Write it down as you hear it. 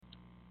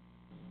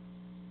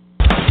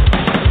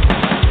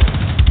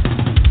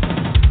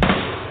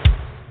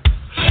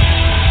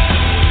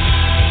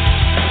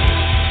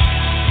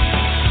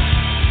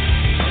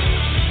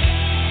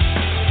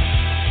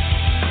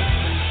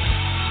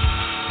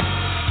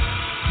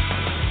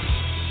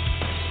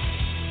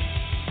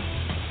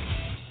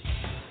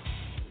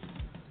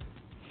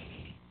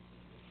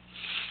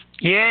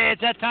Yeah,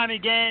 it's that time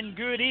again.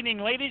 Good evening,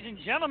 ladies and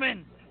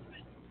gentlemen.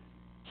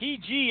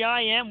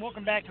 TGIM.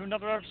 Welcome back to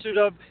another episode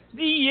of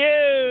The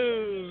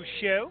Yo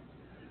Show.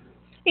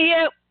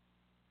 Yep.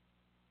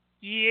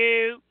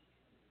 You,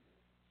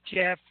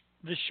 Jeff,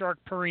 the Shark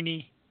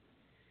Porrini,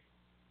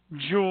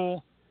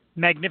 Jewel,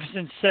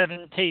 Magnificent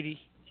Seven Teti,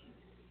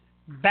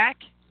 back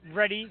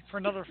ready for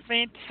another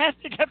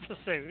fantastic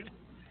episode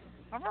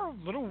of our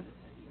little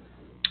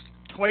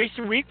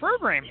twice-a-week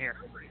program here.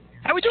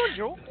 How we doing,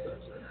 Jewel?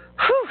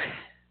 Whew.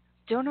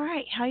 Doing all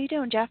right. How you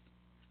doing, Jeff?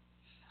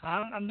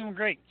 I'm doing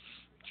great.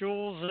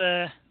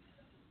 Jewel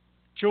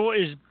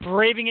is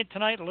braving it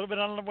tonight, a little bit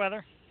under the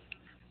weather.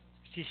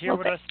 She's here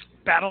with us,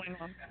 battling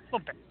on. A little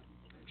bit.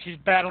 She's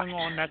battling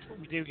on. That's what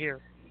we do here.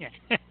 Yeah.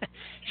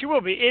 She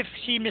will be. If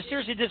she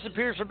mysteriously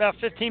disappears for about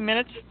 15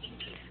 minutes,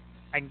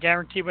 I can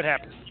guarantee what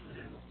happens.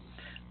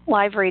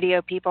 Live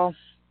radio, people.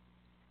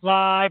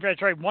 Live.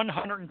 That's right.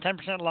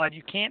 110% live.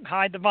 You can't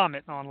hide the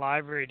vomit on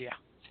live radio.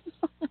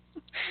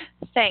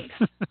 Thanks.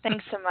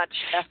 Thanks so much,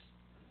 Jeff.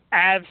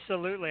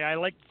 Absolutely. I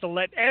like to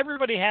let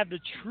everybody have the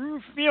true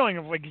feeling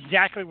of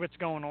exactly what's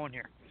going on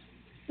here.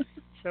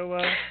 So,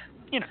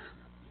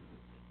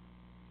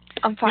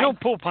 I'm fine. You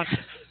don't pull punches.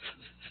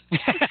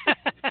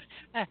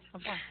 I'm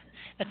fine.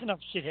 That's enough,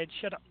 shithead.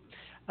 Shut up.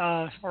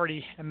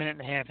 Already a minute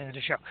and a half into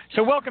the show.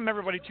 So welcome,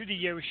 everybody, to the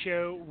Yo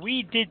Show.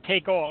 We did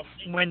take off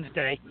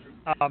Wednesday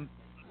for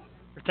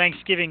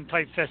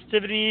Thanksgiving-type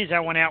festivities. I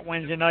went out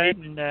Wednesday night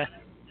and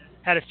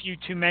had a few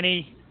too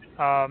many,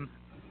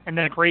 and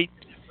then a great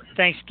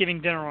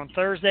Thanksgiving dinner on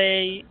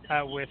Thursday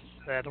with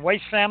the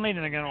wife's family,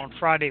 then again on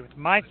Friday with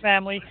my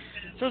family.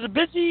 So it was a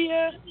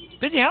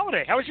busy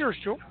holiday. How was yours,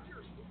 Jewel?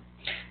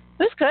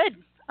 It was good.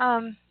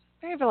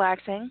 Very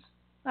relaxing.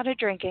 A lot of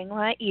drinking, a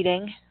lot of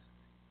eating.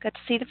 Got to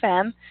see the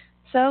fam.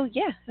 So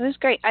yeah, it was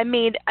great. I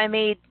made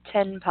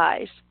 10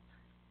 pies,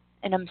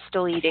 and I'm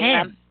still eating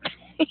them.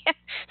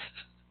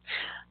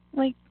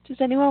 Like, does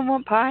anyone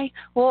want pie?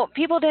 Well,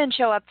 people didn't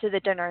show up to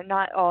the dinner.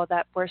 Not all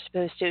that were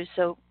supposed to,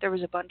 so there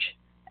was a bunch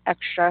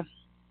extra.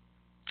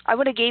 I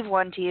would have gave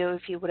one to you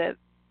if you would have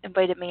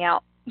invited me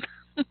out.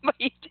 But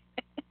you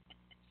didn't.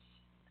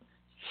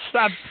 So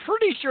I'm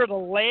pretty sure the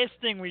last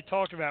thing we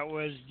talked about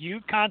was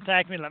you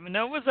contact me, let me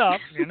know what's up.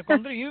 You're going to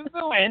come to you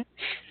go in.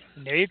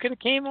 I knew you could have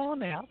came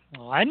on out.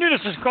 Well, I knew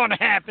this was going to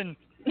happen.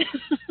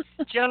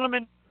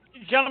 Gentlemen,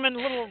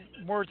 little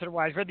word to the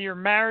wise. Whether you're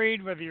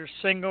married, whether you're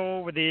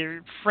single, whether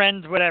you're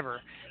friends, whatever.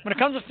 When it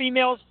comes to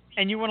females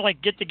and you want to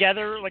get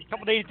together a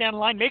couple days down the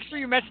line, make sure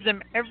you message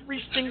them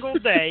every single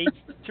day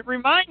to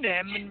remind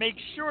them and make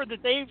sure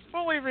that they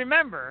fully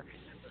remember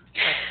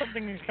that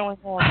something is going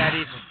on that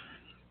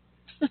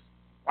evening.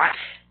 Wow.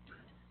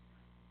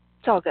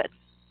 It's all good.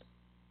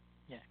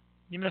 Yeah.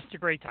 You missed a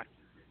great time.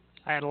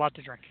 I had a lot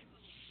to drink.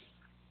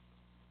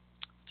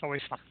 It's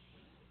always fun.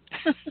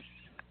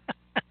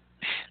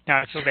 No,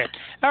 it's so bad.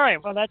 All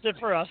right, well, that's it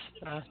for us.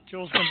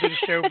 Jewel's going to do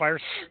the show by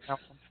herself.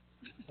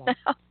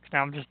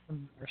 Now I'm just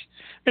going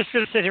to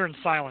sit here in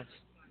silence.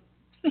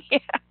 Yeah.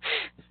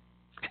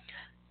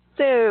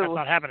 So. That's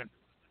not happening.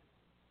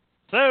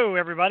 So,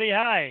 everybody,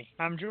 hi.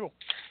 I'm Jewel.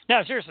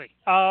 Now, seriously,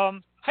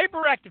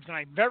 hyperactive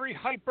tonight. Very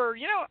hyper.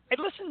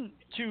 I listen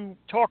to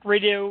talk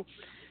radio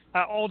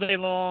all day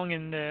long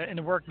in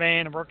the work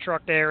van, the work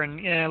truck there,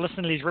 and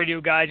listen to these radio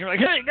guys. You're like,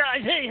 hey,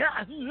 guys, hey,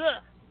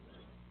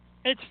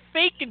 it's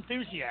fake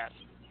enthusiasm.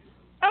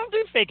 I don't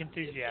do fake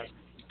enthusiasm.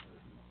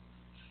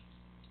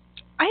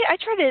 I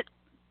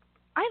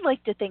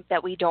like to think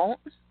that we don't.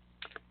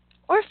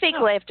 Or fake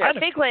laughter.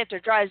 Fake laughter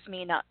drives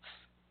me nuts.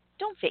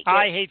 Don't fake it.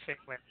 I hate fake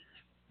laughter.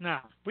 No.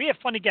 We have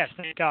funny guests,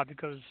 thank God,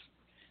 because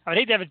I would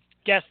hate to have a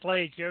guest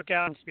lay a joke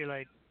out and just be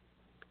like,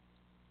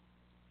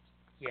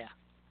 yeah.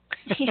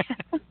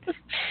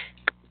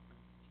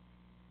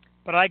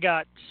 But I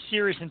got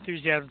serious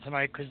enthusiasm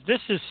tonight because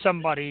this is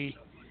somebody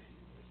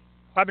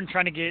I've been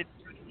trying to get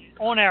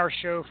on our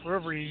show for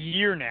over a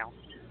year now.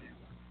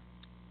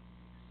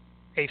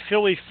 A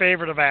Philly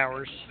favorite of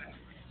ours.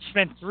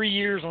 Spent 3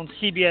 years on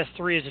CBS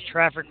 3 as a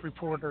traffic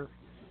reporter.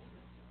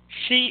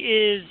 She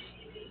is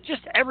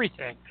just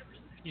everything.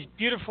 She's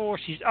beautiful.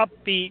 She's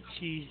upbeat.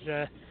 She's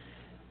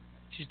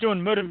doing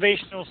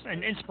motivational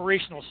and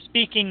inspirational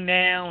speaking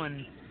now,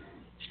 and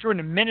she's doing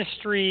the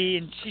ministry,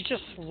 and she's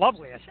just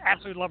lovely. I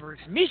absolutely love her.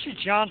 It's Meisha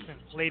Johnson,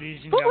 ladies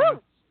and gentlemen.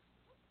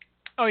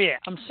 Oh, yeah.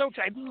 I'm so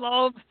excited. I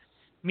love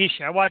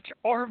Meisha. I watch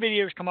all her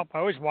videos come up. I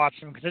always watch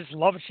them because I just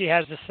love what she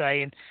has to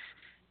say. And,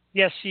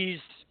 yes, she's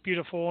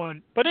beautiful,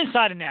 but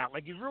inside and out.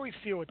 You really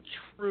feel it's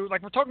true.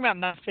 We're talking about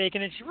not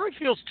faking it. She really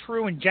feels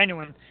true and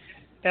genuine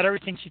about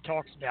everything she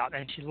talks about.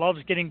 And she loves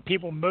getting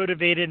people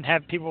motivated and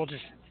have people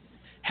just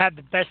have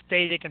the best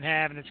day they can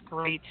have, and it's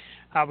great.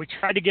 We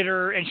tried to get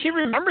her, and she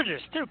remembered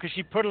this, too, because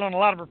she put it on a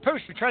lot of her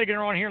posts. We tried to get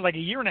her on here a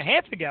year and a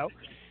half ago,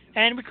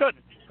 and we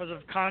couldn't because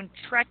of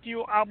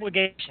contractual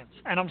obligations.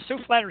 And I'm so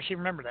flattered she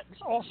remembered that.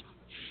 It's awesome.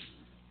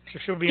 So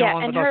she'll be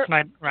on with us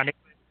tonight, Randy.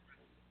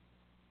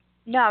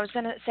 No, I was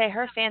going to say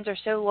her fans are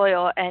so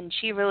loyal, and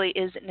she really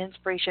is an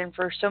inspiration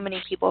for so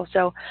many people.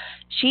 So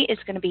she is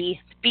going to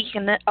be,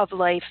 speaking of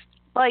life,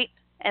 light,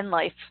 and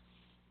life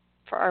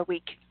for our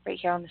week right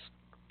here on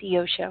the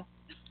Yo Show.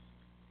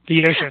 The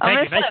Yo Show.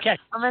 Thank you. Nice catch.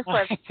 I'm going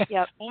to slip.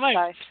 Yep. Well,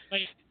 Sorry.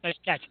 nice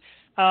catch.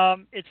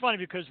 It's funny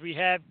because we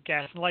have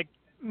guests like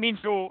me and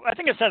Jewel. I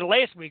think I said it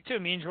last week too.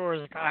 Me and Jewel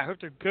was like, I hope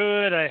they're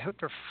good. I hope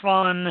they're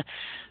fun.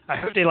 I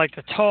hope they like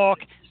to talk.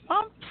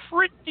 I'm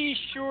pretty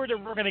sure that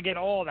we're going to get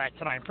all that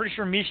tonight. I'm pretty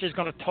sure Meisha is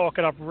going to talk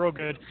it up real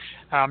good.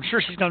 I'm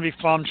sure she's going to be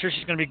fun. I'm sure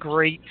she's going to be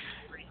great.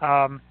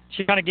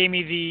 She kind of gave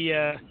me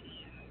the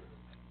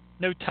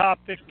no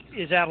topic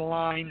is out of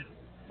line.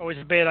 Always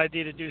a bad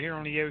idea to do here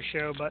on the Yo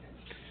Show, but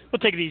we'll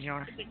take it easy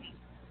on her.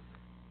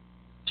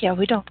 Yeah,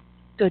 we don't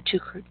go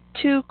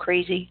too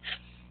crazy.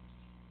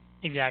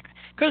 Exactly.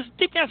 Because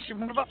deep down, she's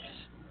one of us.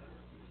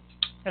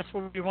 That's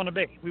what we want to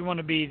be. We want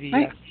to be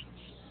the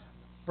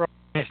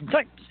broadcasting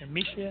type. So,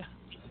 Meisha,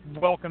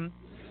 welcome.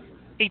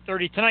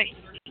 8:30 tonight.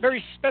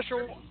 Very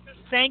special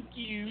thank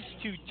yous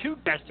to two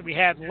guests that we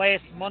had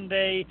last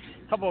Monday.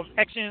 A couple of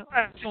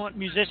excellent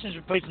musicians.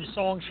 We played some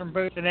songs from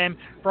both of them.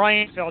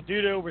 Brian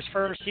Faldudo was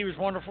first. He was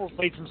wonderful.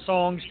 Played some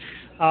songs.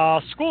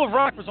 School of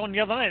Rock was on the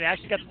other night. I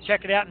actually got to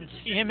check it out and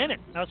see him in it.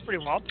 That was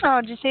pretty wild.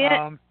 Oh, did you see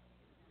it?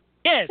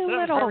 Yeah, so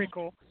that was very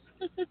cool.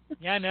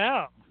 Yeah, I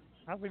know.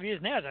 I believe he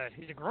is now.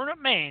 He's a grown-up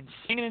man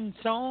singing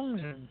songs,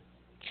 and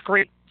it's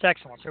great. It's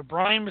excellent. So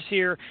Brian was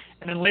here,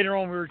 and then later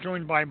on we were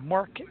joined by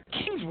Mark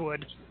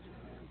Kingswood,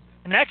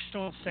 an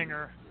excellent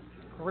singer,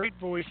 great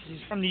voice.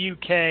 He's from the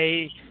UK.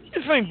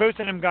 I think both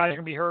of them guys are going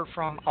to be heard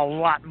from a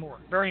lot more.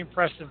 Very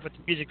impressive with the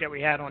music that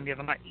we had on the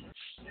other night.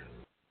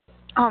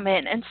 Oh,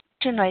 man, and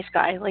such a nice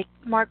guy. Like,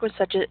 Mark was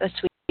such a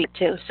sweet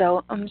too,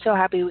 so I'm so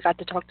happy we got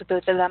to talk to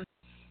both of them.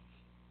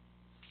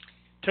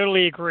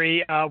 Totally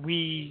agree.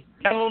 We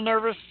got a little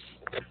nervous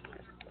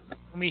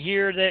when we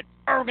hear that,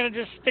 we're going to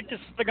just stick this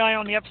the guy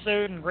on the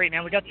episode, and great,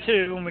 now we got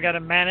two, and we got to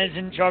manage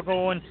and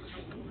juggle and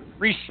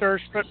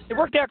research, but it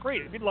worked out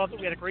great. We loved it.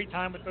 We had a great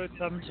time with both of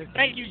them. So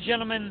thank you,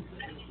 gentlemen,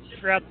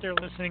 if you're out there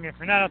listening. If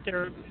you're not out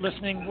there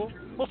listening,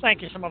 we'll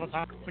thank you some other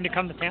time when you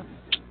come to town.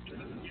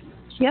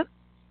 Yep.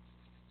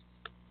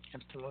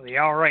 Absolutely.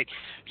 All right.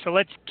 So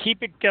let's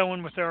keep it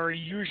going with our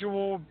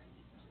usual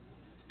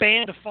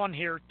band of fun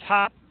here,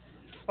 top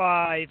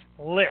 5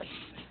 list.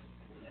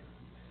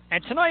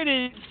 And tonight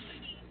is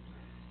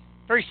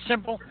very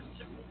simple,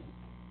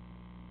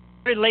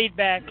 very laid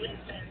back,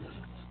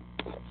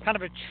 kind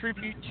of a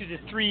tribute to the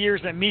 3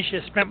 years that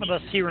Meisha spent with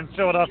us here in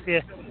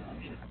Philadelphia.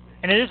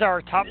 And it is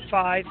our top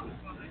 5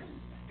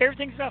 favorite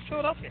things about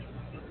Philadelphia.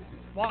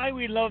 Why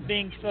we love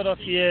being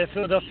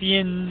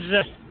Philadelphians,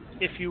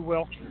 if you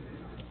will.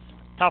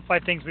 Top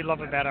 5 things we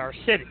love about our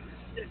city.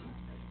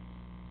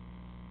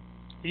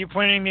 Are you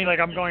pointing at me like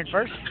I'm going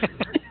first?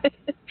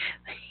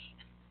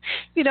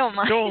 You don't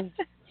mind.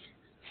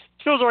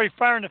 Jewel's already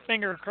firing the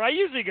finger. I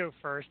usually go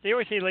first. They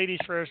always say ladies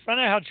first, but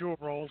I know how Jewel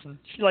rolls, and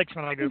she likes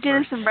when I go first. You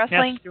doing some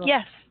wrestling?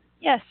 Yes.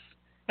 Yeah,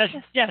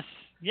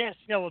 a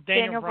little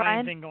Daniel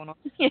Bryan thing going on.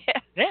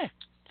 Yeah.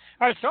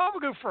 All right, so I will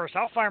go first.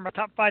 I'll fire my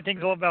top 5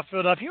 things I love about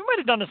Philadelphia. You might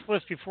have done this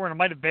list before, and it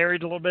might have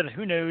buried a little bit.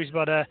 Who knows?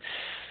 But I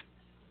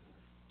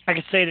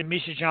could say that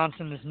Meisha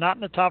Johnson is not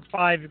in the top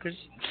 5 because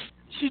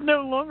she's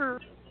no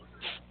longer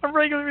a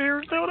regular here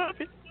in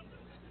Philadelphia.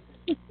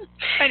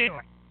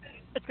 Anyway,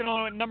 let's get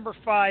on with number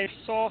 5,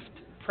 soft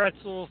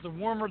pretzels. The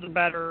warmer, the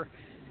better.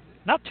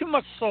 Not too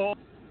much salt.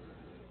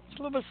 Just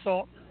a little bit of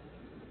salt.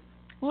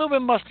 A little bit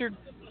of mustard.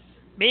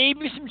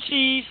 Maybe some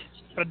cheese.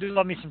 But I do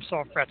love me some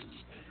soft pretzels.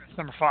 It's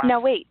number 5.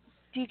 Now, wait.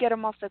 Do you get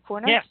them off the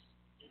corner? Yeah.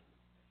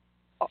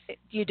 Oh,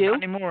 you do?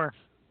 Not anymore.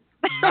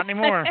 Not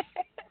anymore.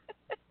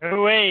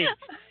 No way.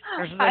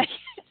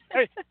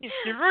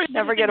 You really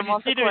never get them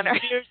off the corner.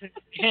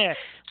 Yeah.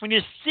 When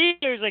you see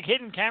those like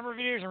hidden camera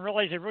videos and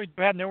realize they really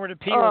do have nowhere to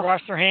pee or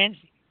wash their hands,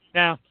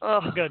 no,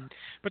 good.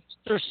 But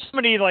there's so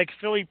many like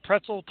Philly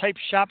pretzel type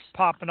shops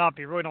popping up.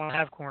 You really don't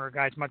have corner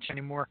guys much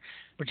anymore,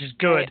 which is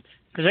good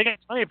because they got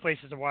plenty of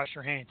places to wash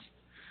their hands.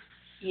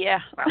 Yeah.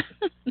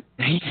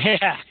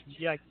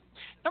 Yeah.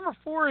 Number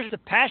 4 is the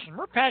passion.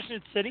 We're a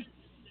passionate city.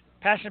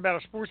 Passionate about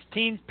our sports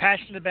teams.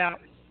 Passionate about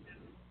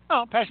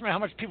how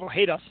much people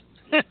hate us.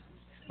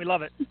 We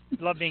love it. We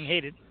love being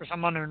hated for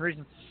some unknown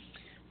reason.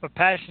 But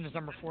passion is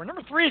number 4.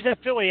 Number 3 is that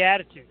Philly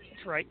attitude.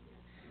 That's right.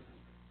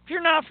 If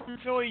you're not from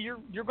Philly,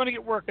 you're going to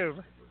get worked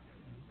over.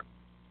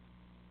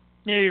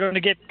 You're going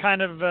to get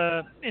kind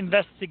of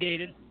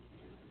investigated.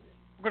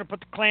 We're going to put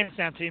the clamps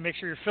down to you, make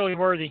sure you're Philly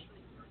worthy.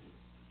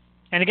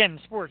 And again, in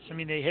sports,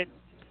 they hit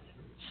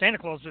Santa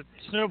Claus with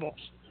snowballs.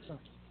 So,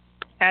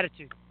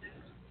 attitude.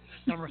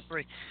 Number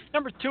 3.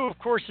 Number 2, of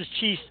course, is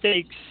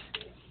cheesesteaks.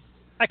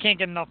 I can't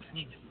get enough.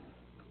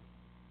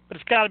 But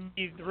it's got to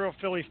be the real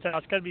Philly style.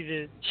 It's got to be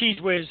the cheese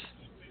whiz.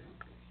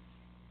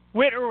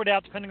 With or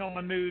without, depending on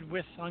my mood.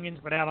 With onions,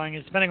 without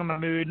onions, depending on my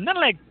mood. None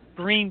of like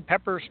green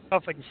pepper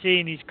stuff like you see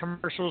in these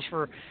commercials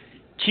for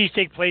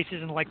cheesesteak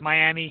places in like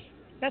Miami.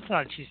 That's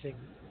not a cheesesteak.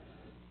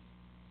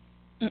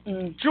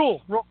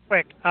 Jewel, real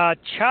quick.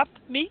 Chopped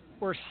meat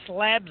or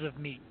slabs of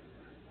meat?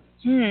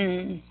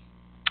 I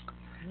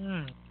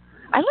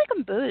like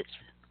them both.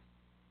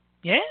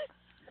 Yeah?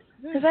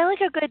 Because I like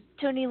a good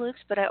Tony Luke's,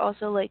 but I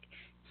also like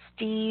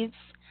Steve's.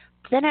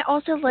 But then I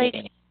also like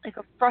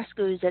a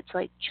Frosco's that's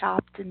like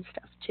chopped and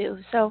stuff too.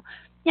 So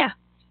yeah,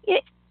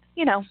 it,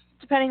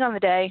 depending on the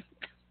day,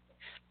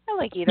 I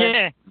like either.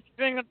 Yeah,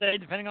 depending on the day,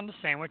 depending on the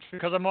sandwich,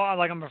 because I'm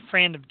a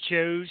fan of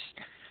Joe's,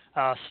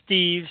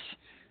 Steve's,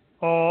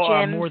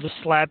 or Jim's. more the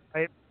slab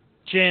type.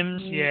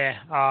 Jim's, Mm,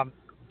 yeah.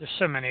 There's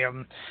so many of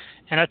them.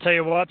 And I tell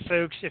you what,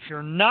 folks, if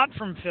you're not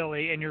from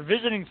Philly and you're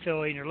visiting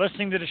Philly and you're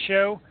listening to the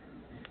show,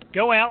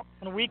 go out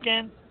on a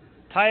weekend,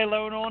 tie a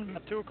load on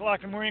about 2 o'clock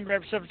in the morning,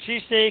 grab yourself a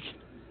cheesesteak.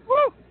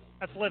 Woo!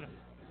 That's living.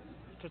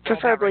 That's what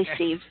it's all about right preferably there.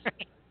 Steve's,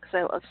 because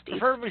I love Steve's.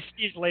 Preferably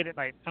Steve's late at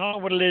night. I don't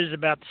know what it is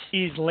about the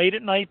Steve's late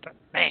at night, but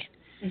man,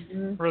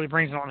 Hmm. really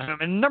brings it on home.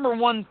 And number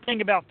one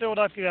thing about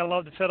Philadelphia that I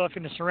love the Philadelphia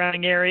and the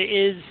surrounding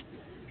area is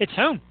it's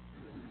home.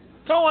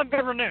 It's all I've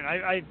ever known.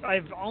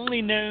 I've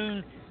only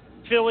known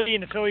Philly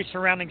and the Philly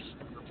surrounding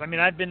suburbs. I mean,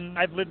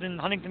 I've lived in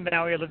Huntington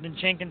Valley, I lived in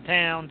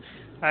Jenkintown,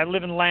 I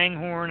live in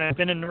Langhorne, I've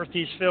been in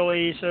Northeast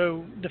Philly,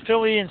 so the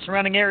Philly and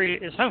surrounding area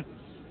is home.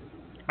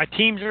 My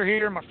teams are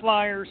here, my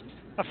Flyers,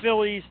 my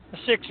Phillies, my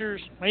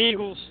Sixers, my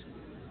Eagles.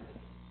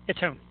 It's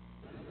home.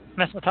 And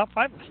that's my top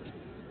five list.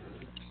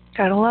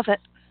 Gotta love it.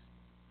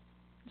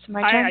 It's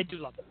my turn. I do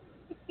love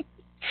it.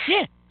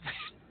 Yeah.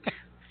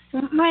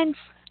 Mine's,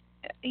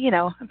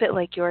 a bit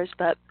like yours,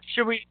 but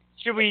Should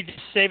we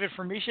save it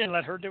for Meisha and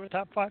let her do a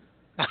top five?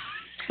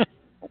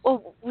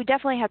 well, we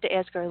definitely have to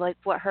ask her like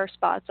what her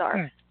spots are.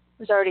 Hmm. I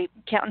was already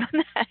counting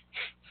on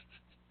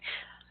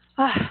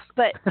that.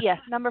 But yeah,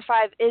 number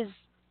 5 is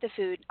the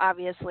food.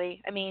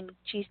 Obviously, I mean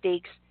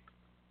cheesesteaks,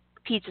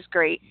 pizza's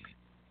great,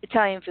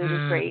 Italian food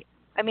is great.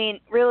 I mean,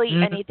 really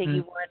anything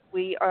you want.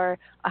 We are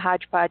a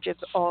hodgepodge of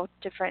all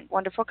different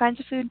wonderful kinds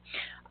of food.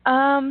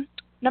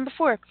 Number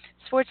 4,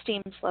 sports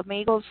teams. Love my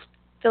Eagles,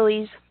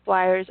 Phillies,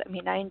 Flyers. I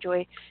mean, I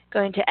enjoy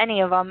going to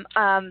any of them.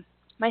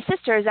 My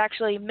sister is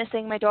actually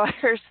missing my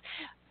daughter's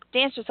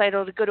dance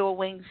recital to go to a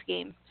Wings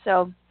game.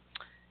 So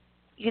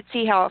you can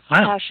see how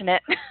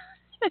passionate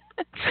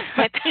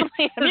my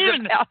family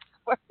is about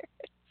sports.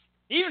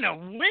 Even a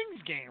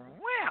Wings game.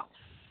 Wow.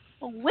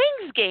 A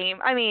Wings game.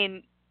 I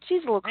mean,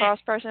 she's a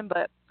lacrosse person,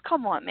 but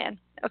come on, man.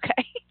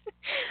 Okay.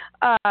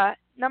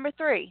 Number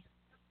 3,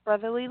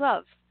 brotherly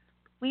love.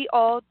 We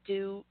all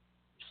do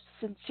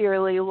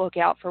sincerely look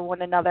out for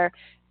one another,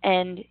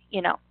 and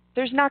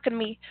there's not going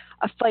to be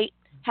a fight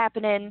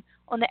happening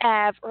on the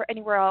Ave or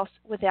anywhere else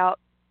without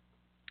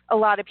a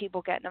lot of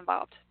people getting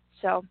involved.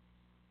 So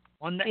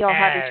we all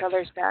have each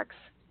other's backs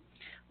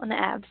on the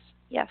Avs.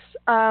 Yes.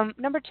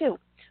 Number 2,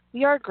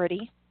 we are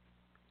gritty.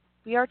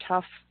 We are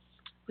tough.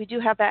 We do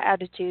have that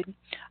attitude,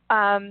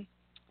 and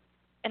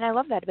I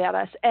love that about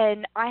us.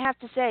 And I have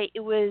to say,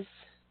 it was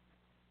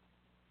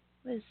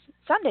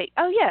Sunday.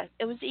 Oh yeah,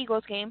 it was the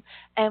Eagles game,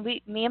 and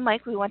me and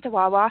Mike, we went to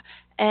Wawa,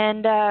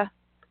 and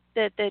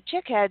the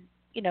chick had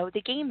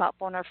the game up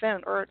on her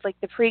phone, or like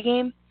the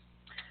pregame,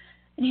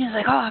 and he was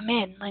like, "Oh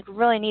man, like we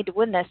really need to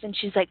win this," and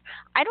she's like,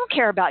 "I don't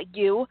care about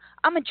you.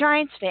 I'm a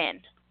Giants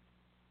fan."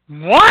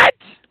 What?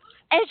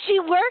 And she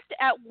worked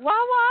at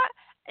Wawa,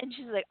 and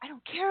she's like, "I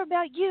don't care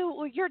about you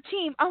or your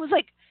team." I was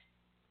like,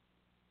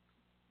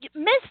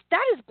 "Miss,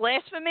 that is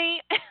blasphemy."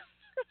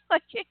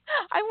 Like,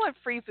 I want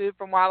free food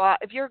from Wawa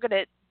if you're going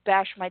to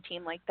bash my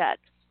team like that.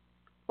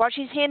 While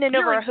she's handing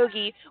over a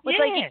hoagie with,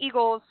 like, an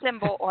eagle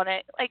symbol on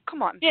it. Like,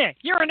 come on. Yeah,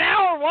 you're an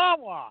hour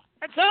Wawa.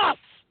 That's us.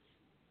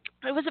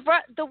 It was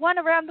the one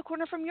around the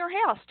corner from your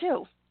house,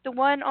 too. The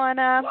one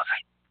on, What?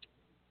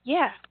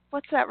 Yeah,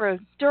 what's that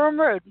road? Durham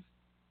Road.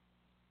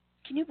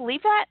 Can you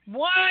believe that?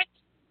 What?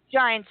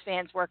 Giants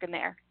fans working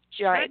there.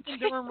 Giants.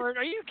 Durham Road.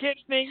 Are you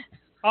kidding me?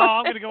 Oh,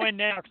 I'm going to go in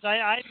now because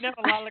I know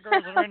a lot of the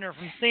girls that are in there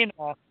from seeing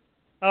all.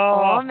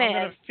 Oh, man. I'm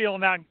going to feel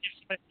them out and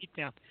give some eat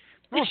down.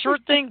 Little short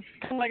thing,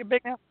 kind of like a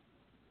big house.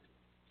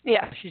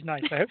 Yeah. She's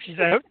nice. I hope is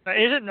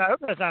it? No, I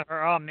hope that's not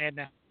her. Oh, man,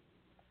 no.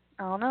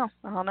 I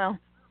don't know.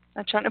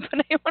 Not trying to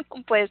put anyone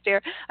on blast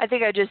here. I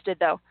think I just did,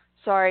 though.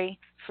 Sorry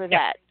for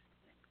that,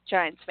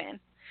 Giants fan.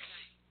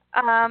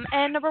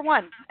 And number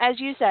 1, as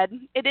you said,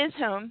 it is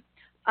home.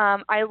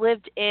 I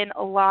lived in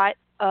a lot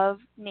of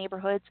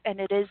neighborhoods,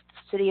 and it is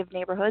the city of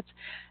neighborhoods.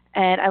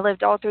 And I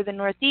lived all through the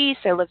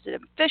Northeast. I lived in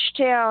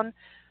Fishtown,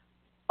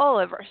 all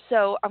over.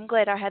 So I'm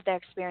glad I had that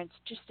experience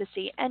just to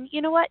see. And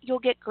you know what? You'll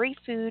get great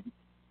food,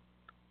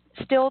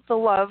 still the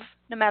love,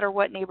 no matter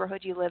what neighborhood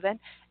you live in,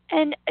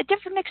 and a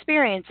different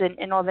experience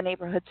in all the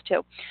neighborhoods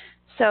too.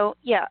 So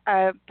yeah,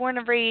 born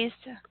and raised.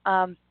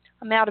 I'm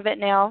out of it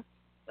now.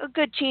 A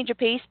good change of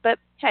pace, but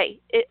hey,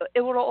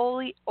 it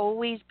will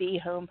always be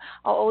home.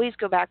 I'll always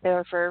go back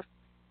there for,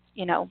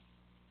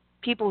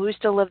 people who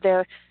still live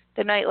there,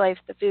 the nightlife,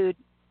 the food,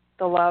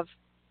 the love,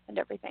 and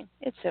everything.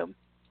 It's home.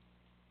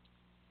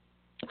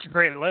 It's a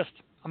great list.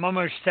 I'm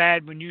almost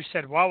sad when you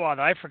said Wawa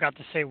that I forgot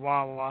to say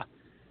Wawa.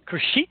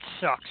 Because Sheetz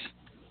sucks.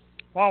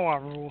 Wawa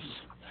rules.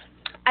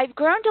 I've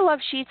grown to love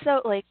Sheetz,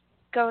 though, like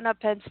going up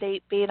Penn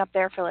State, being up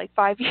there for like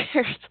 5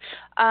 years.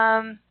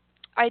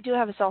 I do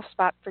have a soft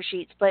spot for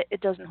Sheetz, but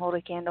it doesn't hold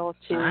a candle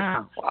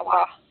to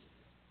Wawa.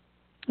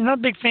 I'm not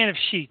a big fan of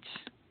sheets.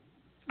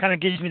 Kind of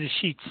gives me the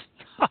sheets.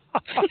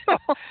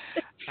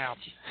 Ouch.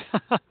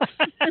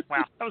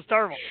 Wow, that was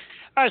terrible.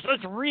 All right, so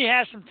let's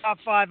rehash some top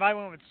five. I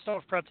went with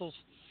soft pretzels.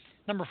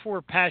 Number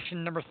 4,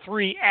 passion. Number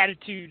 3,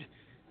 attitude.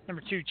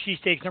 Number 2,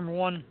 cheesesteaks. Number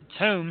 1, it's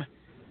home.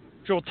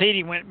 Jewel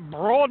Teti went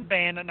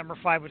broadband at number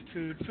 5 with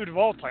food of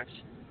all types.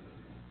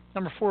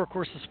 Number 4, of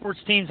course, the sports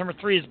teams. Number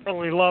 3 is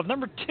brotherly love.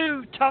 Number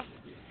 2, tough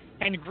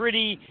and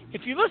gritty.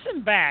 If you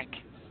listen back,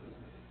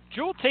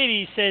 Jewel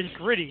Teti says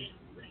gritty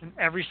in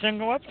every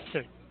single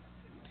episode.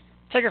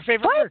 It's like her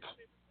favorite word.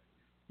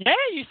 Yeah,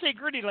 you say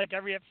gritty like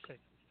every episode.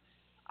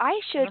 I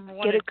should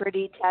get a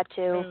gritty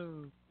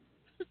tattoo.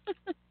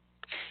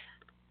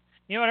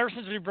 You know what? Ever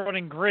since we brought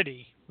in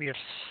gritty, we have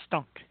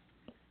stunk.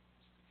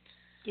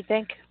 You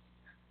think?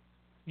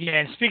 Yeah,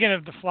 and speaking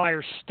of the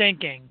Flyers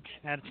stinking,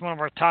 that's one of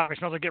our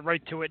topics. I'll get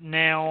right to it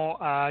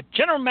now.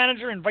 General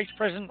Manager and Vice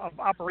President of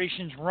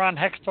Operations Ron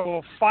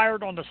Hextall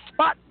fired on the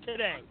spot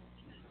today.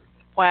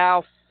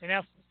 Wow.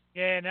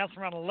 Announced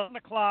around 11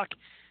 o'clock.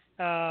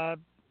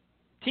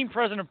 Team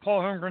President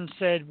Paul Holmgren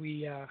said,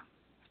 we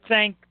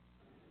thank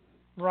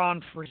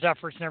Ron for his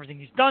efforts and everything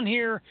he's done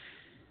here.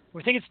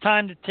 We think it's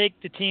time to take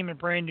the team in a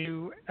brand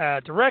new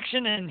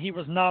direction, and he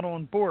was not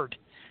on board.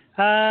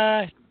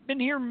 Been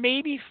here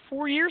maybe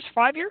 4 years,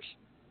 5 years.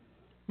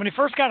 When he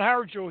first got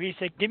hired, Joel, he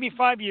said, give me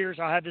 5 years,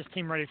 I'll have this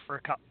team ready for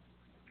a cup.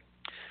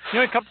 The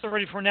only cup they're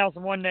ready for now is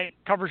the one that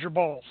covers your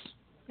balls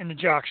in the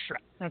jock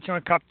strap. That's the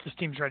only cup this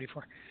team's ready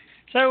for.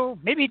 So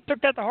maybe he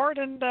took that to heart,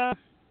 and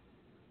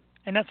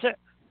that's it.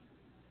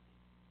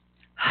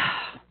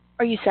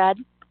 Are you sad?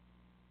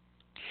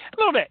 A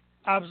little bit.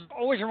 I was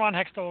always a Ron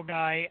Hextall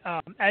guy.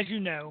 As you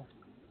know,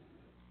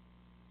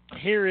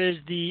 here is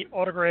the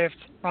autographed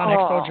Ron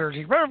Hextall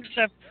jersey. Right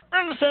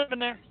on the 7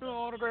 there. Little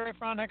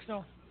autographed Ron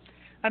Hextall.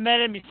 I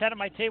met him. He sat at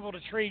my table at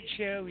a trade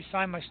show. He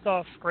signed my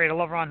stuff. Great. I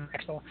love Ron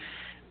Hextall.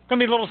 Going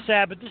to be a little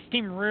sad, but this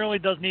team really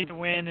does need to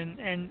win,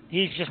 and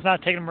he's just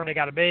not taking them where they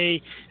got to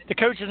be. The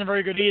coach isn't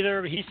very good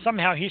either. But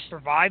somehow he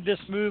survived this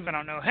move. I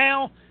don't know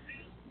how.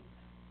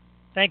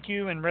 Thank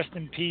you, and rest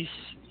in peace.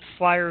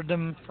 Fired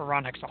them for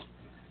Ron Hextall.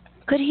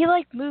 Could he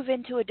move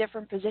into a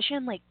different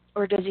position,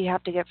 or does he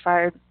have to get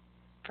fired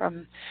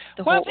from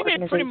the whole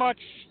organization?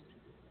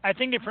 I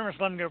think they pretty much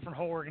let him go from the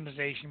whole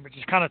organization, which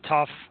is kind of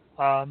tough.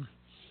 Something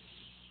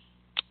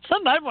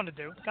I'd want to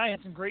do. The guy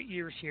had some great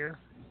years here.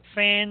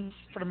 Fans,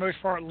 for the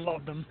most part,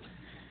 loved him.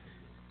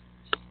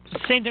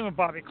 Same thing with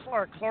Bobby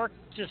Clark. Clark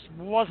just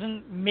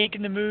wasn't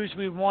making the moves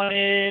we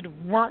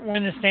wanted, weren't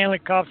winning the Stanley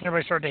Cups, and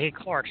everybody started to hate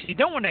Clark. So you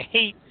don't want to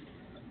hate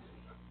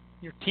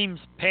your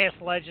team's past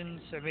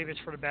legends, so maybe it's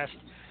for the best.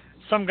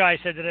 Some guy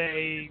said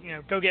today,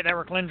 go get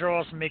Eric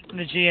Lindros and make him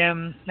the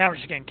GM. Now we're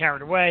just getting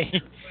carried away.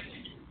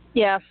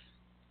 Yeah.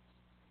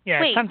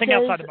 Yeah, wait, something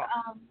outside the box.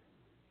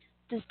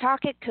 Does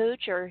Tocchet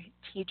coach, or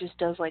he just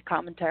does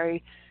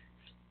commentary?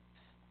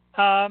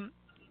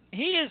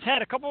 He has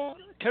had a couple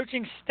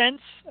coaching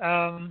stints.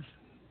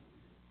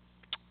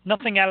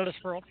 Nothing out of this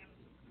world,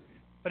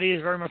 but he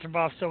is very much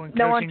involved still in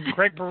coaching.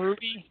 Greg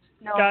Berube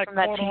got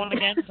called on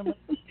again.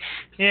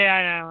 Yeah,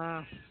 I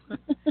know.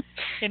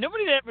 Yeah,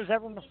 nobody that was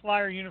ever in the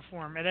Flyer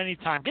uniform at any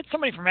time. Get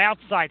somebody from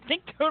outside.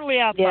 Think totally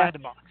outside the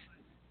box.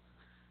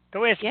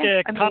 Go ask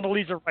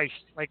Condoleezza Rice,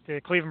 like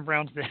the Cleveland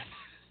Browns did.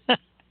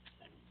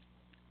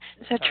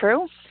 Is that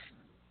true?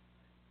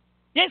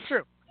 Yeah, it's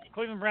true.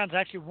 Cleveland Browns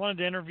actually wanted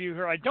to interview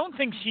her. I don't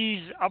think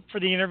she's up for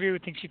the interview. I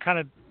think she kind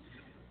of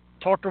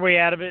talked her way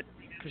out of it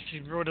because she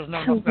really doesn't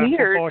know enough about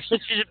football.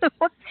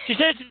 She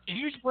says she's a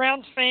huge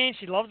Browns fan.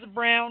 She loves the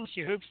Browns.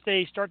 She hopes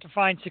they start to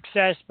find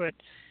success, but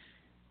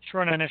she's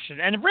not interested.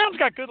 And the Browns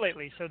got good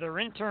lately, so their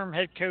interim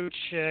head coach,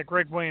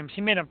 Greg Williams,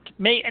 he may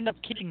end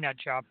up keeping that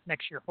job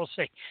next year. We'll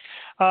see.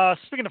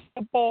 Speaking of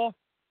football,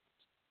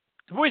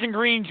 the boys in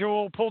green,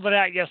 Joel, pulled it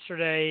out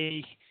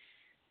yesterday.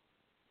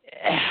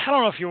 I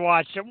don't know if you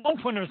watched. At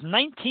one point, it was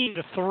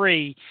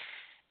 19-3,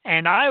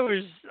 and I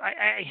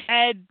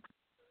had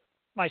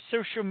my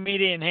social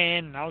media in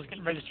hand, and I was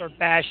getting ready to start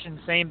bashing,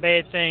 saying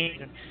bad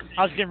things, and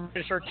I was getting ready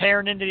to start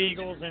tearing into the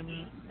Eagles,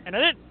 and I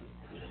didn't.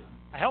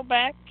 I held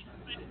back.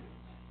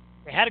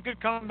 They had a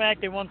good comeback.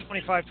 They won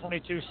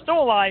 25-22.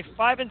 Still alive,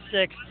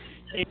 5-6.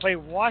 They play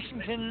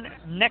Washington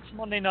next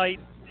Monday night,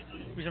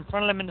 who's in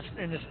front of them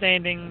in the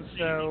standings.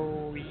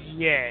 So,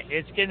 yeah,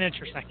 it's getting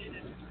interesting.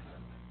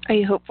 Are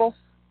you hopeful?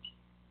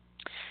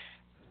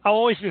 I'll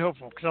always be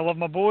hopeful because I love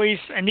my boys.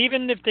 And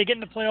even if they get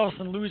in the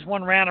playoffs and lose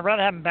one round, I'd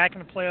rather have them back in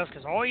the playoffs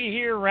because all you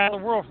hear around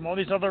the world from all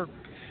these other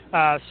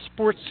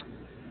sports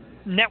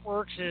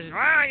networks is,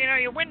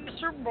 you win the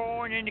Super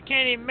Bowl and then you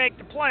can't even make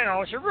the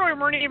playoffs. You really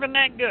weren't even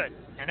that good.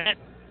 And that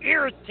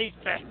irritates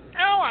the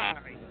hell out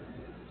of me.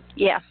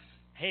 Yeah.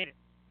 Hate it.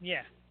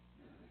 Yeah.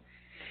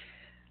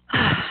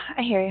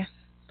 I hear you.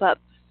 But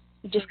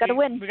we just got to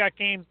win. We got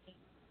games.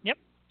 Yep.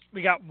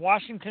 We got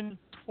Washington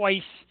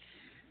twice.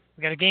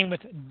 We got a game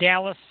with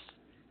Dallas.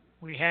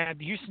 We have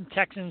the Houston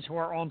Texans who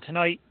are on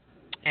tonight.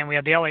 And we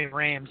have the LA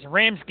Rams. The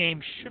Rams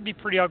game should be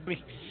pretty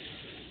ugly.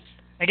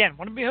 Again,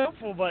 want to be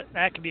hopeful, but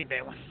that could be a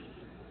bad one.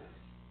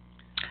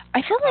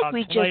 I feel like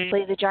we just Tonight,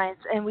 played the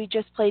Giants and we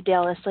just played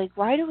Dallas. Like,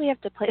 why do we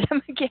have to play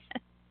them again?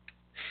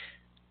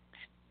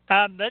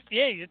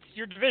 it's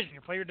your division.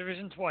 You play your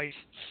division twice.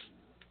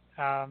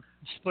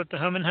 Split the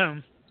home and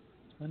home,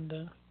 and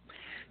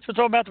so it's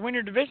all about to win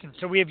your division.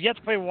 So we have yet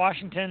to play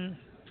Washington.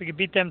 If we could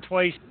beat them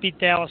twice, beat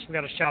Dallas, we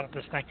got a shot at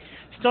this thing.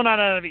 Still not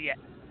out of it yet.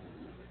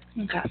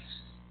 Okay.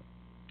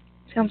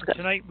 Sounds good.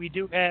 Tonight we've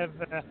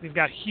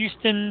got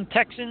Houston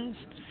Texans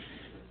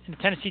and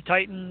the Tennessee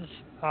Titans.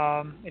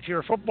 If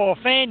you're a football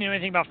fan, you know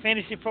anything about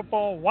fantasy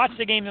football, watch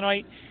the game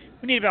tonight.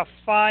 We need about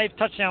 5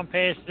 touchdown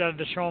passes out of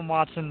Deshaun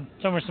Watson.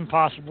 It's almost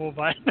impossible,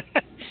 but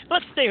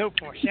let's stay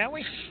hopeful, shall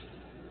we?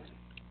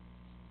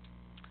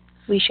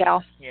 We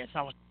shall. Yeah, it's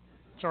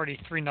already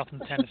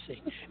 3-0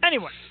 Tennessee.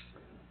 Anyway,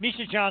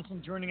 Meisha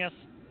Johnson joining us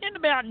in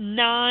about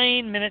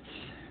 9 minutes.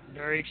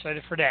 Very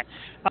excited for that.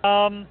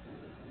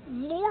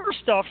 More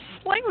stuff,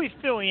 slightly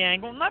Philly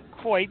angle, not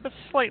quite, but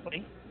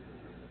slightly.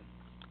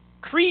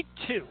 Creed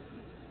 2.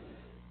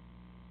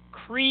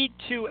 Creed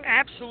 2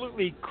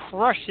 absolutely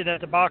crushed it at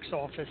the box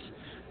office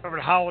over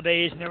the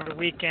holidays and over the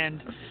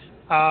weekend.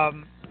 I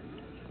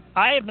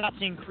have not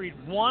seen Creed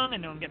 1. I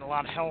know I'm getting a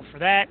lot of hell for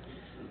that.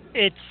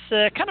 It's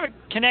kind of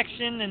a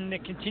connection and a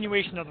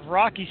continuation of the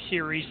Rocky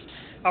series.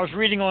 I was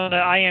reading on the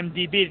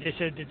IMDb that they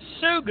said it's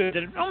so good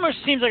that it almost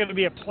seems like it'll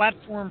be a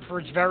platform for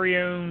its very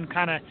own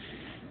kind of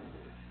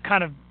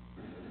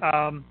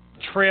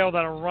trail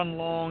that'll run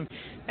long.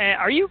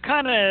 Are you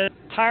kind of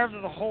tired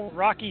of the whole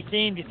Rocky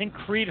theme? Do you think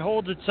Creed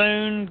holds its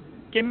own?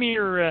 Give me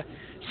your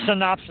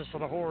synopsis of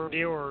the whole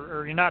ordeal,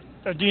 or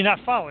do you not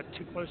follow it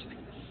too closely?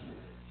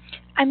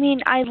 I mean,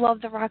 I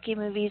love the Rocky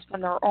movies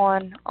when they're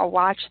on. I'll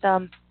watch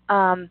them.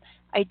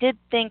 I did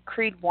think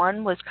Creed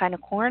 1 was kind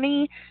of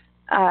corny.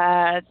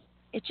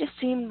 It just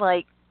seemed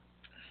like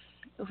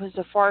it was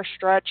a far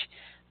stretch.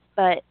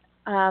 But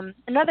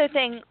another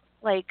thing,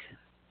 like,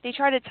 they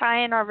try to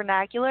tie in our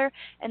vernacular,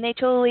 and they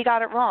totally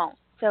got it wrong.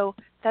 So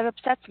that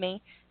upsets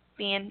me,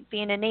 being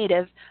a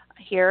native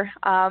here.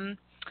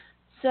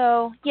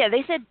 So yeah,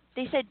 they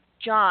said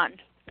John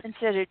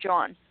instead of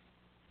John.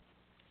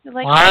 They're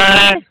like,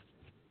 what?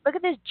 Look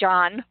at this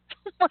John.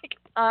 Like,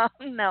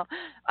 no.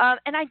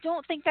 And I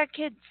don't think that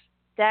kid's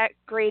that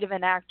great of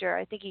an actor.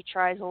 I think he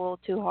tries a little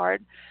too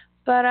hard.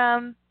 But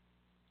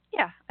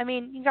yeah, I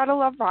mean, you gotta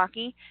love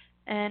Rocky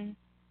and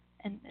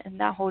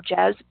that whole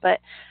jazz. But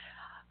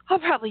I'll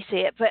probably see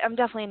it. But I'm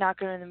definitely not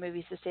going to the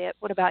movies to see it.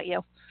 What about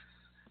you?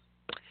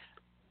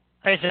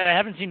 Like I said, I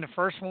haven't seen the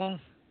first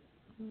one,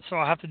 so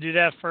I'll have to do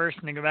that first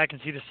and then go back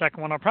and see the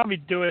second one. I'll probably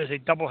do it as a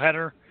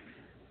doubleheader,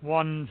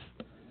 one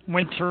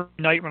winter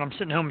night when I'm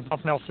sitting home with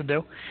nothing else to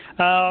do.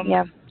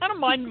 Yeah. I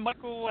don't mind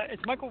Michael.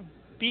 It's Michael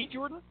B.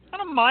 Jordan. I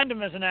don't mind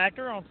him as an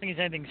actor. I don't think he's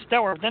anything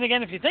stellar. But then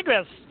again, if you think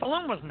about it,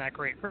 Stallone wasn't that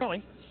great,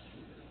 really.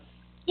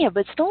 Yeah,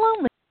 but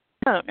Stallone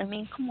was. I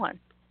mean, come on.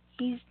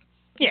 He's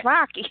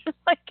Rocky.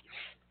 Like.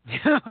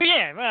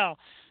 Yeah, well,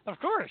 of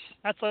course.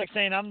 That's like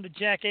saying I'm the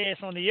jackass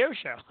on the Yo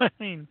Show. I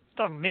mean,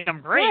 doesn't mean I'm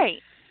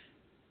great.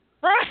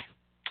 Right.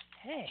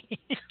 Hey.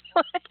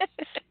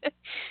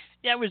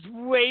 That was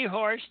way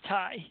harsh,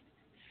 Ty.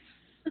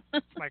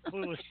 My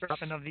clueless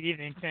dropping of the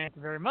evening. Thank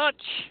you very much.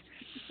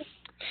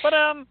 But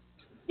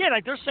yeah,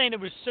 like they're saying it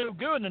was so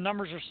good and the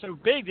numbers are so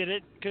big that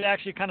it could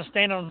actually kind of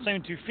stand on its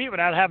own 2 feet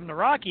without having the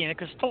Rocky in it.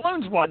 Because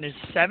Stallone's what, in his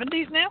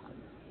 70s now?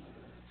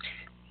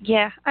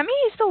 Yeah, I mean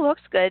he still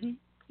looks good.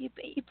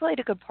 He played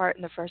a good part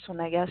in the first one,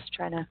 I guess,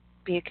 trying to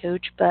be a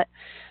coach. But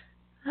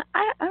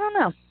I don't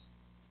know.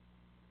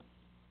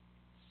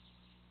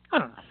 I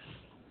don't know.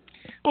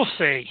 We'll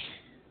see.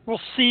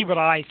 We'll see what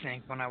I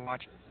think when I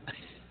watch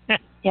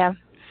it. Yeah.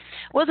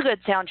 It was a good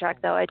soundtrack,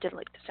 though. I did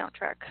like the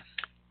soundtrack.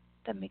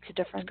 That makes a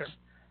difference. Okay.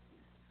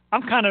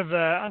 I'm kind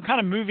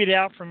of movied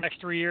out for the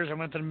next 3 years. I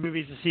went to the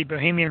movies to see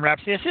Bohemian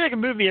Rhapsody. I see like a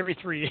movie every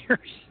 3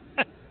 years.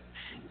 And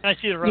I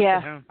see the rest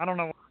at home. I don't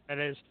know what that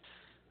is.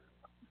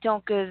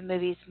 Don't go to the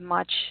movies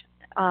much.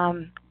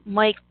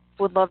 Mike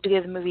would love to go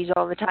to the movies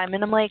all the time.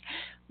 And I'm like,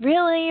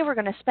 really? We're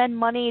going to spend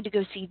money to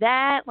go see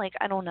that? Like,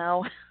 I don't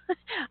know.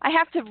 I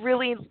have to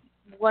really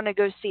want to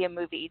go see a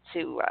movie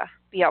to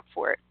be up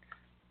for it.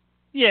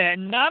 Yeah,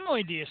 and not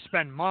only do you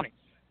spend money,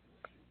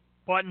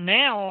 but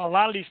now a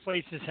lot of these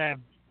places have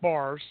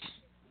bars.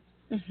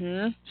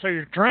 Mm-hmm. So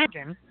you're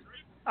drinking.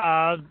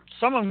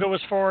 Some of them go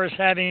as far as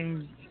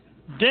having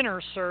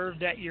dinner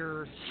served at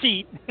your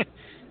seat.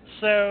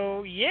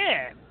 So,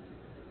 yeah.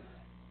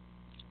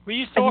 We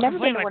used to all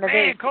complain like,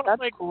 man,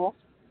 that's cool.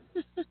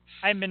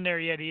 I haven't been there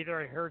yet either.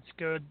 I heard it's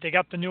good. They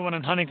got the new one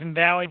in Huntington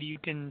Valley. You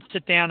can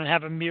sit down and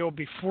have a meal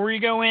before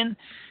you go in.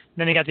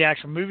 Then they got the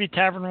actual movie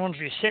tavern ones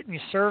where you sit and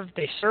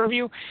they serve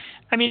you.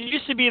 I mean, it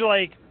used to be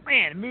like,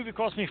 man, the movie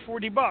cost me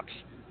 $40.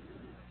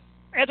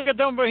 After I got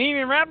done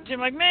Bohemian Rhapsody,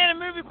 I'm like, man,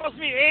 the movie cost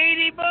me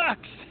 $80.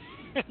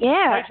 Yeah.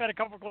 My wife had a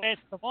couple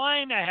glasses of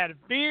wine. I had a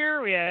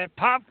beer. We had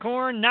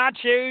popcorn,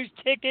 nachos,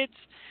 tickets.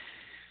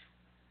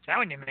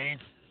 Telling you, man.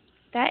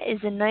 That is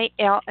a night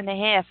out and a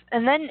half.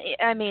 And then,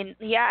 I mean,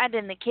 you add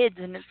in the kids,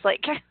 and it's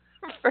like,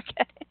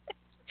 forget it.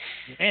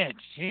 Yeah,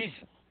 jeez.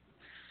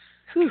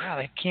 Whew. God,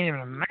 I can't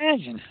even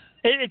imagine.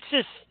 It's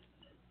just,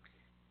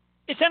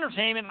 it's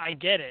entertainment. I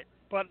get it,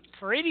 but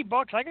for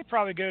 $80, I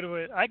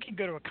could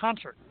go to a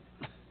concert.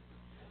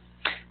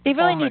 They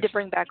really need to Almost.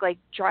 bring back like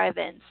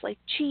drive-ins, like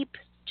cheap,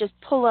 just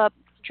pull up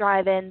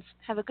drive-ins,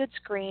 have a good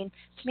screen,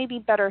 maybe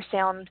better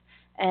sound,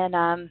 and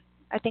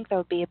I think that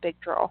would be a big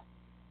draw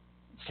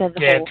instead of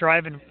the Yeah, whole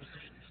driving.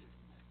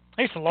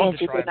 I used to love the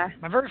fancy drive-in. dinner.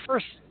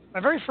 My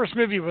very first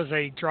movie was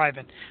a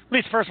drive-in. At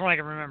least the first one I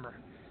can remember.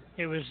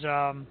 It was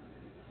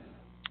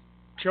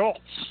Jaws.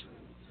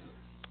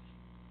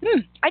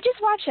 I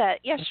just watched that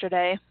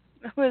yesterday.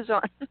 It was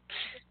on.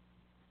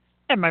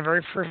 Yeah, my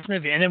very first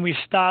movie. And then we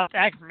stopped.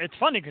 It's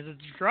funny because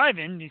it's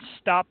drive-in. You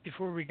stopped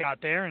before we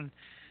got there, and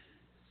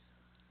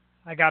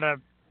I got a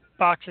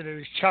box of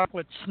those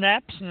chocolate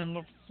snaps and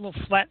then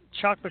little flat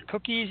chocolate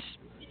cookies,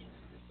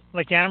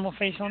 like the animal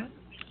face on it.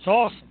 It's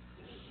awesome.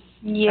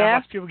 Yeah,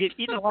 Watch people get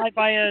eaten alive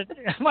by a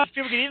watch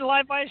people get eaten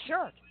alive by a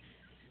shark.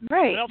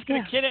 right. What else could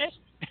Yeah. a kid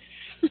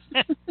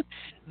ask?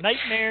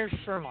 Nightmares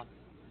for a month.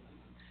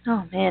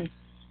 Oh man.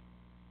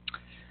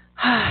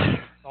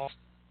 Awesome.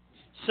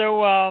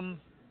 So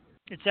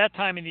it's that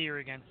time of the year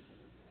again.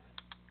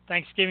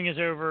 Thanksgiving is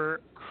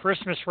over.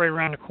 Christmas right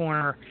around the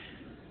corner.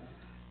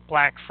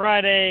 Black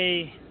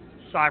Friday,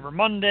 Cyber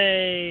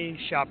Monday,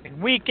 shopping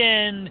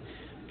weekend.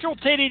 Jewel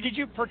Teti, did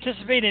you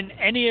participate in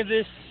any of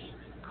this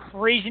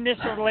craziness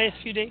over the last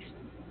few days?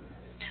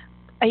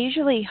 I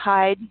usually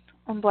hide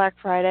on Black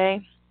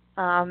Friday.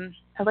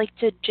 I like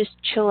to just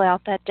chill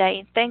out that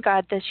day. Thank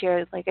God this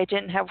year, like I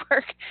didn't have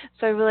work,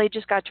 so I really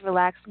just got to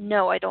relax.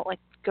 No, I don't like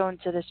going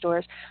to the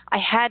stores. I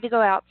had to go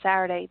out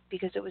Saturday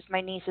because it was my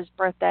niece's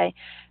birthday,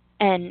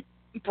 and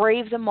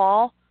brave them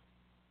all.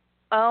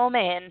 Oh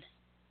man,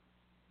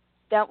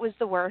 that was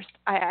the worst.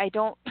 I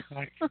don't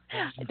I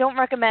don't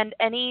recommend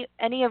any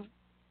of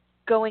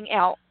going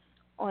out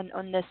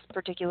on this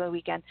particular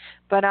weekend.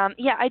 But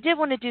yeah, I did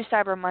want to do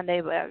Cyber Monday,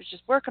 but I was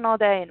just working all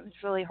day and it was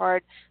really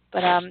hard.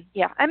 But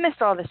yeah, I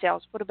missed all the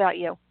sales. What about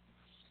you?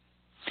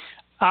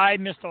 I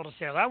missed all the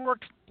sales. I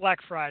worked Black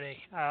Friday.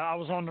 I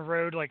was on the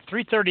road like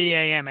 3:30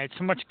 a.m. I had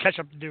so much catch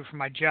up to do for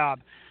my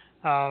job.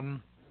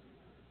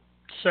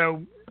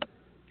 So,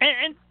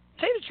 and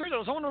tell you the truth, I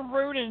was on the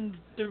road and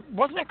there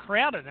wasn't that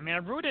crowded. I mean, I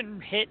really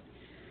didn't hit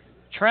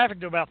traffic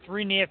till about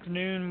 3 in the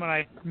afternoon when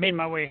I made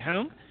my way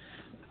home.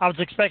 I was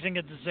expecting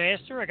a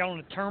disaster. I got on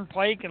the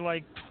turnpike at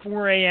like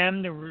 4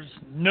 a.m. There was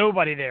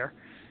nobody there.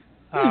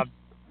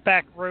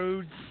 Back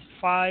roads,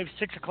 5,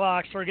 6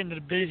 o'clock, started getting to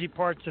the busy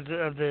parts of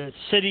the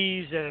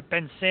cities,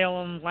 Ben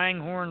Salem,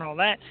 Langhorne, all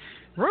that.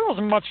 There really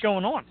wasn't much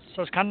going on, so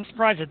I was kind of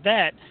surprised at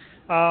that.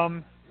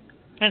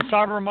 And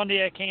Cyber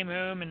Monday, I came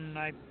home and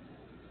I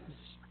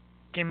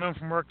came home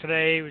from work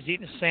today, was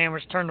eating a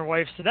sandwich, turned to the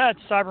wife, said, "That's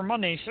Cyber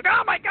Monday." She said,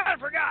 "Oh my God, I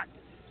forgot."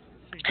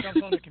 So she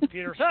jumps on the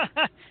computer. So, I don't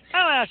know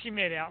how she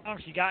made it out. I don't know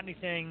if she got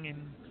anything,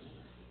 and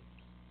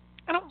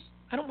I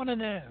don't want to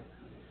know.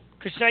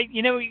 Because,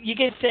 you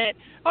get that,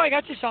 "Oh, I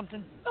got you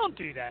something." Don't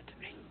do that to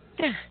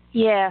me.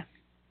 Yeah.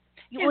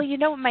 Well, you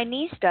know what my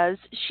niece does?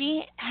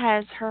 She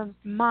has her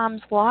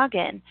mom's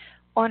login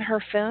on her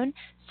phone.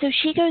 So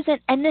she goes in,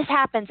 and this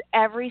happens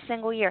every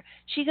single year.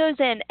 She goes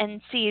in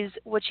and sees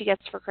what she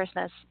gets for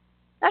Christmas.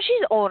 Now,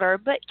 she's older,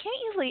 but can't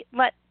you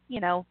let,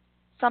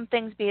 some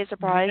things be a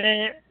surprise?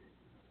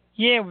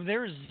 Yeah, well,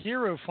 there's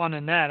zero fun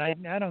in that. I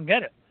don't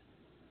get it.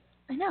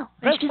 I know.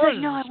 And she's like,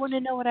 "No, I want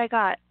to know what I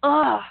got."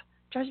 Ugh,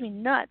 drives me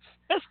nuts.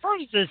 That's part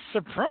of the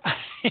surprise.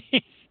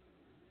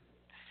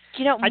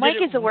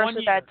 Mike is the worst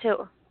with that,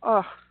 too.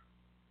 Ugh.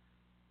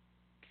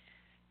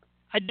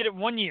 I did it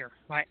one year.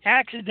 I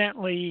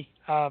accidentally,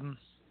 I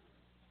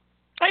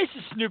used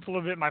to snoop a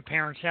little bit at my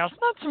parents' house.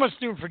 Not so much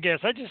snooping for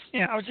gifts. I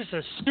was just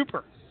a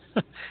snooper.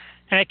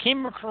 And I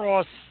came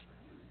across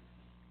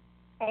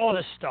all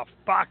this stuff,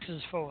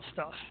 boxes full of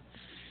stuff.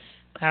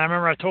 And I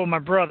remember I told my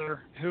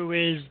brother, who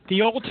is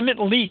the ultimate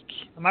leak.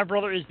 My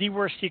brother is the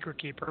worst secret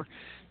keeper.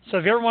 So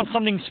if you ever want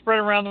something spread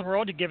around the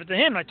world, you give it to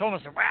him. And I told him,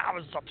 I said, "Wow, I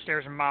was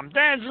upstairs in Mom and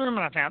Dad's room,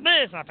 and I found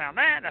this, and I found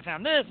that, and I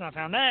found this, and I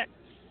found that."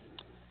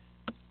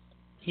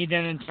 He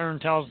then in turn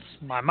tells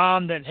my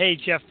mom that, "Hey,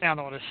 Jeff found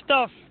all this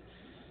stuff."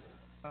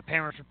 My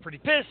parents were pretty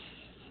pissed.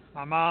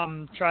 My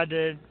mom tried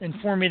to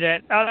inform me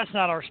that, "Oh, that's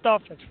not our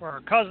stuff, that's for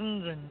our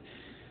cousins." And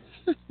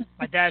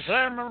my dad said,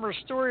 "I remember a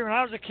story when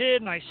I was a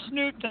kid, and I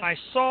snooped, and I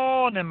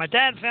saw, and then my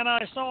dad found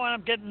out I saw, and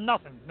I'm getting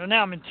nothing." And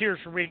now I'm in tears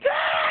for weeks.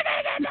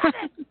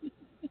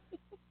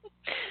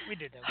 We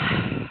did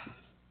that.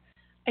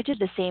 I did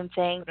the same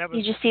thing. Was,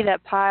 you just see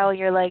that pile,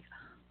 you're like,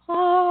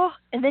 "Oh,"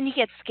 and then you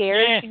get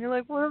scared, yeah. and you're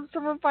like, "What if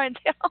someone finds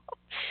out?"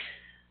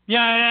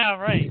 Yeah,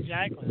 right,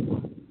 exactly.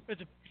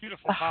 It's a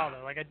beautiful pile,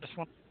 though.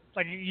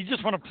 Like, you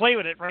just want to play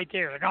with it right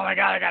there. Like, "Oh my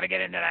God, I got to get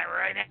into that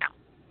right now."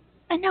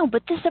 I know,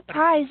 but the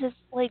surprise is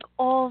like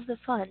all of the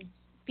fun,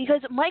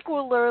 because Mike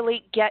will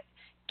literally get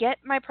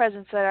my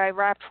presents that I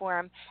wrapped for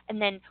him, and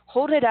then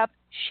hold it up,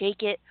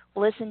 shake it,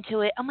 listen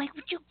to it. I'm like,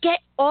 "Would you get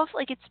off?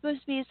 Like, it's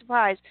supposed to be a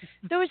surprise."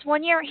 There was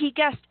one year he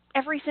guessed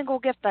every single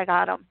gift I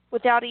got him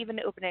without even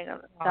opening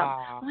them.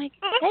 I'm like,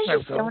 "That is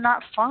just so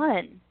not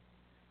fun."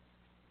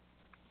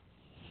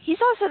 He's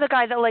also the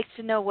guy that likes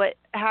to know what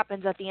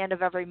happens at the end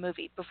of every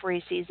movie before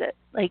he sees it.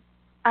 Like,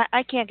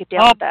 I can't get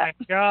down Oh with that.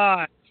 my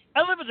God, I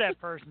live with that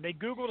person. They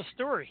Google the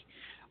story.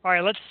 All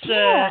right,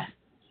 Yeah.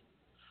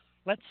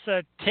 let's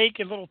take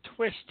a little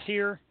twist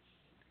here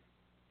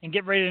and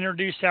get ready to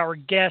introduce our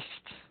guest.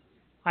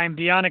 I'm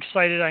beyond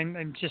excited.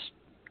 I'm just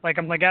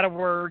I'm like out of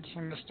words.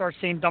 I'm gonna start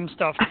saying dumb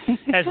stuff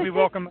as we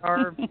welcome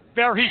our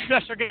very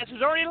special guest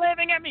who's already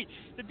laughing at me.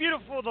 The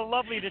beautiful, the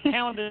lovely, the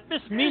talented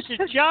Miss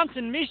Meisha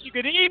Johnson. Meisha,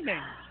 good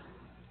evening.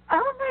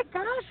 Oh my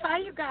gosh, hi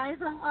you guys,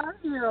 how are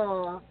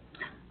you?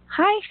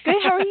 Hi, good.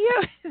 How are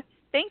you?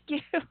 Thank you.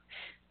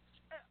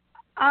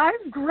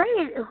 I'm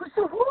great.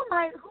 So who am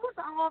I? Who's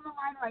all on the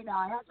line right now?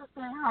 I have to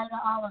say hi to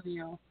all of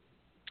you.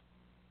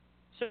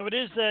 So it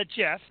is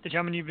Jeff, the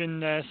gentleman you've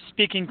been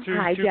speaking through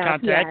Hi, Jeff,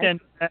 contact, yes.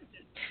 and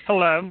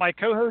hello. My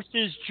co-host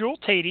is Jewel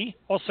Teti,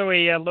 also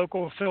a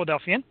local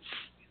Philadelphian.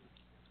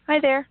 Hi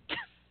there.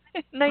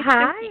 Nice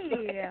Hi. to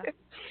meet you.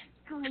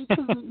 Hi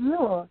to meet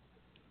you.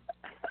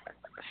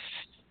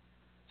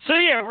 So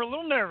yeah, we're a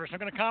little nervous. I'm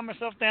going to calm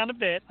myself down a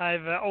bit.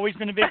 I've always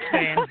been a big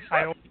fan.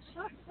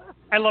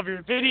 I love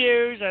your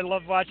videos. I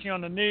love watching you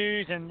on the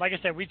news. And like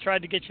I said, we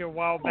tried to get you a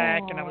while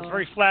back, and I was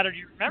very flattered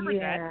you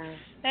remembered that.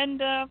 And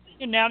now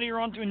that you're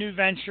on to a new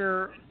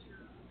venture,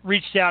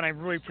 reached out. And I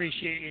really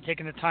appreciate you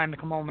taking the time to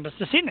come on with us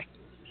this evening.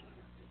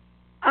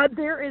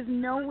 There is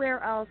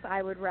nowhere else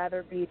I would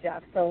rather be,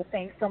 Jeff, so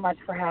thanks so much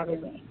for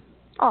having me.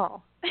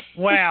 Oh.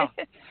 Wow.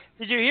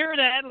 Did you hear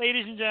that,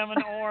 ladies and gentlemen,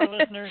 all our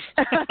listeners?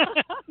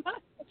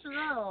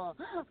 True.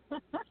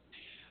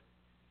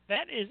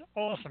 That is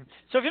awesome.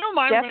 So if you don't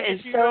mind, Jeff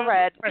is so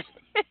red.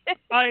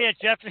 Oh yeah,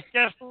 Jeff's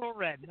a little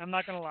red. I'm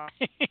not gonna lie.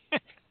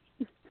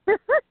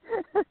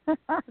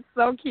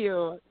 So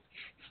cute.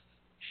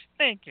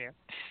 Thank you.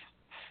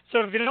 So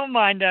if you don't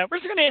mind, we're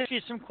just gonna ask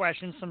you some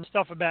questions, some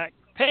stuff about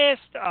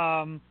past,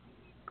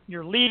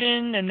 your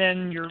lead-in, and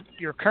then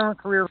your current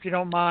career, if you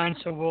don't mind.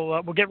 So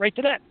we'll get right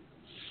to that.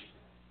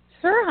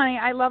 Sure, honey.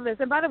 I love this.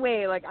 And by the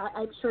way,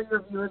 I'm sure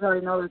your viewers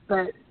already know this,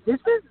 but this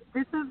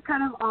is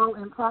kind of all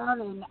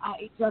improv, and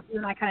Jeff, you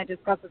and I kind of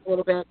discussed this a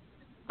little bit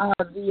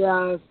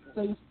via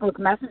Facebook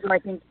Messenger, I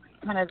think,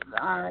 kind of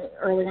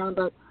early on.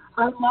 But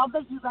I love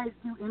that you guys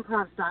do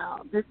improv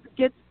style. This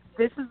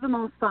is the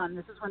most fun.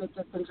 This is when it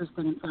gets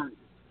interesting and fun.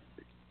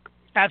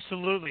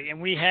 Absolutely, and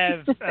we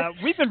have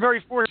we've been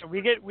very fortunate.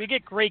 We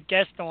get great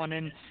guests on,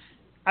 and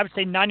I would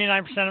say 99%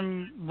 of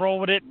them roll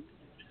with it.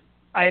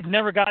 I have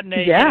never gotten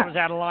a that was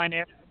out of line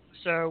after,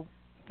 so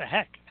the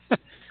heck.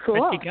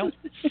 Cool. Let's keep going.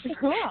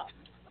 Cool.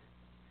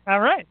 All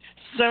right.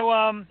 So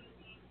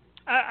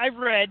I've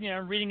read,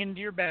 reading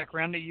into your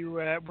background, that you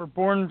were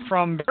born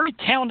from very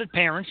talented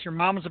parents. Your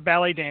mom was a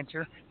ballet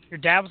dancer. Your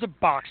dad was a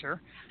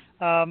boxer.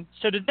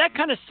 So did that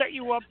kind of set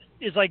you up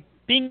as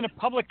being in a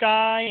public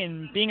eye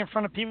and being in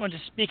front of people and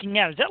just speaking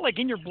out? Is that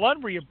in your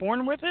blood? Were you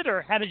born with it,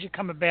 or how did you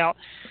come about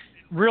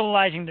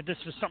realizing that this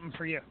was something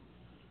for you?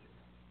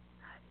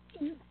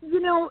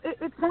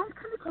 It sounds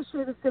kind of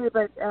cliche to say,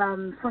 but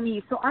for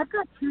me, so I've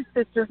got 2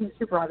 sisters and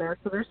 2 brothers,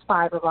 so there's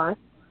 5 of us.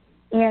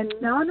 And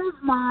none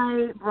of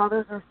my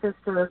brothers or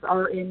sisters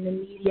are in the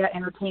media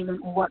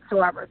entertainment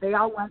whatsoever. They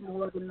all went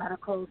more the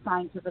medical,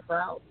 scientific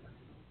route.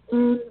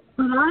 But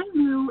I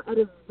knew at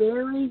a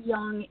very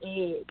young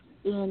age,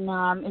 in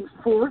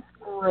 4th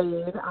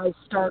grade, I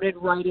started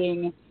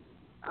writing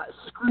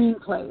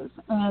screenplays,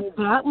 and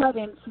that led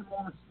into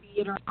more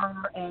theater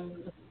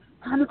and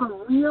kind of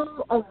a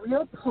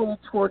real pull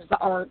towards the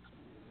arts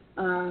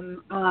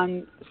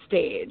on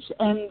stage.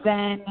 And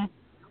then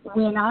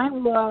when I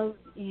was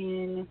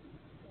in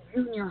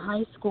junior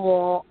high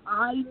school,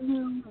 I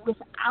knew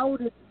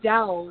without a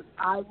doubt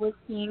I was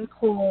being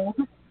pulled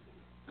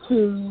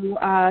to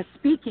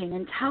speaking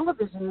and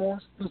television more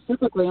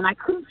specifically, and I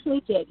couldn't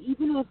shake it,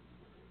 even if,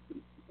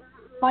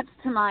 much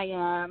to my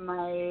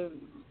my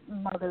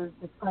mother's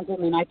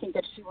disappointment, I think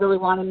that she really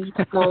wanted me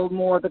to go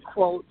more the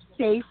quote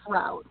safe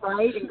route,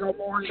 right, and go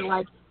more into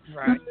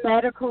the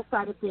medical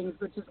side of things,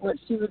 which is what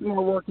she was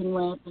more working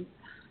with. And,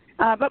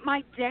 but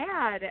my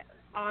dad,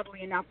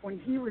 oddly enough, when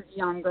he was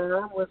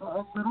younger, was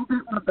a little bit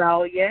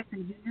rebellious,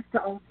 and he used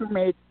to also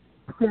make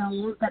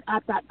films that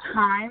at that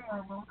time were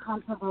a little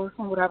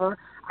controversial, whatever.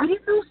 I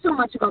didn't know so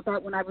much about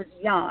that when I was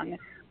young,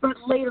 but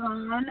later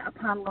on,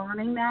 upon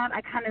learning that,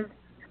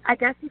 I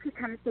guess you could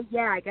kind of say,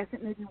 I guess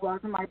it maybe was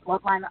in my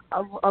bloodline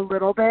a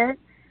little bit.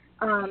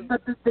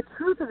 But the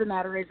truth of the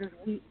matter is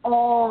we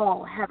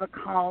all have a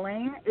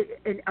calling,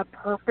 a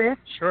purpose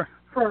for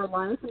our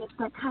life, and it's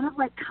that kind of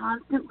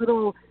constant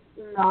little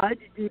nudge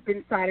deep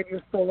inside of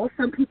your soul.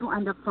 Some people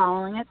end up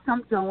following it,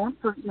 some don't,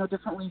 for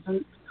different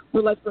reasons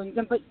where life brings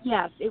them. But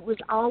yes, it was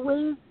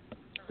always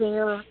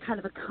there, kind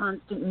of a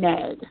constant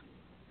nag.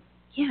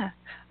 Yeah.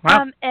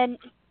 Wow. And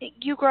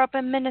you grew up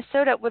in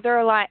Minnesota. Were there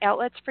a lot of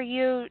outlets for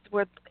you?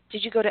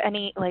 Did you go to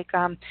any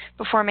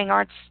performing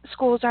arts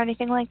schools or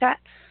anything like that?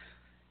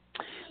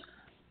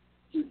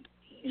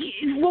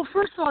 Well,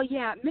 first of all,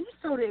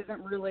 Minnesota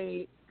isn't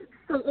really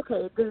so,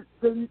 okay,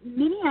 the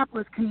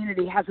Minneapolis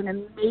community has an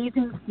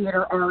amazing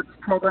theater arts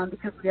program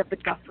because we have the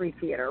Guthrie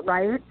Theater,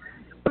 right?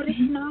 But it's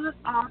not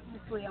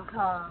obviously a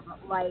hub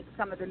like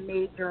some of the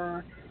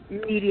major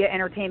media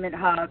entertainment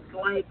hubs,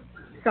 like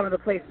some of the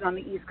places on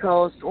the East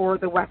Coast or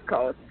the West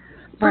Coast.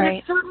 But Right.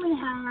 it certainly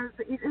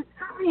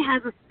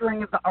has a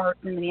string of the arts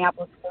in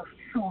Minneapolis for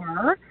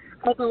sure.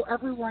 Although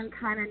everyone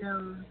kind of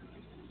knows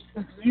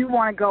if you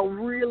want to go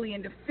really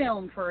into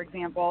film, for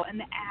example, and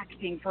the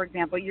acting, for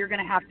example, you're going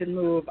to have to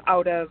move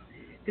out of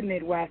the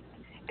Midwest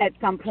at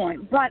some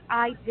point. But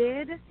I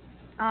did.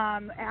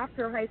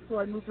 After high school,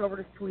 I moved over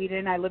to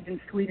Sweden. I lived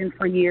in Sweden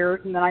for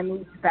years, and then I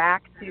moved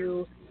back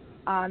to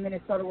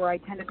Minnesota, where I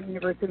attended the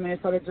University of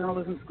Minnesota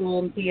Journalism School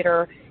and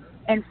Theater.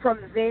 And from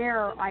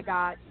there, I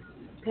got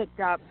picked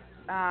up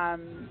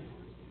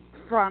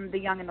from The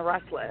Young and the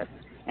Restless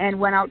and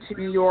went out to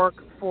New York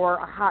for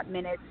a hot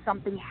minute.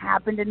 Something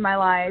happened in my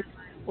life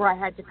where I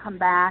had to come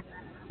back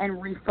and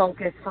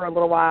refocus for a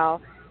little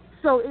while.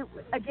 So, it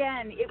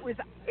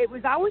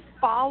was always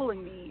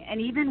following me. And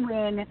even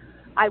when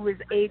I was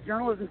a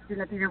journalism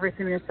student at the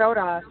University of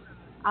Minnesota,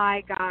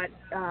 I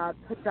got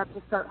picked up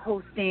to start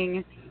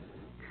hosting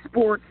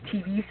sports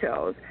TV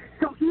shows.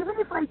 So even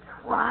if I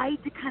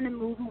tried to kind of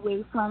move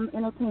away from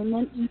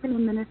entertainment, even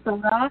in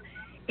Minnesota,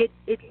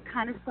 it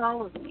kind of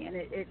followed me, and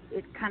it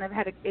kind of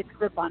had its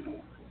grip on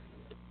me.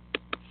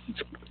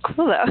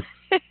 Cool,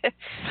 though.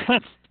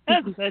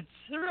 That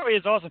really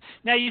is awesome.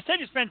 Now, you said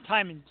you spent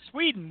time in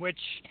Sweden, which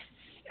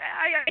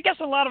I guess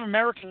a lot of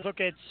Americans look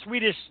at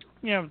Swedish,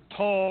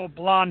 tall,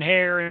 blonde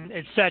hair, and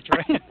et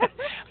cetera.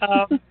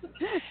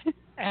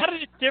 How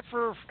did it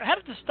differ? How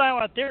did the style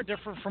out there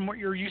differ from what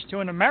you're used to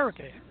in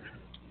America?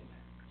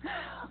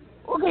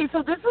 Okay,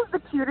 so this is the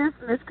cutest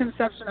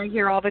misconception I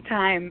hear all the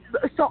time.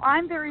 So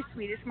I'm very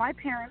Swedish. My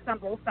parents on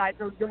both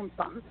sides are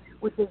Johnson,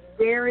 which is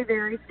very,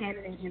 very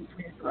Scandinavian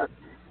Swedish look.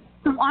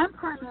 So I'm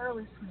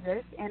primarily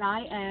Swedish, and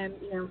I am,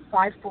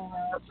 5'4",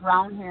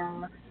 brown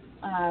hair,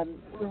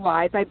 blue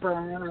eyes. I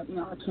burn,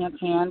 I can't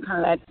tan,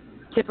 kind of that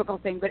typical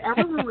thing. But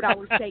everyone would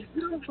always say,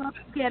 love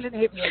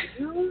Scandinavia.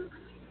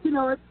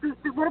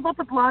 What about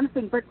the blonde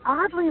thing? But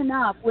oddly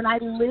enough, when I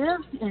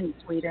lived in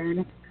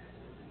Sweden,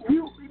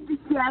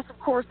 yes, of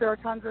course, there are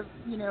tons of,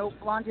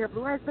 blonde hair,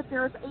 blue eyes, but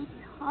there's a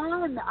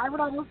ton, I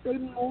would almost say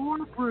more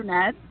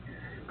brunettes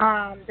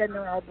than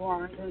there are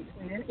blondes in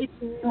Sweden. It's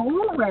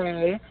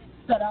Norway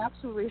that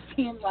actually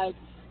seem like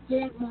they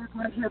have more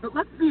blonde hair. But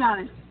let's be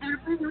honest,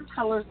 everyone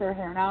colors their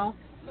hair now.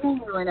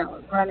 Who really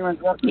knows where anyone's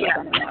working with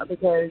anymore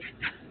because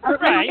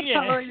everyone's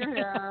coloring your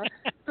hair.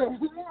 So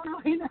who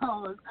really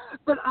knows?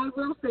 But I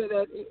will say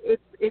that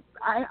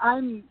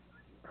I'm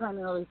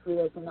primarily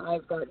Swedish, and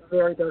I've got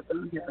very dark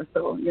brown hair,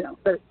 so,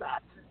 there's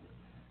that.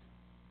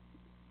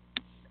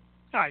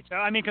 All right, so,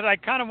 because I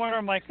kind of wonder,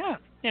 I'm like,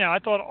 I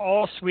thought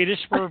all Swedish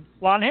were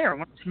blonde hair.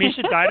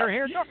 Meisha dyed her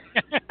hair dark.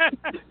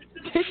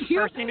 Did you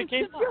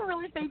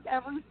really think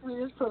every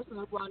Swedish person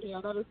has blonde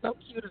hair? That is so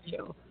cute of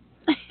you.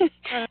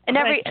 and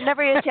every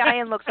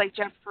Italian looks like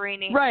Jeff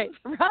Porrini. Right.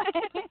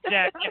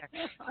 Yeah.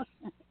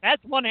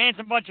 That's one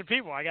handsome bunch of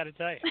people, I got to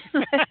tell you.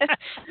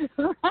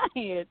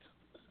 Right.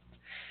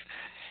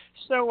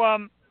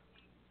 So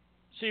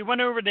you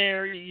went over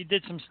there, you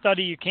did some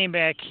study, you came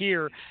back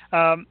here.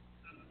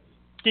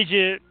 Did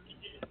you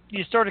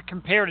start to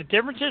compare the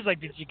differences? Like,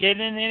 did you get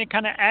in any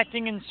kind of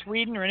acting in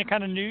Sweden or any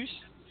kind of news?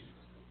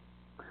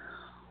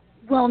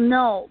 Well,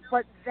 no,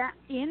 but that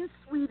in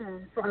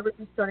Sweden, so I would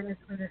be studying the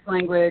Swedish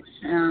language,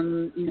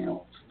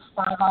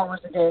 5 hours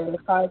a day,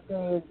 5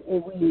 days a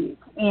week,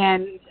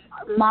 and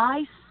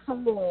my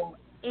soul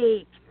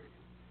ached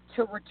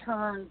to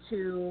return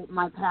to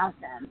my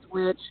passion,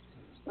 which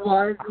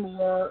was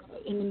more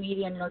in the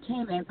media and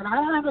entertainment. But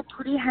I have a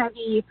pretty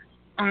heavy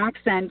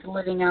accent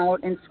living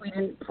out in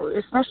Sweden,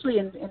 especially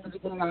in the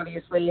beginning,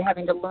 obviously,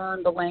 having to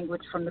learn the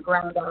language from the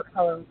ground up,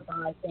 hello,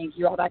 goodbye, thank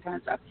you, all that kind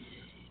of stuff.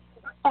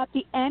 At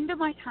the end of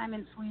my time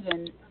in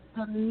Sweden,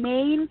 the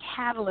main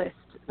catalyst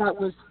that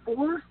was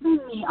forcing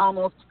me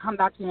almost to come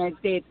back to the United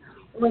States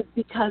was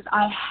because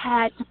I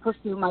had to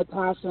pursue my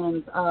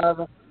passions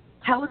of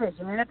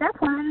television. And at that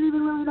point, I didn't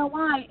even really know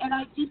why. And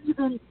I didn't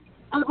even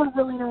ever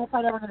really know if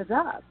I'd ever get a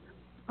job.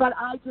 But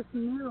I just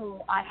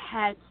knew I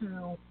had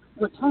to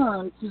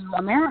return to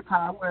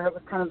America, where it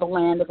was kind of the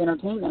land of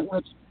entertainment,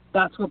 which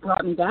that's what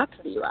brought me back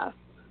to the U.S.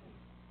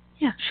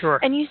 Yeah, sure.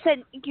 And you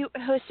said you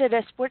hosted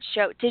a sports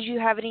show. Did you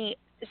have any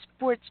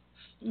sports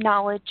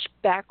knowledge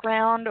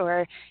background,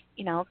 or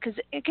because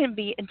it can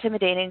be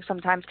intimidating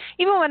sometimes.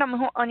 Even when I'm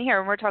on here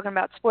and we're talking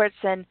about sports,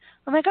 and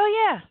I'm like,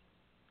 oh yeah,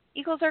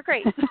 Eagles are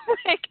great.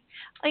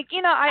 I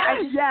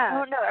just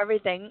don't know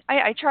everything.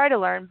 I try to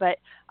learn, but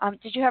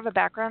did you have a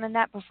background in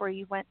that before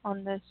you went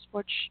on the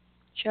sports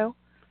show?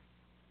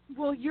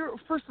 Well,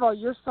 first of all,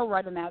 you're so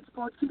right in that.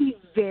 Sports can be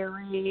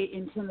very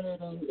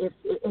intimidating,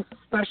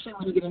 especially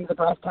when you get into the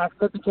brass tacks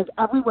of it, because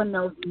everyone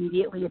knows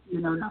immediately if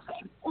you know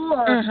nothing,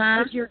 or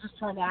if you're just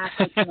trying to act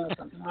like you know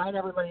something, right?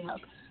 Everybody knows.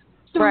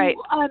 So, right.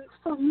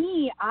 For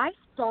me, I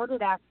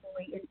started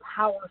actually in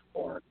power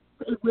sports,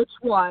 which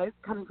was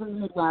coming from the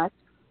Midwest.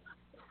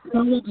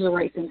 snowmobile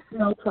racing,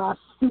 snowcross,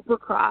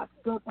 supercross,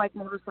 dirt bike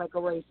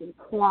motorcycle racing,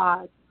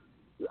 quads.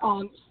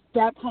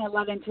 That kind of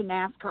led into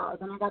NASCAR.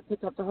 Then I got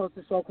picked up to host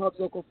the show called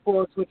Local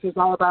Sports, which is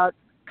all about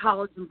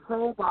college and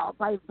pro ball.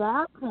 By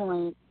that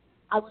point,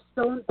 I was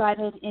so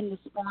embedded in the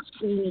sports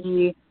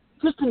community,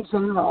 just in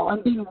general,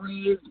 and being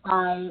raised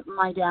by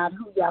my dad,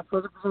 who, yes,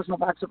 was a professional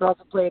boxer, but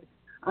also played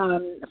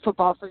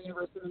football for the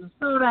University of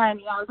Minnesota, and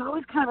I was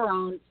always kind of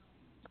around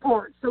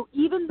sports. So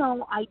even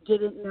though I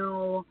didn't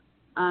know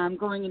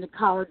going into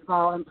college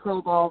ball and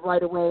pro ball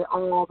right away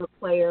all the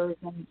players,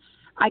 and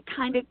I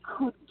kind of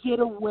could get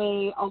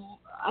away.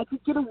 I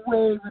could get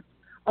away with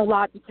a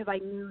lot because I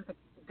knew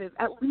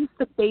at least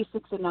the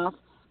basics enough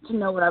to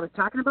know what I was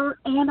talking about,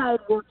 and I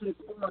had worked in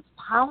sports,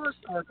 power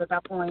sports at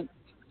that point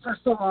for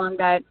so long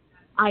that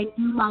I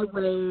knew my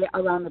way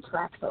around the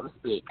track, so to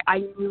speak. I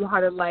knew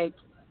how to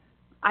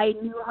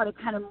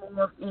kind of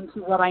morph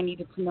into what I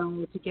needed to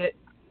know to get,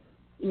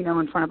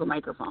 in front of a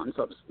microphone,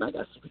 so I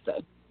guess you could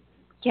say.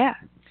 Yeah.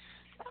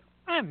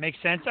 That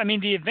makes sense. I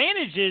mean, the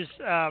advantage is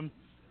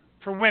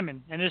for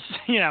women, and this,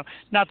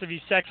 not to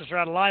be sexist or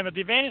out of line, but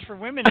the advantage for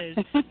women is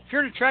if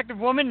you're an attractive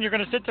woman, you're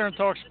going to sit there and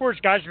talk sports.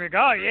 Guys are going to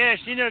go, oh, yeah,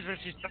 she knows what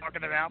she's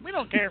talking about. We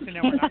don't care if you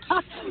know or not.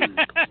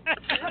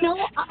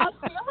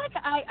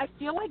 I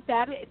feel like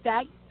that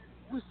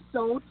was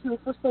so true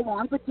for so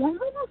long, but do you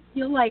ever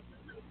feel like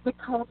the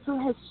culture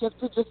has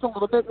shifted just a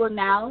little bit where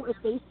now if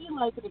they see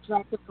like an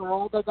attractive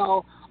girl, they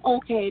go,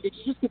 okay, did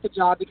you just get the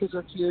job because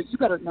you're cute? You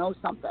better know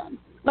something.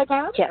 Like I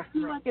always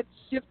feel like it's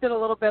shifted a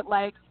little bit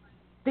like,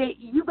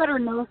 you better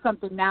know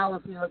something now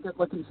if you're a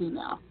good-looking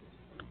female.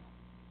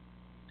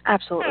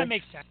 Absolutely. That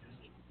makes sense.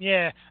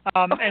 Yeah,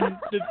 and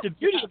the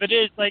beauty of it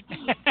is, like,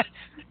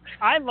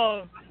 I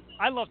love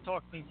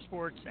talking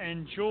sports,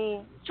 and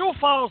Jewel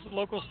follows the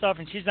local stuff,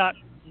 and she's not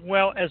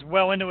as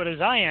well into it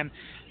as I am,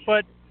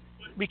 but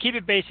we keep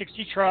it basic.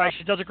 She tries.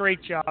 She does a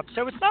great job.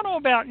 So it's not all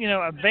about,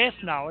 a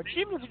vast knowledge.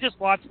 Even if you just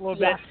watch a little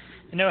bit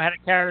and know how to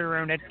carry her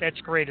own, that's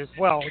great as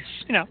well. It's,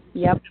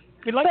 Yep.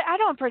 Like, but I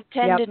don't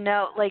pretend to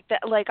know like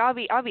that. Like I'll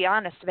be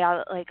honest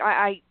about it. Like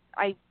I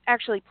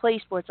actually play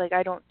sports. Like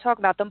I don't talk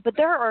about them. But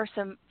there are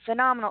some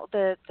phenomenal.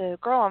 The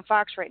girl on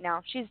Fox right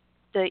now. She's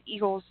the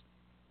Eagles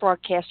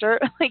broadcaster.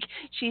 Like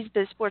she's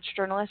the sports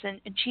journalist, and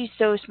she's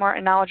so smart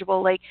and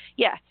knowledgeable. Like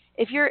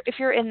if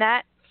you're in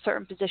that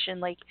certain position,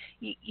 like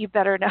you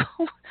better know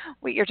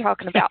what you're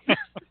talking about.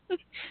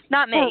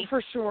 Not me. Oh,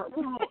 for sure.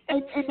 Well,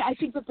 and I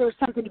think that there's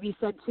something to be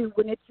said too.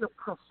 When it's your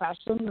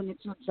profession, when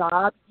it's your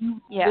job, you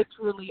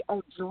literally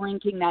are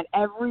drinking that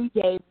every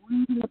day,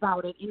 reading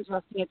about it,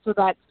 ingesting it, so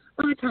that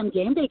by the time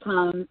game day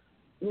comes,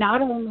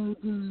 not only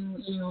do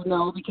you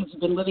know because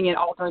you've been living it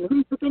all during the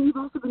week, but then you've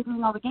also been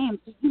doing all the games,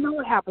 so you know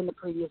what happened the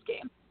previous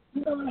game.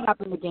 You know what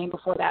happened the game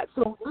before that.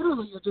 So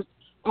literally, you're just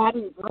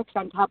adding bricks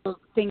on top of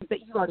things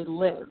that you already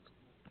lived.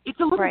 It's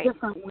a little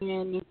different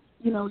when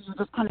you're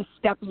just kind of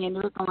stepping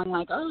into it going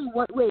like, oh,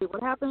 what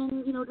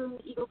happened, during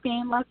the Eagles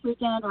game last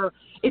weekend? Or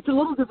it's a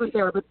little different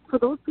there. But for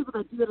those people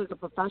that do it as a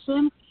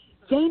profession,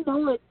 they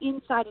know it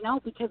inside and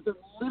out because they're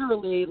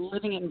literally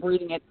living it and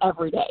breathing it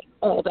every day,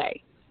 all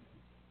day.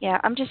 Yeah,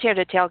 I'm just here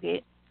to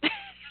tailgate.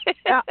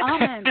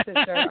 Amen,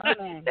 sister.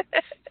 Amen.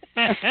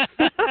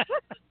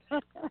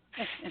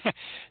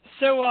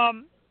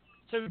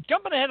 So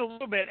jumping ahead a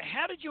little bit,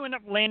 how did you end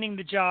up landing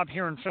the job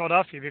here in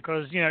Philadelphia?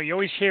 Because, you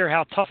always hear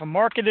how tough a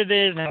market it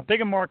is and how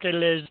big a market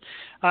it is.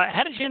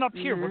 How did you end up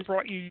here? What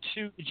brought you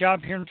to the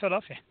job here in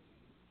Philadelphia?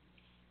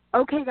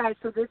 Okay, guys,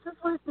 so this is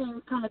where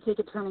things kind of take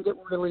a turn and get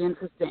really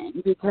interesting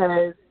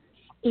because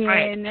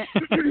in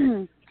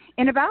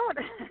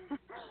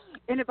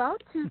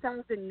about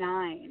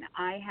 2009,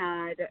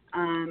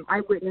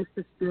 I witnessed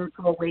a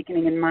spiritual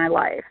awakening in my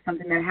life,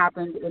 something that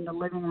happened in the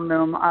living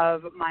room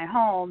of my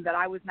home that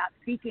I was not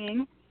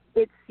seeking.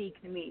 It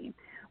seeked me,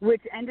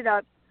 which ended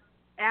up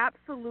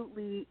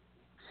absolutely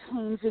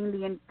changing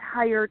the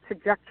entire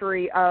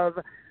trajectory of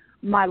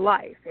my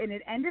life. And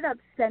it ended up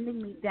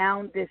sending me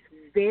down this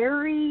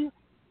very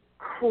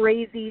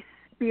crazy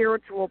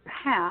spiritual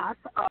path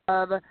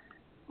of,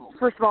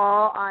 first of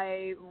all,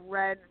 I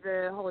read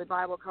the Holy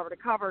Bible cover to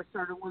cover,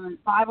 started a women's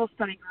Bible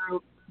study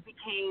group,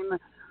 became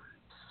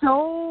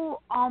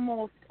so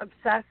almost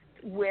obsessed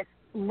with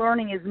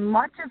learning as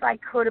much as I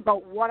could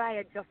about what I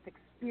had just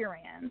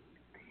experienced.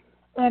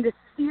 And a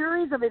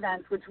series of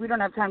events, which we don't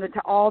have time to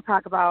all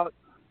talk about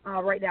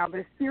right now,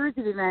 but a series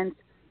of events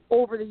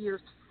over the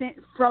years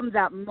from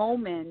that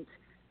moment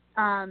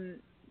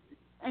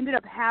ended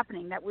up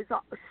happening that was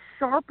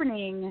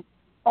sharpening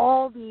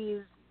all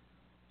these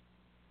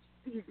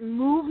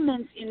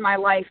movements in my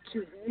life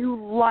to view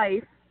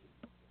life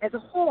as a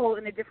whole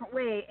in a different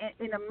way,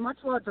 in a much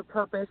larger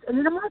purpose, and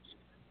in a much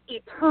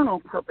eternal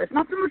purpose.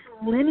 Not so much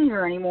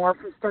linear anymore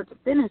from start to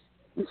finish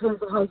in terms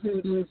of how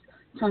human beings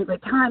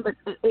translate time, but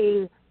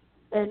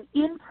an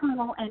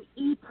internal and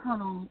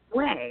eternal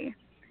way.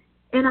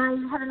 And I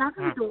had a knock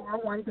on the door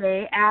one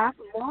day,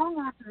 long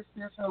after the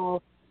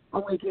spiritual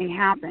awakening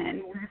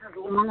happen. This is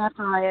long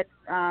after I had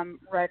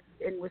read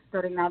and was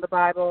studying now the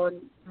Bible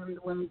and doing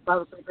the women's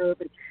Bible study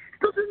group and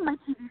still doing my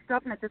TV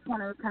stuff. And at this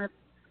point, I was kind of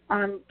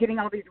getting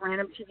all these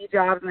random TV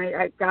jobs, and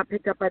I got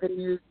picked up by the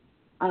news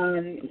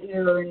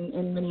here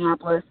in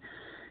Minneapolis.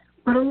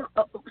 But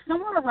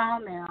somewhere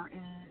around there,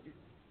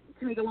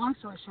 to make a long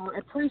story short,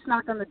 a priest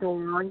knocked on the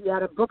door. He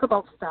had a book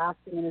about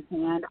fasting in his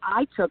hand.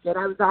 I took it.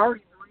 I was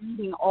already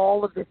reading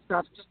all of this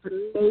stuff, just a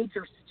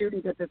major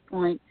student at this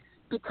point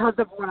because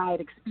of what I had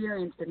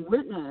experienced and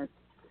witnessed.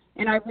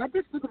 And I read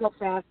this book about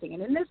fasting.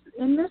 And in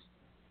this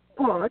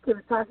book, it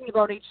was talking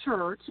about a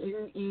church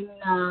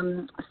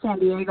in San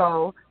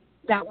Diego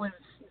that was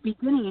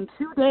beginning in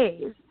 2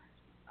 days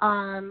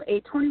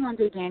a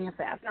 21-day Daniel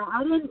fast. Now,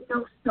 I didn't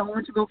know so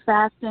much about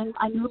fasting.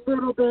 I knew a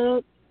little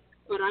bit,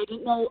 but I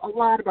didn't know a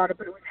lot about it.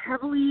 But it was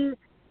heavily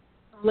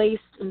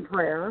laced in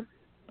prayer.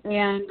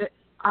 And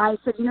I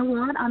said, you know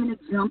what? I'm going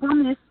to jump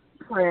on this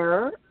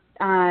prayer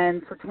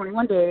for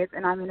 21 days,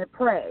 and I'm going to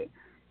pray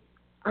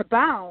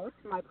about,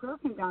 my prayer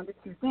came down to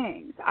two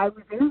things. I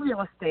was in real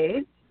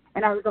estate,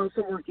 and I was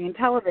also working in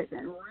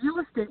television. Real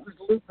estate was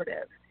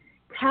lucrative.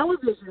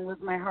 Television was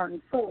my heart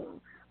and soul.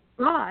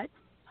 But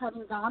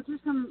having gone through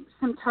some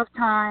tough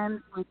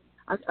times with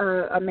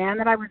a man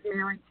that I was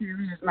married to, he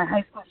was my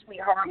high school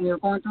sweetheart, and we were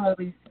going through all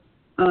these,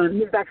 he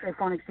was actually a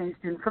foreign exchange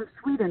student from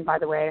Sweden, by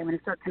the way. I'm going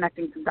to start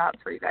connecting some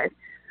dots for you guys.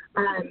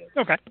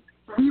 Okay.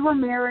 We were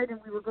married, and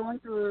we were going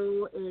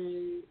through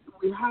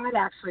we had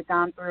actually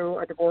gone through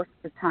a divorce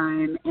at the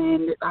time,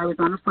 and I was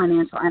on a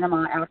financial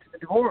enema after the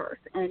divorce.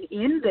 And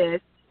in this,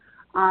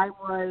 I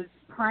was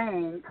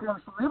praying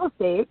commercial real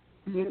estate,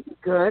 being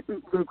good,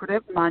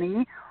 lucrative,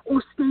 money,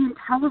 or stay in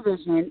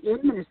television in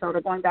Minnesota,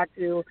 going back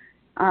to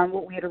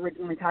what we had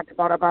originally talked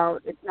about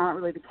it's not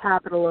really the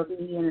capital of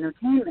media and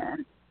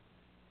entertainment.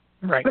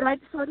 Right. But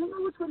so I didn't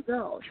know which way to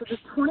go. So this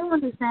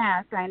 21-day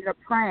fast, I ended up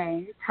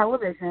praying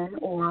television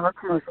or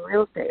commercial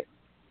real estate.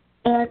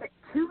 And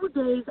 2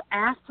 days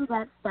after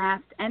that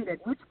fast ended,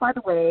 which, by the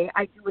way,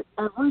 I do it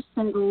every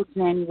single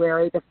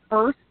January, the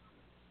first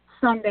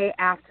Sunday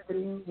after the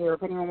New Year.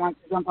 If anyone wants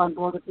to jump on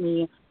board with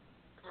me,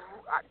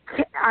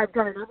 I've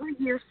done it every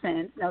year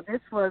since. Now,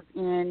 this was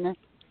in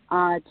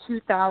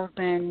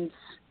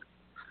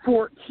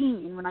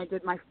 2014 when I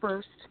did my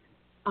first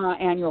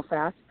annual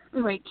fast.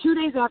 Anyway, 2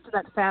 days after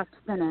that fast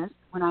finished,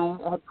 when I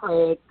had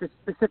prayed the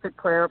specific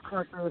prayer of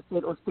commercial real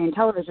estate or stay in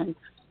television,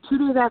 2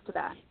 days after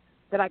that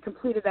I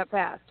completed that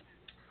fast,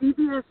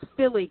 CBS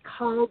Philly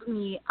called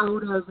me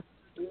out of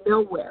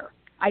nowhere.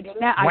 I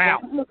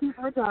wasn't looking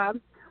for a job,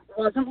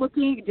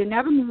 didn't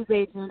have a news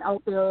agent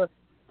out there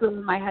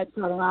throwing my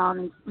headset around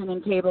and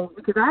spinning tables,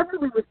 because I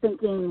really was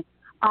thinking,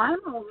 I'm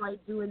all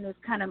right doing this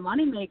kind of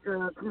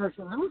moneymaker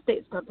commercial real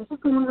estate stuff. This is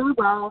going really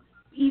well.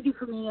 Easy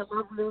for me. I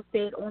love real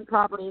estate, own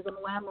properties. I'm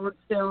a landlord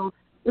still.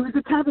 It was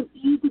a kind of an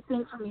easy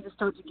thing for me to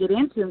start to get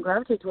into and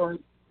gravitate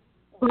towards.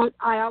 But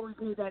I always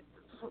knew that,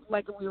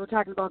 like we were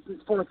talking about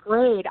since fourth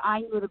grade,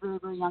 I knew at a very,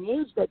 very young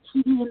age that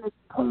TV and this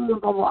poll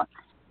and blah, blah.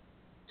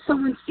 So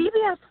when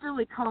CBS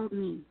Philly called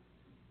me,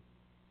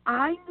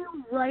 I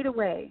knew right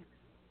away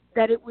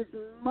that it was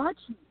much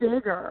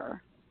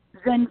bigger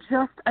than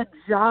just a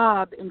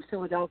job in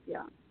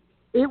Philadelphia.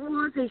 It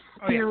was a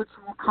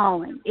spiritual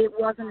calling. It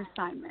was an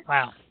assignment.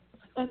 Wow.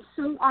 And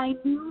so I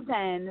knew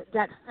then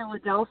that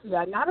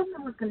Philadelphia not only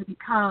was going to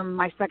become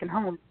my second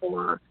home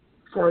for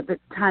the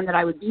time that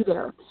I would be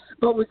there,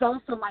 but was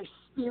also my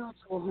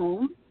spiritual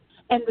home.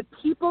 And the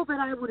people that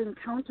I would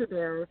encounter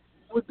there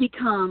would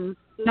become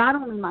not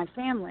only my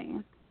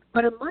family,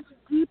 but a much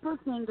deeper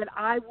thing that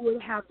I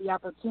would have the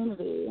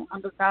opportunity,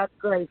 under God's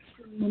grace,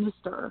 to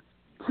minister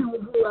to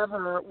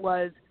whoever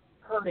was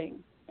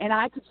hurting. And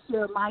I could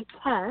share my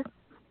test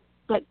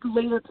that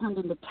later turned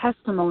into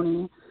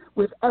testimony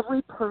with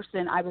every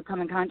person I would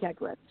come in contact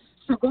with.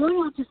 So going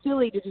out to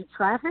Philly to do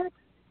traffic,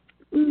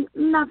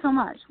 not so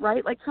much,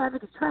 right? Like,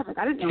 traffic is traffic.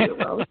 I didn't know the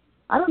road.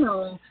 I don't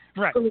know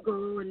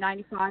Google and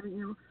 95,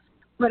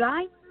 But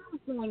I knew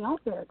going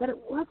out there that it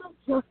wasn't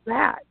just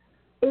that.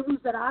 It was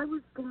that I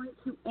was going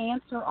to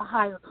answer a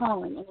higher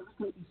calling, and it was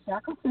going to be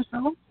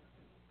sacrificial,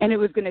 and it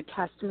was going to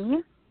test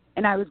me,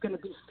 and I was going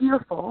to be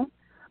fearful,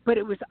 but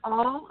it was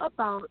all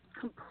about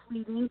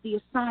completing the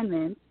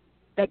assignment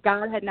that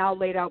God had now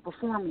laid out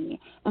before me,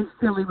 and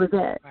Philly was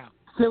it. Wow.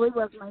 Philly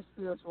was my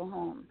spiritual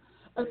home.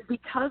 And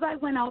because I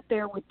went out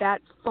there with that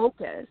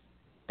focus,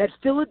 that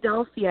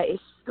Philadelphia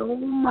is so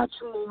much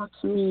more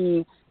to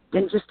me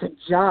than just a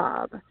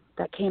job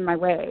that came my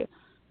way,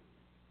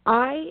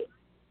 I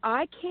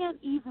can't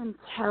even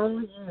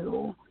tell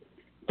you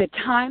the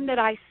time that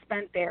I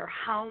spent there,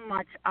 how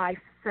much I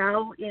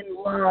fell in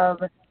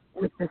love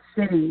with the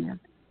city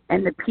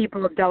and the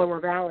people of Delaware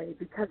Valley,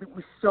 because it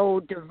was so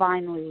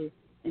divinely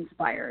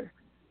inspired.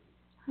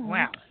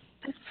 Wow.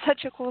 That's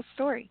such a cool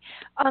story.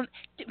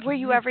 Were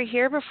you ever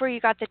here before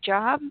you got the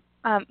job?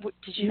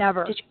 Did you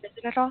Never. Did you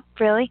visit at all?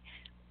 Really?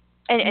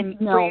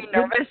 And No. were you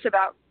nervous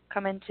about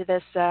coming to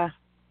this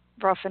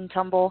rough and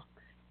tumble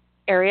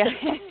area?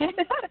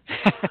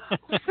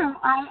 So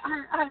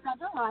I'm not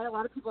gonna lie. A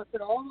lot of people have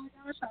said, "Oh my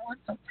gosh, I work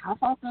so tough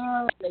out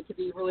there. They could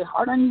be really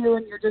hard on you,"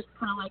 and you're just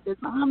kind of like this,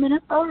 "Oh,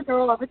 Minnesota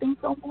girl, everything's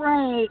so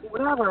great,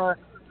 whatever."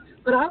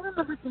 But I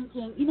remember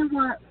thinking, you know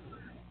what?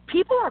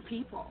 People are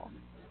people,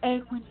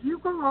 and when you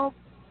go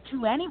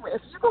to anywhere,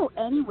 if you go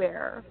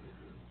anywhere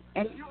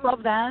and you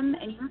love them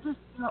and you're just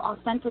your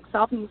authentic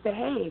self, and you say,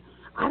 "Hey,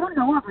 I don't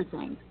know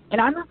everything, and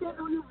I'm not gonna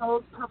know your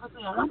roads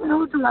perfectly. I'm not gonna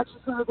know the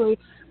directions perfectly,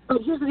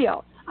 but here's the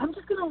deal. I'm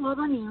just gonna love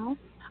on you.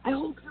 I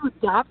hope you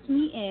adopt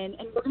me in,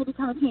 and we're going to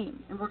become a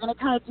team, and we're going to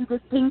kind of do this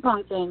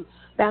ping-pong thing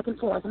back and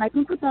forth." And I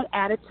think with that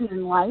attitude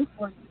in life,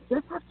 where you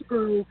just have to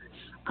go,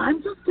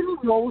 I'm just going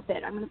to roll with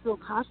it. I'm going to throw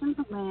caution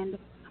to the wind.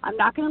 I'm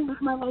not going to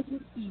live my life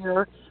in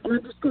fear, and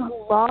I'm just going to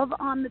love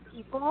on the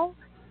people.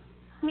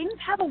 Things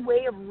have a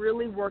way of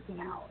really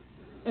working out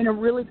in a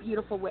really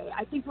beautiful way.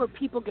 I think where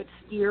people get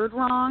steered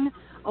wrong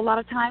a lot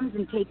of times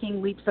in taking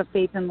leaps of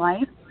faith in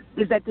life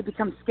is that they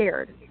become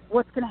scared.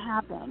 What's going to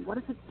happen? What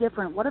if it's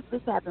different? What if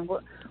this happened?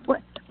 What?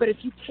 But if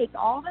you take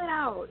all that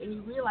out and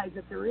you realize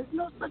that there is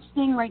no such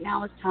thing right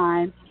now as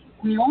time,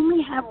 we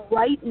only have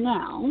right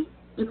now,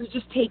 and we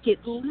just take it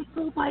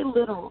little by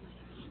little,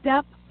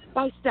 step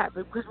by step,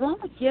 because we're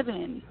only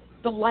given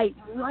the light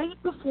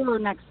right before our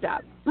next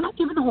step. We're not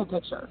given the whole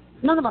picture.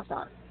 None of us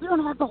are. We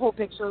don't have the whole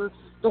picture,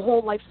 the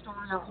whole life story,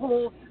 our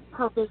whole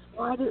purpose,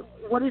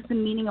 what is the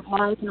meaning of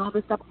life and all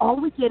this stuff. All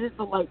we get is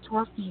the light to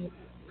our feet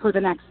for the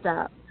next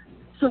step.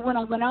 So when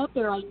I went out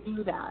there, I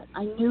knew that.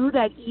 I knew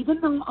that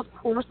even though, of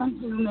course, I'm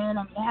human,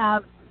 I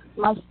have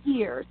my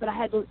fears, but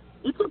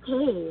it's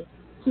okay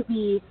to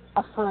be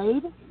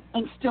afraid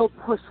and still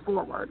push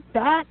forward.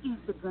 That is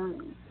the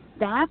journey.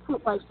 That's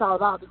what life's all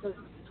about, because,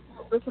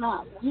 listen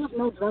up, we have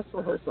no dress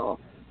rehearsal.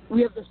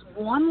 We have this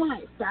one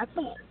life. That's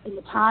it. And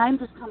the time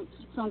just kind of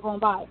keeps on going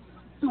by.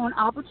 So when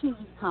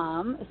opportunities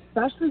come,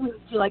 especially when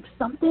you feel like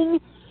something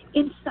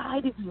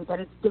inside of you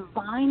that is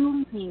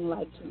divinely being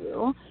led to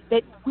you,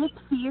 that with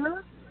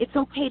fear, it's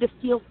okay to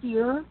feel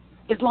fear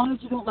as long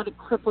as you don't let it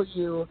cripple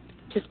you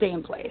to stay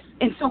in place.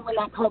 And so when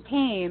that call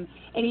came,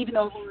 and even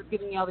though we were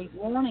giving me all these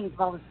warnings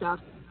of all this stuff,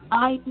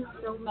 I knew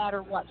no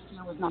matter what,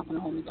 fear was not going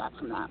to hold me back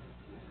from that.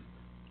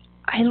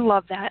 I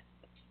love that.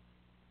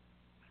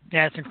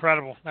 Yeah, it's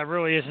incredible. That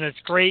really is, and it's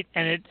great,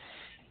 and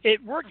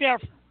it worked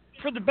out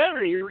for the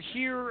better. You're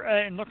here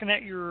and looking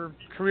at your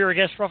career, I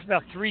guess, for roughly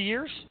about 3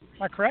 years.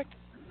 Am I correct?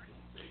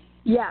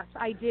 Yes,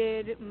 I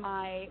did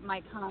my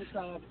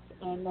contract,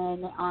 and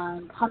then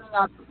coming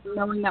up,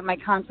 knowing that my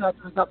contract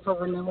was up for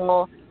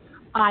renewal,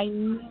 I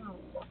knew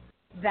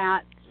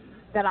that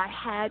I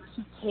had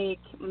to take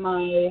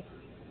my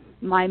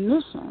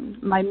mission,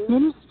 my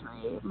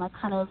ministry, my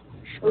kind of,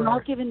 we're all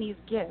given these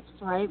gifts,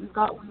 right? We've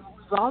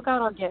all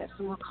got our gifts,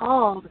 and we're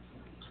called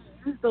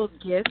to use those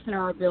gifts and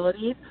our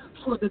abilities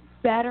for the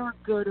better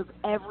good of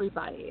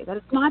everybody. That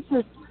it's not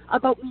just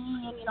about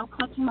me and,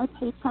 collecting my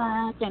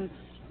paycheck and,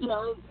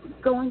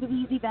 going to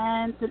these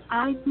events. And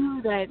I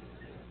knew that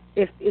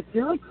if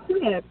you're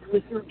equipped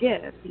with your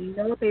gifts and you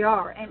know what they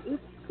are, and if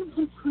you can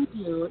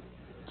contribute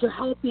to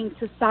helping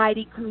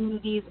society,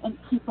 communities, and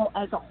people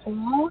as a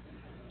whole,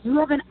 you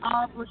have an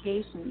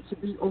obligation to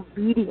be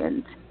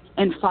obedient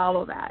and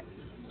follow that.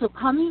 So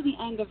coming to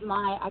the end of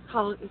I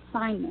call it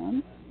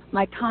assignment,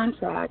 my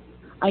contract,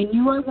 I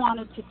knew I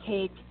wanted to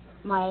take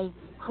my,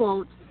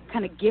 quote,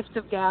 kind of gift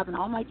of gab and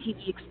all my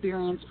TV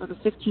experience for the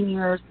 15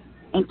 years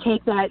and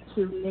take that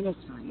to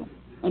ministry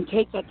and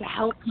take that to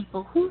help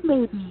people who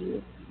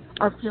maybe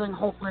are feeling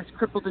hopeless,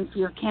 crippled in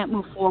fear, can't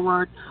move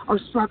forward, or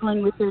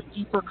struggling with their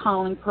deeper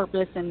calling,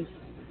 purpose, and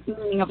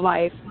meaning of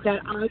life, that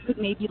I could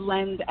maybe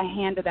lend a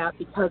hand to that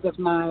because of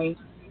my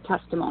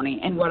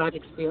testimony and what I've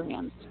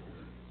experienced.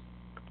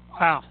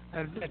 Wow,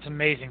 that's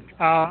amazing.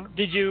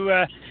 Did you,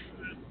 as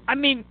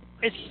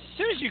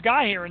soon as you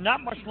got here and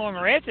not much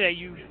longer after that,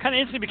 you kind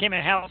of instantly became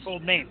a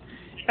household name.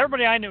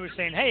 Everybody I knew was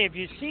saying, "Hey, have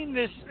you seen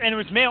this?" And it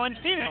was male and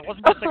female. It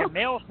wasn't just like a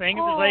male thing.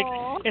 It was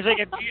like,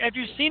 have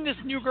you seen this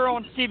new girl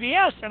on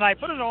CBS? And I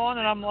put it on,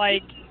 and I'm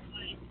like,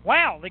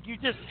 wow, like you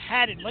just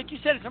had it. Like you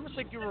said, it's almost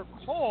like you were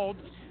called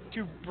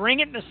to bring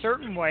it in a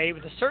certain way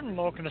with a certain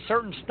look and a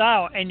certain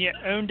style, and you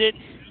owned it,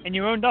 and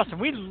you owned us, and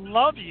we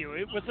love you.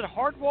 Was it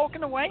hard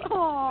walking away?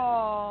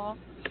 Aww.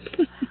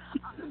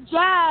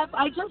 Jeff,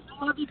 I just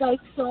love you guys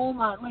so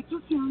much. Like,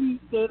 just hearing you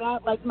say that,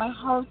 like, my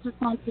heart just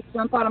wants to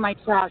jump out of my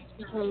chest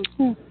because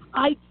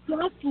I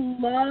just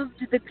loved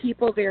the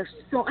people there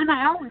so, and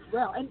I always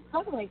will. And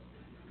by the way,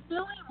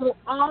 Philly will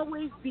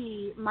always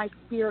be my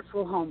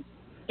spiritual home.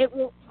 It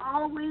will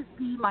always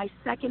be my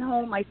second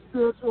home, my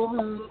spiritual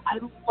home. I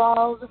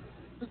love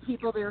the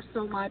people there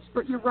so much.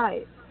 But you're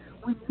right.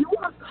 When you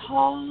are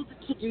called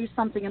to do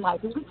something in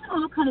life, and we can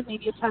all kind of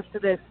maybe attest to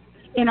this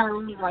in our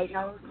own right, in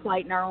our own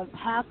flight, in our own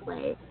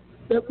pathway,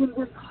 that when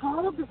we're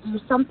called to do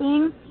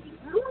something,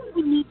 you don't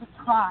even need to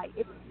try.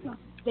 It's just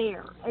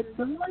there. And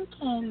no one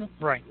can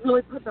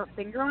really put their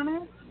finger on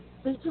it.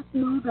 They just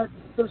know that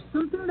there's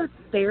something that's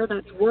there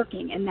that's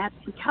working, and that's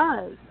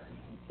because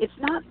it's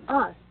not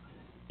us.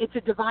 It's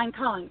a divine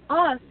calling.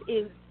 Us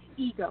is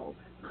ego,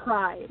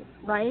 pride,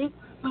 right?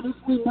 But if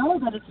we know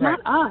that it's not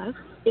us,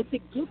 it's a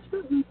gift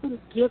that we've been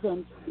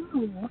given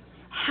to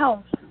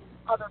help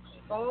other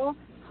people,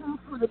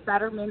 for the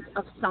betterment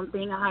of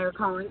something, a higher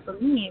calling for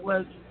me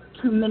was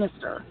to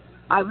minister.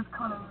 I was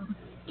called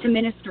to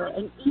minister.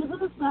 And even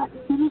if that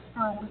minister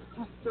was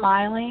just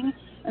smiling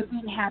and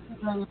being happy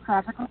during a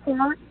traffic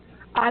report,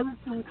 I was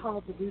being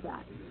called to do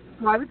that.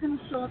 So I was going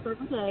to show up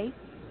every day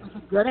with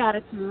a good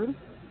attitude,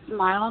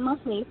 smile on my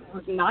face. It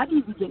was not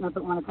easy getting up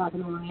at 1 o'clock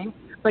in the morning,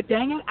 but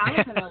dang it, I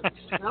was going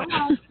to show up,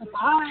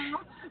 smile,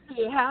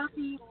 be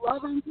happy,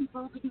 loving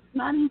people, because it's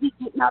not easy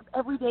getting up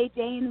every day,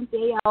 day in and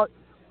day out,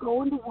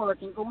 going to work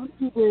and going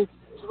through the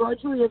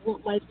drudgery of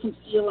what life can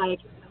feel like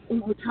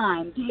over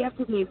time, day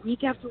after day,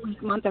 week after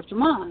week, month after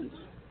month.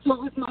 So it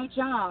was my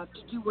job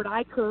to do what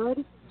I could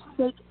to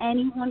make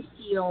anyone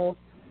feel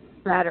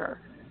better.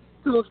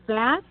 So if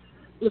that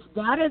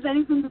has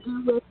anything to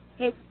do with,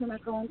 hey, can I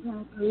go in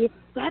 23,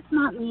 that's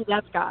not me,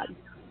 that's God.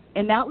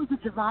 And that was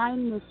a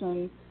divine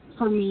mission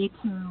for me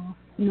to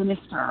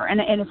minister. And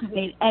if it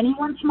made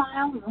anyone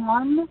smile,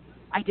 one,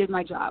 I did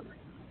my job.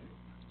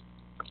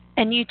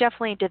 And you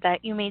definitely did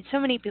that. You made so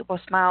many people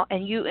smile,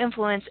 and you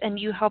influence and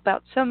you help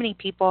out so many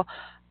people.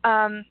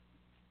 I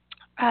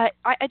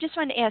just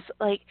wanted to ask,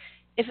 like,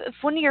 if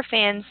one of your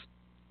fans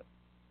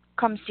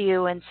comes to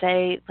you and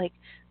say, like,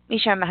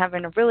 Meisha, I'm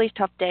having a really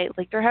tough day,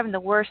 like they're having the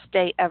worst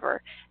day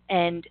ever,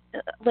 and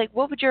like,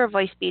 what would your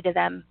advice be to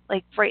them?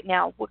 Like right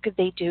now, what could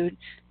they do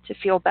to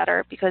feel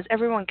better? Because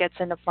everyone gets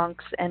into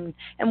funks, and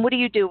what do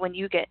you do when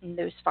you get in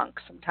those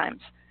funks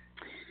sometimes?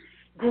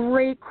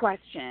 Great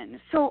question.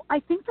 So I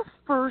think the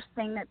first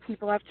thing that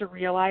people have to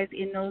realize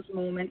in those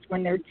moments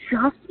when they're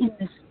just in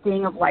the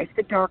sting of life,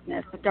 the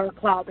darkness, the dark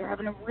cloud, they're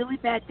having a really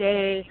bad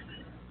day,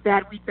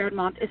 bad week, bad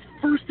month, is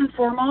first and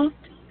foremost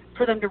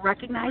for them to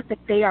recognize that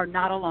they are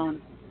not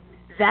alone.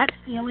 That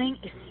feeling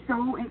is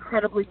so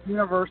incredibly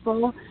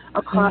universal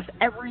across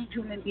every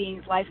human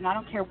being's life, and I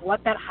don't care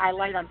what that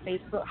highlight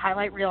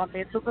reel on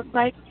Facebook looks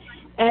like.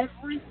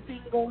 Every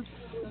single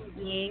human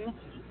being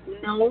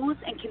knows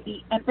and can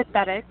be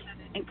empathetic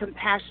and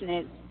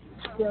compassionate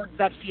towards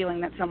that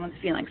feeling that someone's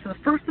feeling. So the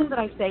first thing that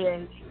I say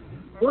is,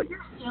 what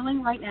you're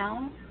feeling right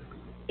now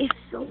is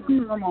so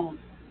normal,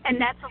 and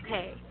that's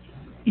okay.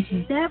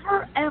 Mm-hmm.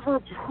 Never, ever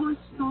push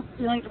those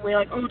feelings away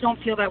like, oh,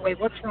 don't feel that way.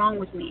 What's wrong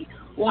with me?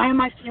 Why am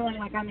I feeling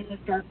like I'm in this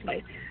dark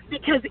place?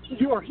 Because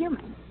you're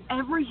human.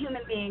 Every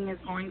human being is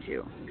going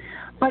to.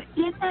 But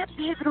in that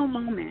pivotal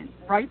moment,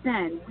 right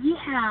then, we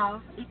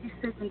have a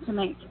decision to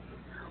make.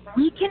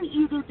 We can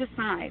either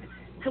decide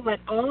to let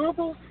all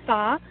those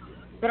thoughts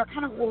that are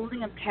kind of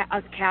holding us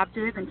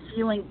captive and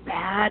feeling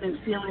bad and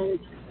feeling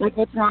like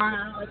what's wrong,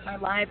 I don't like my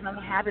life, I'm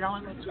unhappy, I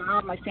don't like my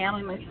job, my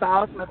family, my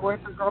spouse, my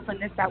boyfriend,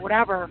 girlfriend, this, that,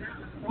 whatever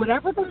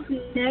those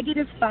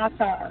negative thoughts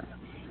are,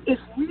 if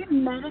we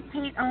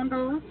meditate on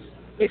those,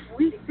 if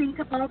we think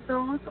about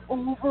those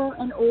over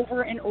and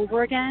over and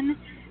over again,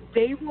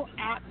 they will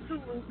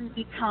absolutely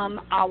become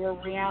our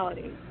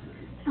reality.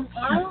 So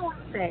I will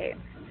say,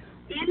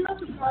 in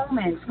those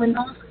moments when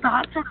those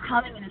thoughts are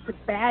coming and it's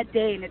a bad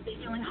day and it's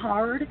feeling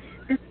hard,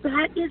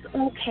 that is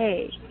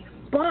okay.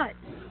 But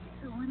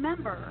to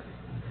remember,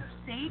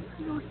 say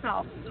to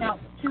yourself, now,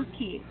 here's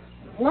key.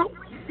 What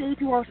we say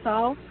to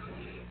ourselves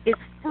is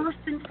first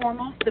and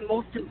foremost the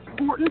most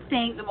important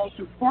thing, the most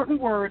important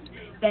words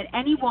that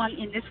anyone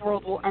in this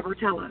world will ever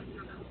tell us.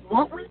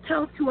 What we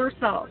tell to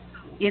ourselves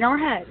in our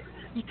head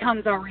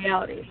becomes our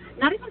reality.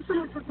 Not even so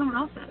much what someone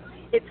else says.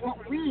 It's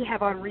what we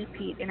have on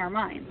repeat in our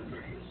minds.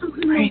 So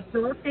in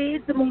those dark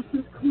days, the most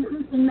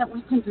important thing that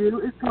we can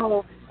do is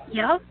go,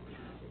 yep,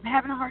 I'm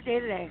having a hard day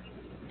today.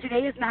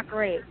 Today is not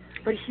great,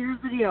 but here's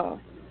the deal.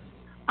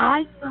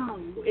 I know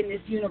in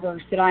this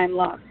universe that I am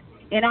loved,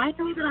 and I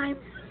know that I'm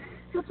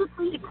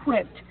specifically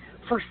equipped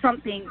for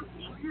something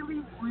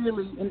really,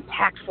 really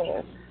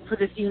impactful for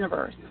this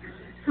universe.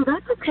 So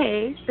that's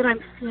okay that I'm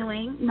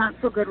feeling not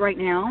so good right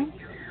now,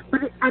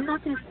 but I'm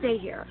not going to stay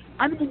here.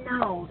 I'm going to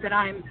know that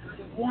I'm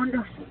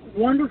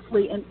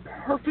wonderfully and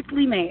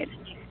perfectly made.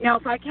 Now,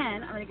 if I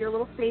can, I'm going to get a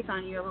little faith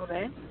on you a little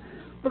bit,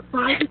 but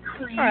by the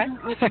creator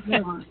of the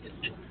universe,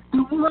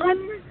 the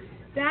one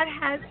that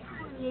has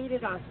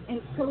created us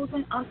and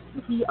chosen us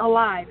to be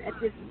alive at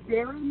this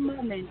very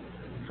moment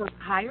for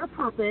higher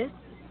purpose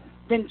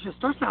than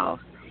just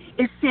ourselves,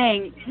 is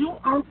saying you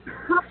are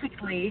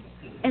perfectly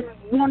and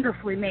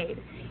wonderfully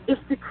made. If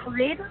the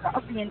creator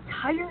of the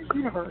entire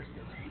universe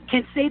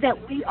can say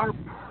that we are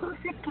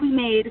perfectly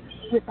made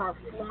with our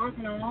flaws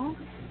and all,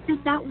 then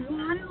that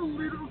one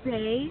little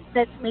day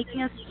that's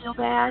making us feel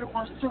bad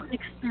or a certain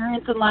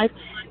experience in life,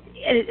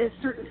 a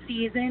certain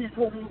season is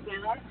holding us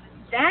down,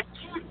 that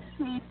can't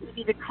change to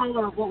be the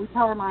color of what we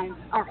tell our minds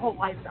our whole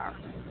lives are.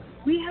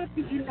 We have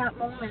to in that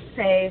moment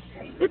say,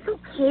 it's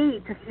okay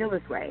to feel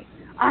this way.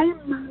 I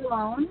am not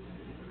alone,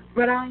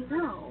 but I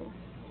know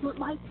that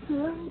my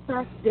very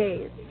best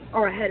days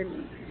are ahead of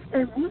me.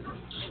 And we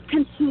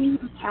continue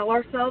to tell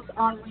ourselves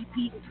on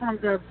repeat in terms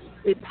of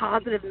a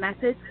positive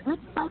message, which,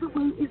 by the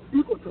way, is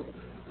biblical.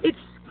 It's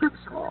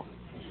scriptural.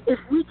 If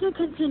we can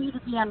continue to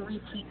be on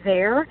repeat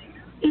there,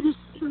 it is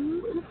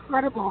so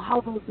incredible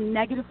how those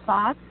negative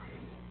thoughts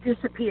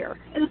disappear.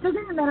 And it doesn't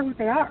even matter what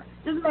they are.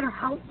 It doesn't matter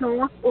how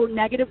dark or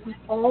negative we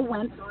all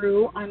went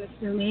through, I'm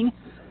assuming,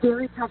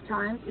 very tough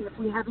times. And if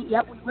we haven't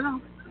yet, we will.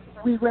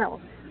 We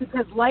will.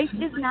 Because life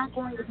is not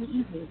going to be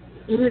easy.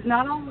 It is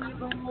not all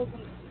rainbows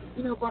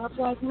and,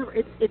 butterflies.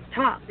 It's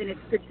tough, and it's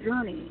the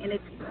journey, and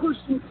it's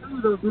pushing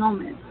through those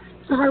moments.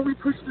 So how do we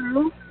push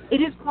through? It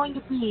is going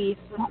to be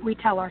what we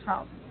tell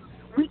ourselves.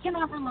 We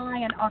cannot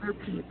rely on other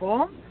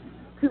people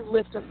to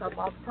lift us up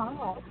off the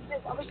top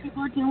because other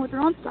people are dealing with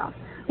their own stuff.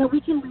 But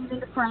we can lean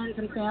into friends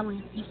and family,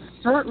 and we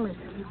certainly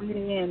should be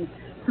leaning in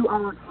to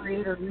our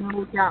Creator,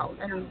 no doubt.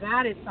 And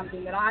that is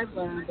something that I've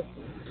learned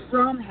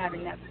from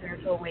having that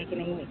spiritual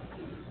awakening.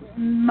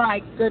 My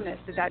goodness,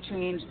 did that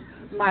change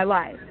my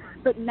life.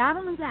 But not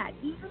only that,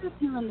 even if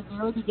you're in the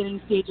very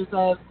beginning stages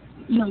of,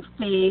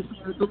 faith,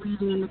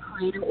 believing in the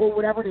Creator, or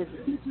whatever it is,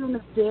 even if you're in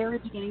the very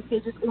beginning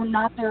stages or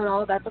not there at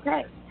all, that's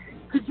okay.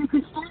 Because you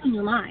can start in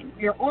your mind.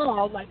 You're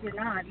all, like you're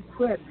not,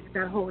 equipped with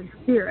that Holy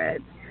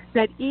Spirit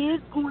that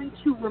is going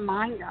to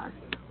remind us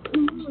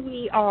who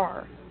we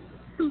are.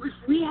 So if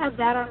we have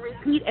that on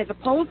repeat as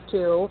opposed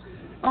to,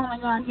 oh my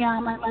God, yeah,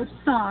 my life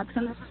sucks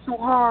and this is so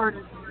hard,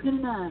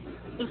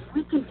 if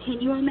we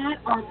continue on that,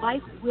 our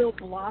life will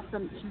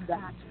blossom to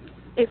that.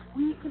 If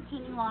we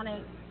continue on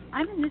it,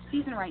 I'm in this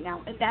season right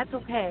now, and that's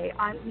okay.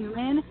 I'm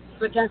human,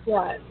 but guess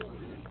what?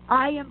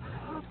 I am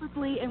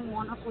perfectly and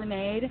wonderfully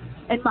made,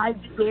 and my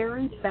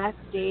very best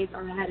days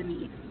are ahead of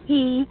me.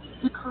 He,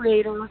 the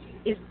Creator,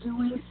 is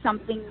doing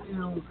something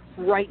new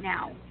right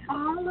now.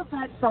 All of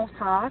that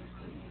self-talk,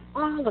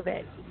 all of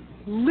it,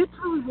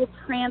 literally will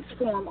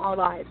transform our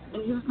lives.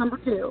 And here's number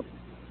 2.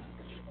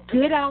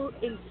 Get out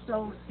and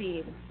sow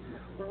seed.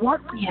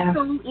 What we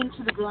sow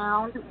into the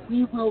ground,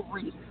 we will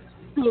reap.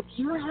 So if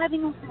you're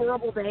having a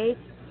horrible day,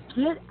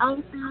 get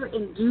out there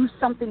and do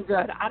something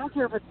good. I don't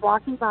care if it's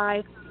walking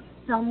by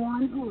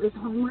someone who is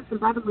homeless, and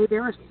by the way,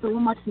 there is so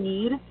much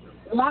need.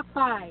 Walk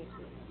by.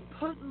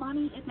 Put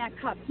money in that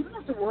cup. You don't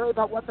have to worry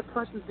about what the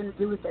person's going to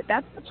do with it.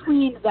 That's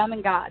between them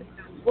and God.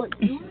 What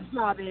your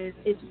job is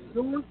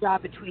your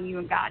job between you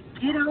and God.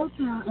 Get out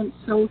there and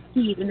sow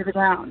seed into the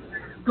ground.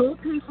 Go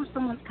pay for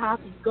someone's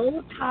coffee.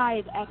 Go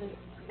tithe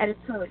at a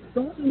church.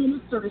 Go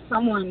minister to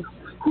someone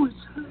who's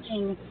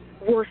hurting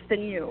worse than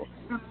you.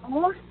 The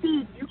more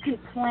seeds you can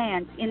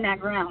plant in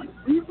that ground,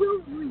 we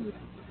will reap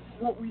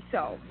what we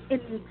sow in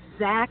the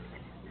exact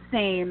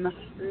same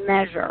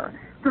measure.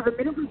 So the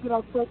minute we get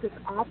our focus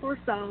off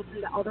ourselves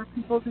and the other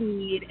people's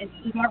need and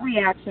see that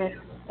reaction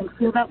and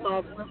feel that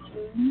love, will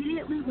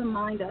immediately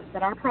remind us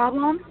that our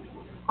problems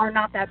are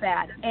not that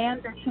bad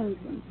and they're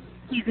changing.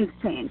 Seasons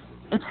change.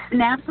 It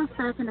snaps us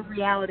back into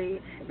reality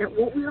that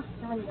what we are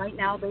feeling right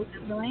now, those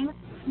feelings,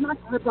 do not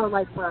live our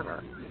life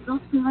forever. Those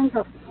feelings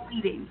are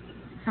fleeting.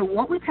 So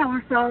what we tell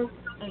ourselves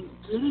and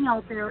getting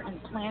out there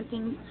and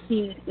planting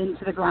seed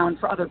into the ground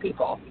for other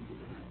people.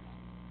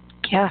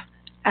 Yeah,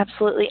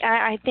 absolutely.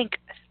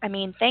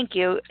 Thank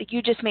you.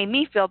 You just made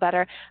me feel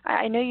better.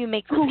 I know you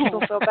make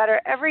people feel better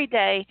every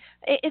day.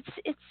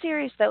 It's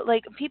serious though.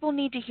 Like, people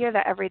need to hear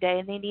that every day,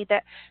 and they need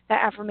that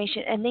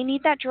affirmation, and they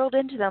need that drilled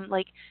into them.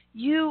 Like,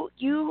 you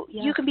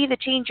can be the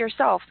change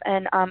yourself,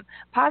 and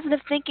positive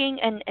thinking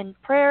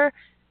and prayer,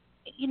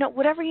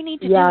 whatever you need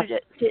to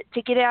do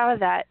to get out of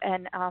that.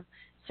 And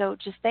so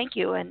just thank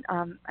you, and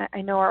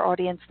I know our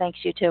audience thanks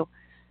you too.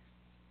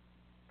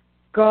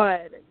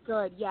 Good.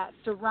 Yeah.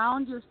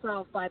 Surround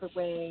yourself, by the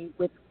way,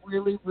 with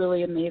really,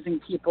 really amazing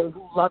people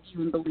who love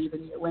you and believe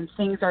in you. When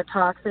things are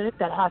toxic,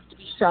 that has to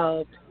be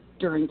shelved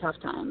during tough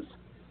times.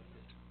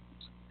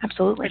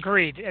 Absolutely.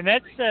 Agreed. And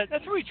that's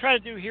what we try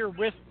to do here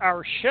with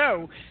our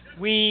show.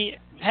 We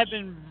have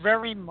been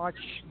very much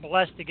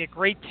blessed to get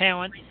great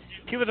talent,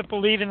 people that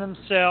believe in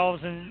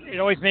themselves, and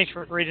it always makes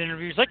for great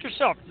interviews. Like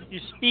yourself,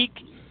 you speak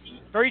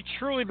very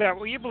truly about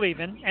what you believe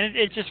in, and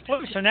it just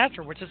flows so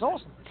natural, which is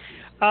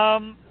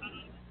awesome.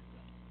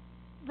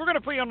 We're going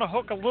to put you on the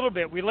hook a little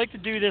bit. We like to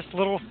do this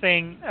little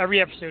thing every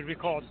episode. We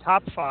call it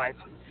Top 5.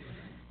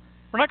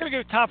 We're not going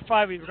to go top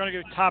 5. We're going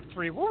to go top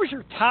 3. What was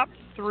your top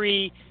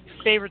 3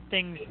 favorite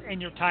things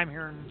in your time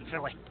here in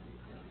Philly?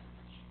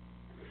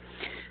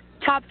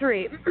 Top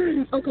 3.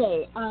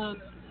 Okay.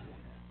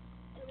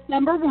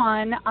 Number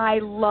 1, I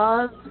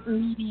love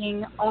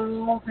meeting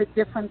all the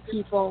different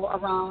people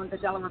around the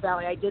Delaware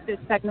Valley. I did this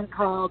segment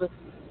called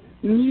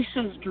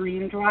Meisha's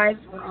Dream Drives,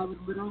 where I would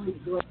literally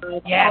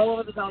drive all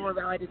over the Delaware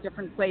Valley to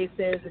different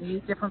places and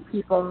meet different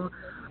people.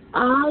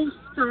 I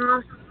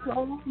saw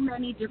so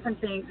many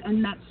different things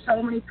and met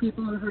so many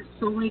people and heard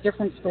so many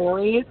different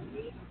stories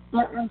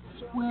that I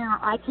swear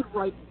I could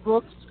write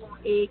books for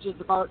ages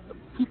about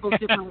people's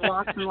different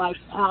walks and life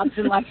paths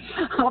and like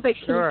how they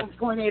came from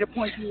point A to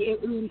point B.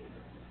 I mean,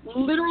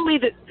 literally,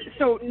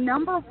 so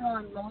number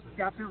 1 most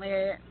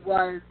definitely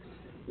was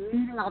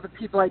meeting all the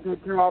people I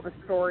did through all the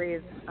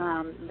stories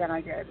that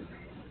I did.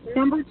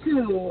 Number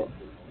 2,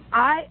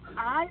 I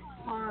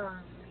love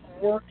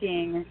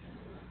working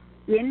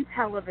in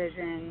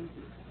television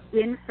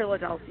in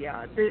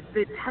Philadelphia.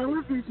 The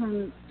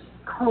television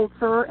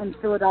culture in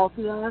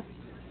Philadelphia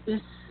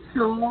is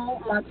so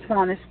much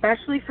fun,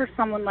 especially for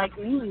someone like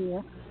me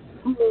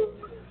who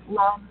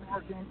loves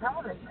working in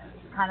television.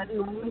 It's kind of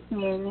the only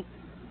thing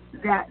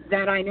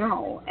that I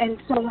know. And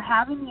so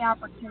having the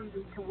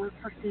opportunity to work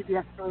for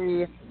CBS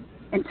 3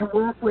 and to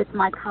work with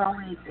my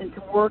colleagues and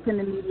to work in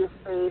the media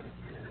space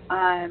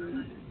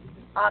on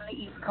the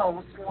East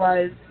Coast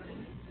was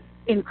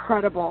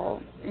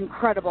incredible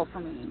for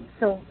me.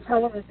 So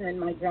television,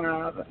 my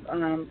job,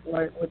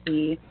 would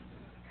be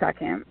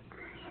second.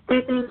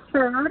 And then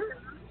third,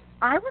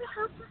 I would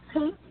have to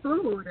say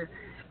food.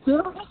 There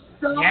is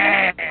so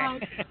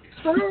much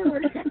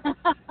food.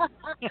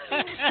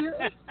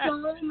 There is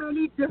so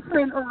many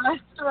different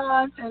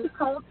restaurants and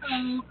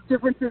cultural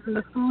differences in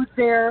the food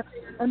there,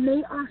 and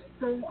they are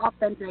so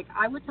authentic.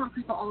 I would tell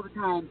people all the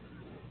time,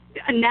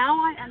 now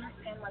I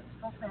understand why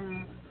people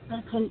say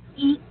they can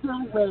eat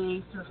their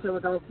way through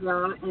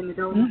Philadelphia and the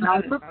Golden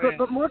Valley,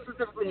 but more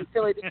specifically in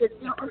Philly, because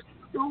there are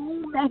so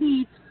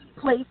many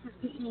places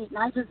to eat, and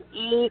I just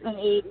ate and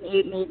ate and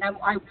ate and ate.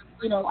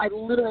 And I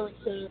literally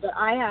say that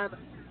I've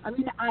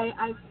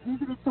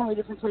visited so many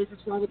different places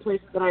from other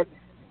places that I've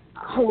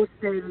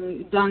hosted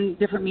and done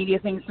different media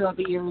things throughout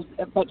the years,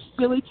 but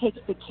Philly takes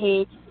the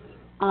cake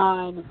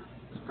on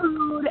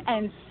food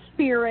and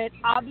spirit.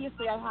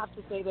 Obviously, I have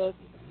to say this.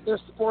 Their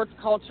sports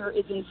culture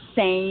is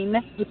insane.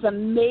 It's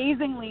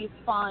amazingly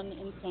fun,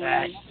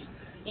 insane.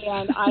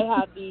 And I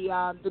had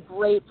the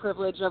great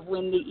privilege of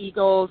when the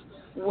Eagles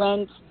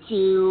went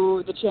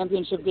to the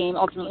championship game,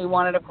 ultimately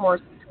won it, of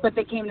course, but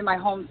they came to my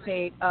home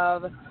state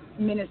of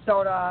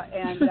Minnesota,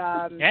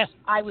 and yes.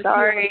 I was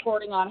here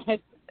reporting on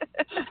it.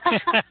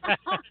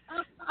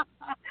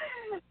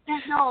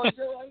 No,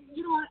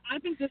 you know what? I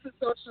think this is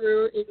so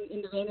true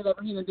in the vein of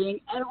every human being.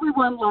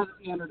 Everyone loves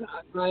the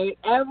underdog, right?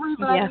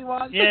 Everybody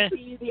wants to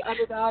see the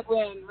underdog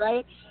win,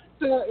 right?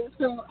 So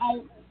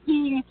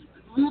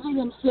living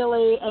in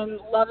Philly and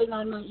loving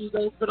on my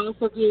Eagles, but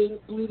also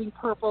bleeding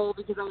purple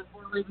because I was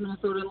born and raised in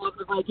Minnesota and love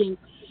the Vikings.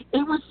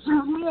 It was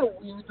certainly a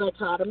weird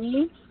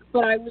dichotomy,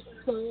 but I was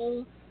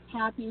so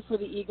happy for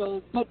the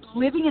Eagles. But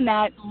living in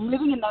that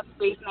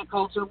space and that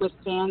culture with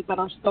fans that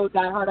are so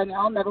diehard. I mean,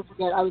 I'll never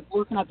forget. I was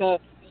working at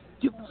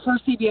for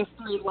CBS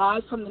 3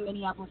 live from the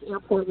Minneapolis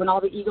airport when all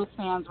the Eagles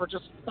fans were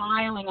just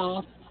filing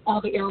off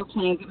all the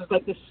airplanes. It was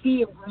like the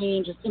sea of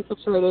green just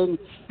infiltrating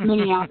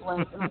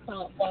Minneapolis. And I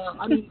thought, wow,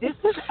 I mean, this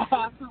is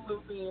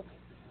absolutely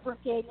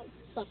freaking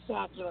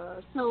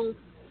spectacular. So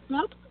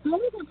those are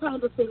the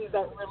kind of things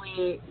that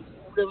really,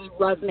 really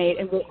resonate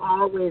and will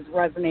always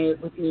resonate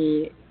with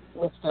me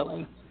with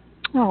Philly.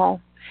 Oh,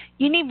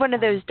 you need one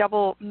of those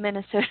double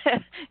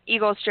Minnesota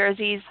Eagles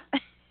jerseys.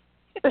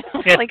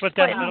 Yes, like put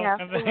that in the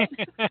middle.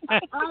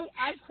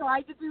 I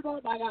tried to do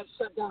that, but I got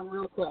shut down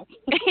real quick.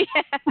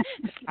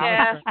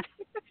 Yeah.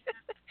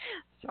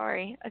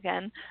 Sorry,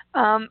 again.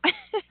 I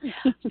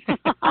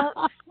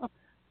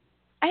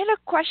had a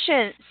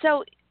question.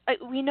 So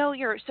we know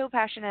you're so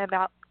passionate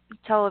about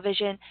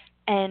television,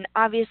 and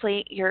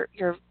obviously your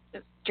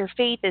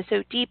faith is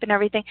so deep and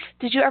everything.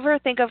 Did you ever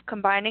think of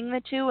combining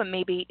the two and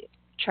maybe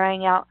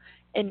trying out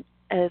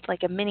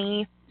like a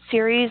mini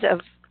series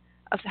of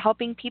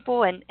helping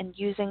people and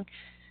using,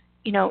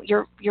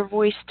 your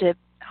voice to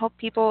help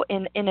people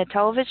in a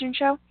television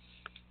show?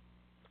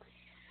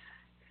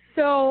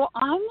 So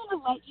I'm going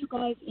to let you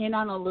guys in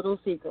on a little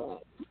secret.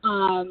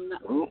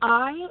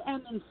 I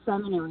am in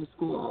seminary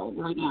school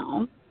right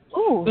now.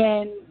 Ooh.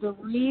 And the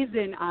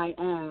reason I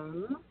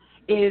am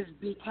is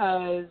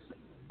because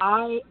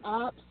I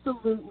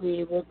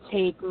absolutely will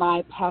take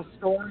my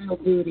pastoral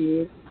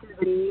duties to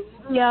the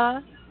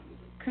media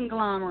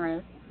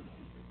conglomerate.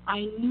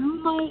 I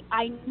knew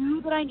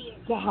that I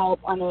needed to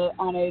help on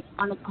a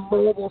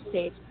global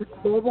stage. It's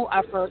a global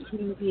effort.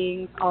 Human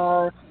beings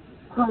are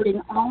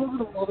hurting all over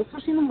the world,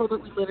 especially in the world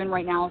that we live in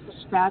right now. It's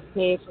such fast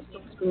pace with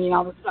social media,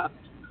 all this stuff.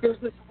 There's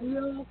this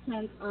real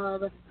sense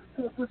of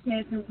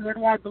hopelessness and where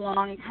do I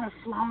belong, and kind of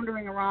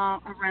floundering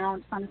around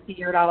trying to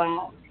figure it all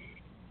out.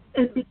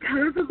 And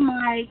because of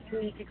my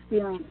unique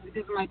experience,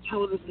 because of my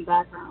television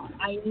background,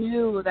 I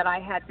knew that I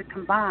had to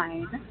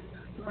combine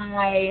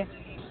my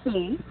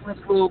faith,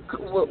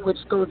 which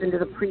goes into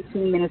the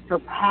preaching minister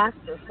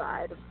pastor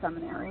side of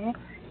seminary,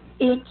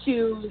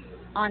 into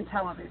on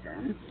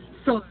television.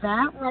 So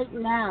that right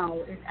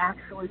now is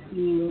actually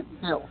being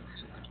built.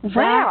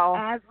 Wow.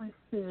 That, as we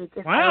speak,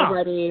 is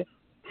already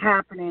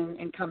happening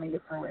and coming to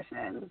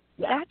fruition.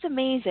 Yeah. That's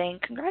amazing.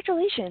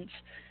 Congratulations.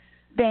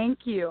 Thank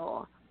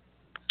you.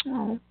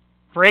 Oh.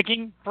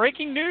 Breaking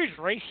news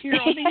right here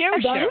on the Yo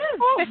Show.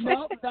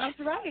 No, that's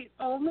right.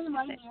 Only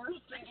my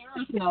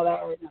ears know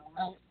that right now,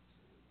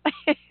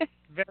 right?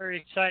 Very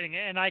exciting,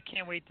 and I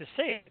can't wait to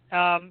see it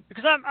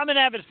because I'm an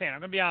avid fan. I'm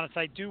going to be honest.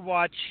 I do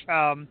watch.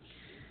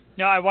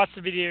 I watch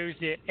the videos,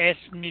 the Ask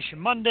Meisha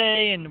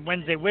Monday and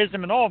Wednesday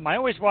Wisdom and all of them. I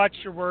always watch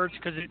your words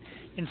because it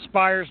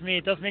inspires me.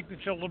 It does make me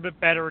feel a little bit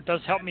better. It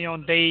does help me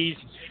on days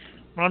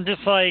when I'm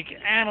just like,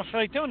 I don't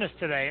feel like doing this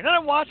today. And then I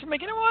watch and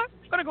make, you know what?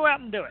 I'm going to go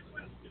out and do it.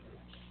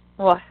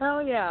 Well,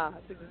 hell yeah.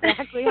 That's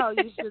exactly how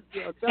you should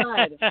feel.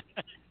 Good.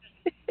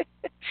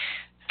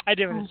 I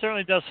do, and it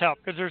certainly does help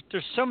because there's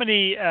so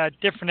many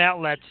different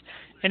outlets.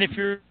 And if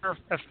you're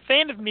a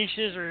fan of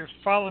Meisha's or you're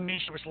following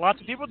Meisha, which lots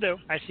of people do,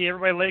 I see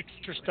everybody likes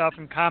your stuff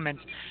and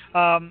comments,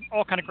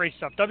 all kind of great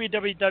stuff.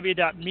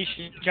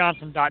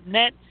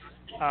 www.meishajohnson.net,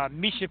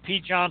 Meisha P.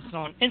 Johnson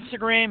on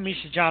Instagram,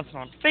 Meisha Johnson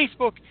on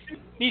Facebook,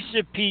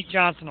 Meisha P.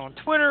 Johnson on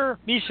Twitter,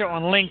 Meisha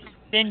on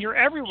LinkedIn. You're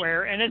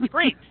everywhere, and it's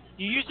great.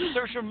 You use the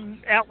social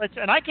outlets,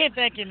 and I can't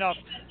thank you enough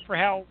for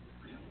how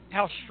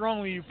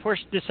strongly you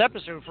pushed this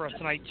episode for us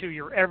tonight, too.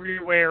 You're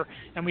everywhere,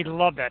 and we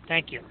love that.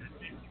 Thank you.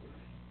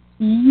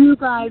 You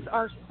guys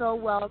are so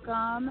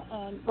welcome,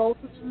 and both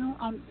of you,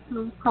 I'm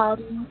so proud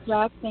of you.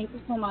 Jeff, thank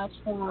you so much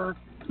for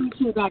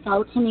reaching back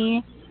out to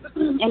me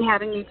and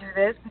having me do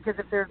this, because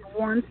if there's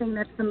one thing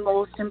that's the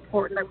most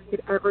important that we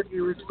could ever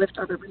do is lift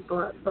other people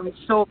up. So I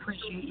so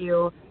appreciate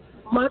you.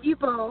 Love you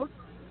both.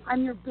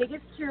 I'm your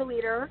biggest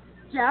cheerleader.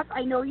 Jeff,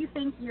 I know you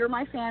think you're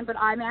my fan, but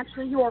I'm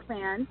actually your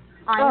fan.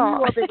 I'm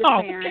your biggest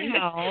fan.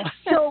 No.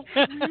 So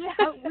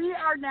we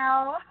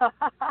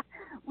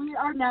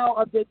are now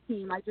a big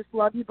team. I just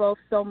love you both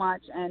so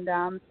much, and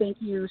thank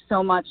you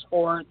so much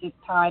for this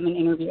time and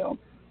interview.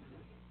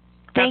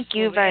 Thank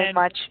you very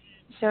much.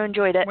 So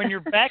enjoyed it. When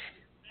you're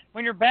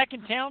back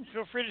in town,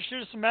 feel free to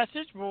shoot us a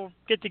message. We'll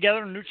get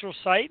together on a neutral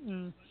site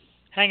and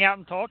hang out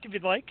and talk if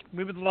you'd like.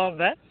 We would love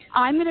that.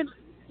 I'm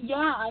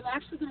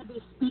actually going to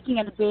be speaking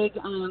at a big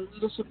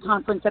leadership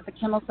conference at the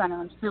Kimmel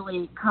Center in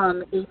Philly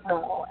come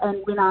April.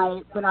 And when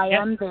I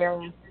am there,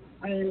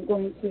 I am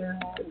going to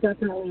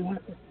definitely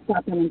have to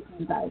stop in and see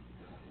you guys.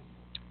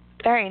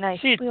 Very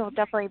nice. We will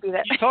definitely be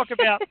there. You talk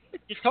about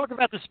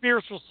the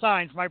spiritual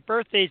signs. My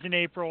birthday's in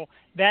April.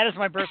 That is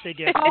my birthday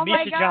gift. Oh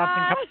Meisha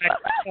Johnson comes back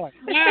to the point.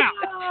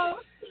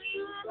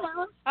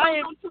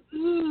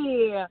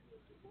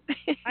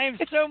 I am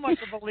so much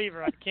a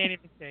believer. I can't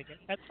even take it.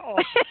 That's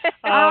awesome.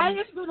 I am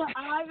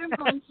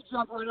going to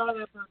jump right out of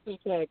that birthday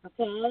cake.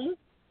 Okay.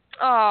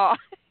 Oh,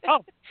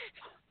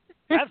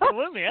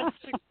 absolutely. That's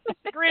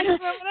the greatest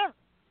moment ever.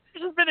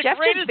 This has been the Jeff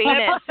greatest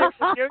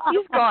episode.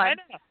 He's gone.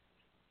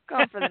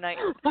 Gone for the night.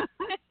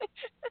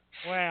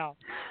 Wow.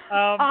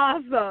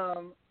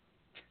 Awesome.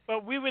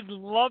 But we would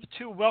love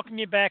to welcome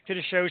you back to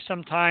the show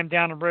sometime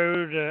down the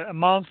road, a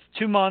month,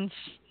 2 months,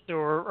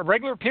 or a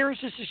regular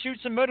appearances to shoot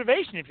some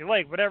motivation if you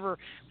like. Whatever.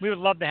 We would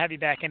love to have you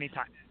back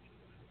anytime.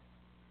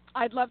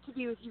 I'd love to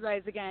be with you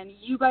guys again.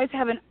 You guys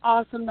have an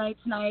awesome night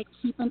tonight.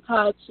 Keep in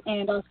touch,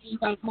 and I'll see you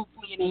guys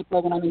hopefully in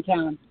April when I'm in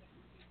town.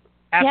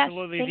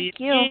 Absolutely.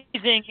 Yes,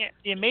 thank you.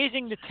 The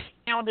amazing, the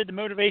talented, the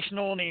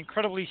motivational, and the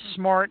incredibly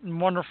smart and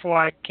wonderful.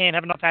 I can't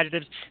have enough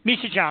adjectives.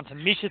 Meisha Johnson.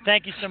 Meisha,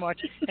 thank you so much,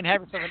 and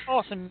have yourself an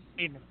awesome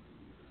evening.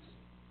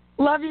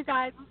 Love you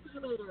guys. We'll see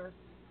you later.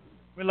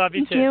 We love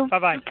you Thank too. you.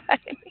 Bye-bye. Bye.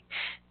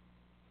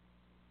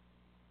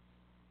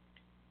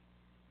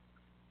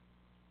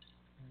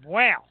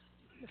 Wow.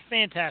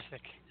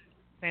 Fantastic.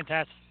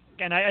 Fantastic.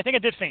 And I think I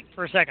did faint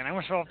for a second. I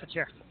almost fell off the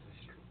chair.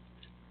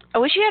 I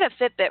wish you had a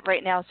Fitbit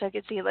right now so I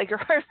could see like your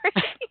heart rate.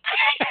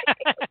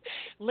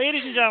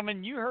 Ladies and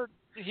gentlemen, you heard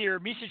here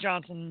Meisha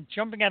Johnson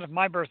jumping out of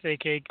my birthday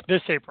cake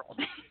this April.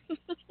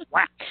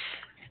 Wow.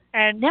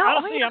 And now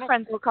honestly, all your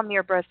friends will come to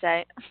your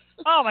birthday.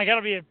 Oh my God,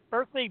 it'll be a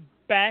birthday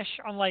bash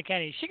unlike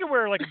any. She could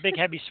wear like a big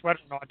heavy sweater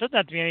and all. It doesn't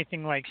have to be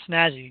anything like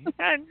snazzy.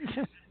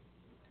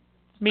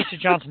 Meisha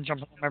Johnson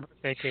jumping on my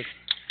birthday cake.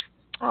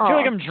 I feel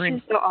like I'm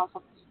dreaming. She's so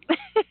awesome.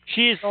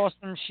 She is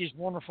awesome. She's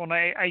wonderful. And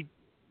I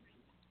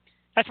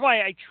that's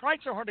why I tried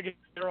so hard to get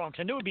her on,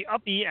 because I knew it would be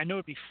upbeat. I knew it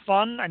would be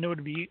fun. I knew it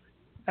would be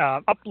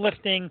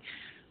uplifting.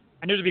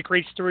 I knew it would be a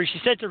great story. She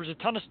said there was a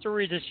ton of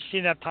stories that she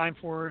didn't have time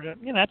for.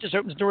 That just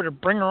opens the door to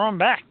bring her on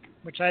back,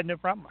 which I had no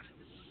problem with.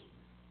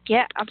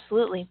 Yeah,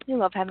 absolutely. We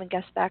love having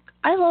guests back.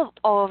 I love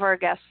all of our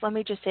guests. Let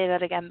me just say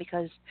that again,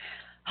 because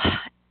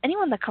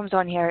anyone that comes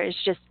on here is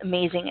just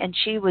amazing, and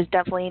she was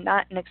definitely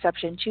not an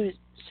exception. She was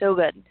so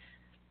good.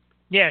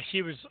 Yeah,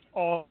 she was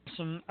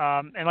awesome.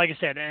 And like I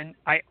said, and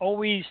I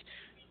always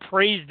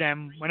praise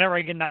them whenever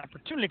I get an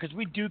opportunity, because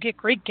we do get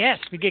great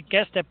guests. We get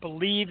guests that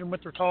believe in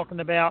what they're talking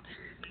about.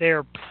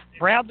 They're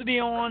proud to be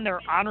on. They're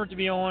honored to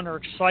be on. They're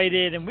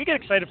excited, and we get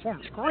excited for them.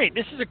 It's great.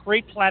 This is a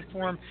great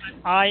platform.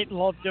 I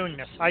love doing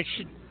this.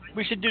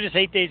 We should do this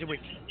 8 days a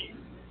week.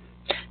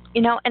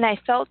 And I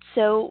felt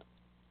so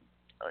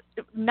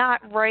not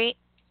right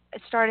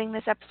starting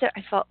this episode.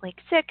 I felt like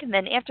sick, and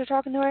then after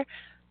talking to her,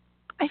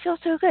 I feel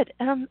so good,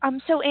 and I'm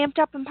so amped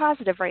up and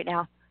positive right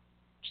now.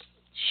 Just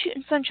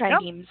shooting sunshine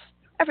beams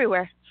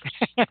everywhere.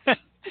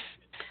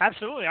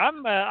 Absolutely.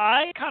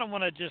 I kind of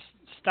want to just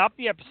stop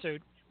the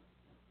episode,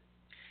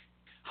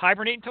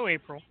 hibernate until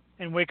April,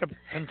 and wake up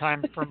in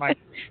time for my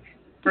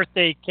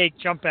birthday cake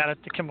jump out at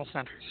the Kimmel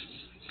Center.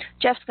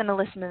 Jeff's going to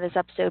listen to this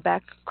episode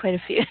back quite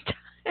a few times.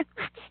 I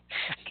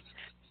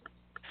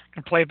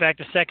can play it back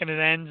the second it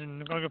ends,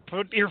 and I'm going to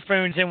put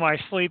earphones in while I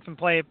sleep and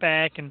play it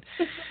back, and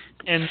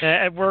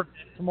at work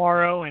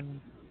tomorrow, and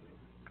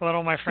let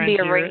all my friends be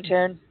a hear it.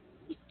 ringtone.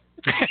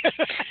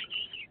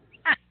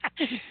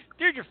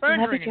 Dude, your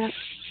phone's ringing.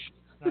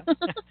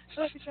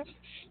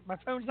 My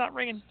phone's not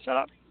ringing. Shut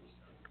up.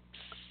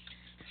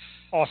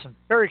 Awesome.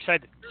 Very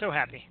excited. So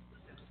happy.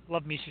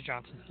 Love Meisha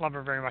Johnson. Love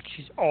her very much.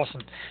 She's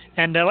awesome.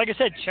 And like I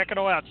said, check it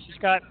all out. She's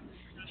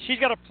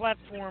got a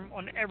platform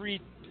on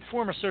every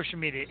form of social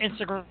media: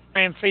 Instagram,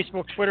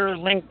 Facebook, Twitter,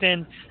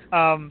 LinkedIn,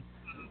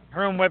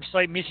 her own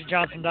website,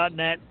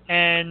 MeishaJohnson.net,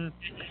 and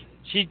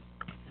she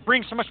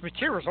brings so much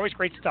material. It's always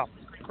great stuff.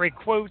 Great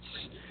quotes,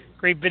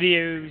 great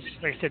videos.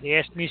 Like I said, the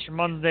Ask Meisha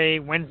Monday,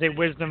 Wednesday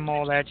Wisdom,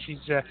 all that. She's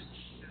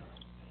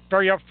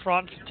very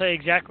upfront to tell you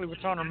exactly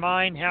what's on her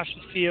mind, how she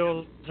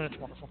feels, and it's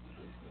wonderful.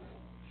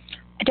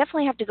 I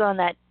definitely have to go on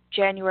that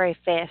January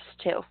fast,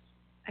 too.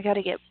 I got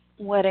to get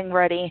wedding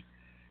ready,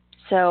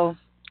 so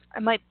I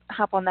might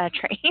hop on that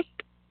train.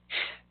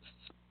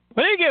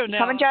 There you go. Now,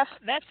 coming, Jeff?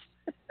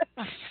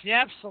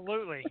 Yeah,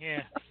 absolutely.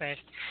 Yeah, fast.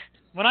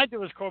 When I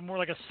do, it's called more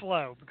like a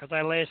slow because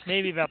I last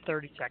maybe about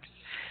 30 seconds.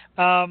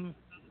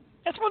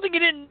 That's one thing you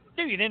didn't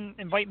do. You didn't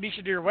invite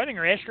Meisha to your wedding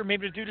or ask her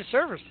maybe to do the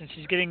service since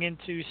she's getting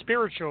into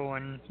spiritual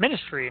and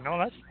ministry and all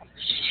that stuff.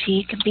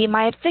 She can be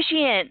my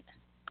officiant.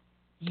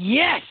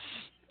 Yes!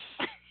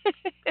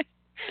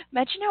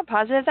 Imagine how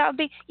positive that would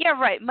be. Yeah,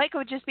 right. Mike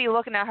would just be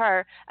looking at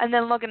her and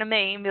then looking at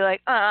me and be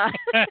like, I'm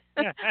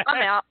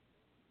out.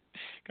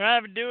 Can I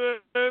have a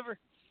do-over?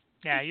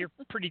 Yeah, you're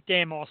pretty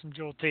damn awesome,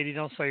 Jewel Teti.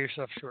 Don't sell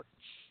yourself short.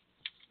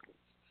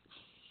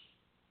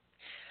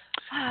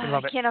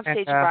 I can't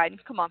upstage a bride.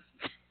 Come on.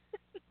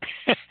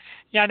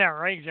 Yeah, I know,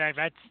 right?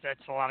 Exactly. That's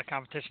a lot of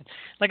competition.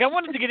 Like, I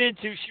wanted to get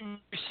into, she was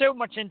so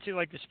much into,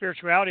 like, the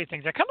spirituality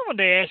things. I kind of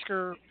wanted to ask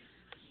her,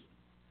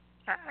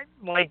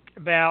 like,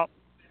 about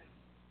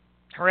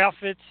her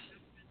outfits,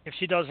 if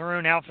she does her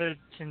own outfits,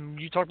 and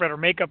you talk about her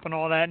makeup and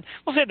all that. And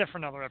we'll save that for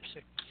another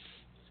episode.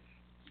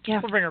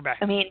 Yeah. We'll bring her back.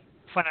 I mean,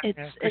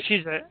 it's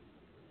she's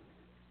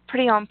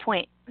pretty on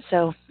point,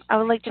 so I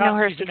would like to know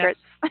her secrets.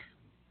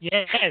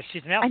 Yeah,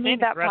 she's an outstanding I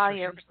need that dresser.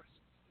 volume.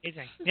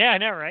 Amazing. Yeah, I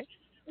know, right?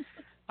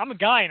 I'm a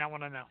guy and I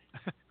want to know.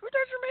 Who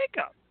does your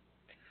makeup?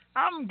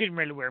 I'm getting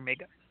ready to wear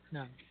makeup.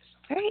 No.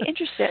 Very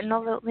interested in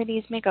all the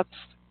ladies' makeups.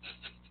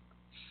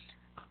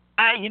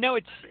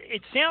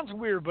 It sounds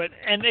weird,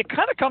 and it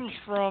kind of comes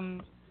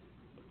from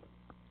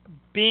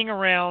being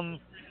around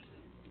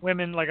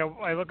women. Like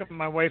I look at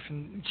my wife,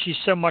 and she's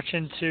so much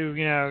into,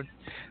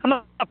 I'm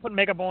not putting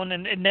makeup on,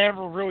 and it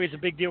never really is a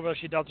big deal whether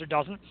she does or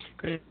doesn't,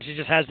 because she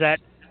just has that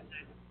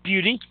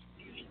beauty.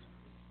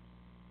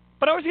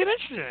 But I always get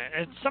interested in it.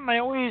 It's something I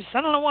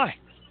don't know why.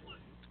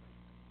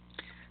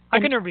 I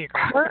can never be a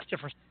girl. It's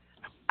different.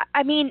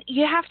 I mean,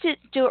 you have to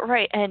do it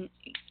right, and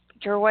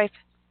your wife,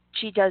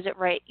 she does it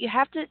right. You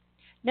have to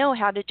know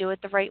how to do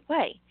it the right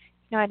way.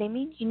 You know what I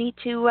mean? You need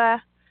to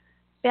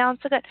balance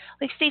the good.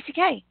 Like Stacey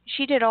K,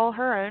 she did all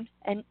her own,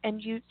 and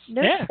you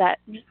noticed that,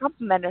 and you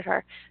complimented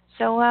her.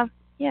 So,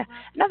 yeah,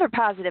 another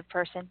positive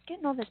person,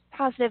 getting all this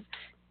positive,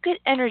 good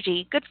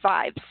energy, good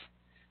vibes.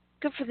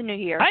 Good for the new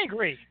year. I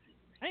agree.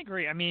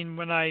 I mean,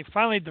 when I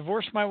finally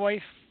divorced my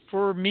wife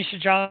for Meisha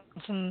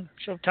Johnson,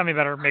 she'll tell me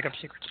about her makeup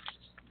secrets.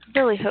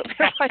 Really hope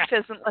your wife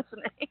isn't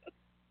listening.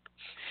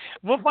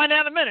 We'll find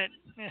out in a minute.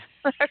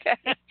 Okay.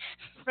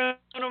 Phone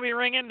will be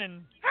ringing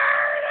and...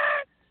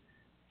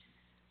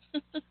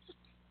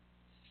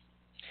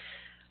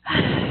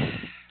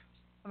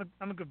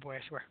 I'm a good boy,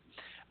 I swear.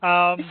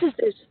 This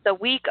is the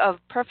week of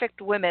perfect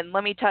women,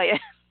 let me tell you.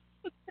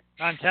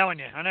 I'm telling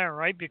you, I know,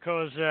 right?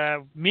 Because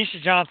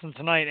Meisha Johnson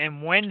tonight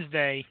and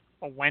Wednesday,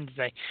 one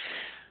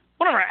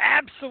of our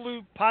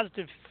absolute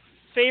positive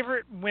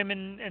favorite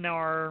women in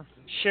our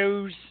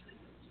show's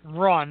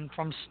run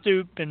from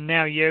Stoop and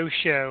now Yo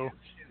Show,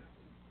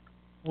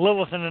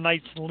 Lilith and the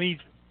Night's lead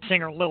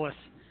singer Lilith,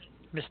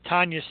 Miss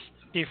Tanya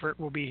Seifert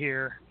will be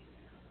here.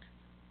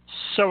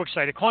 So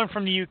excited. Calling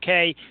from the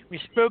UK. We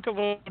spoke a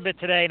little bit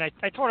today, and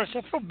I told her,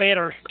 I feel bad.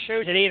 Our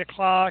show's at 8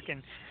 o'clock,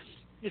 and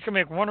it's going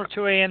to be like 1 or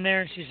 2 a.m.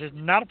 there. And she says,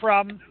 not a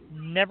problem.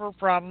 Never a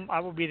problem. I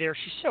will be there.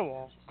 She's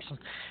so awesome.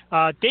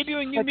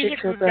 Debuting new music.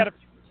 We got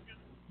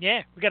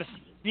a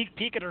sneak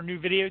peek at her new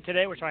video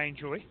today, which I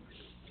enjoy.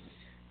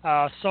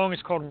 Song is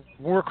called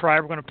War Cry.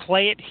 We're going to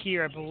play it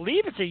here. I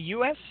believe it's a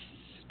U.S.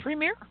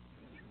 premiere.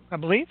 I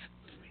believe.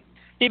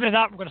 Even if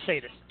not, we're going to say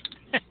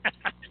this.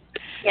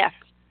 Yeah.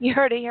 You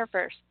heard it here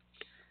first.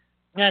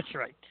 That's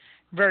right.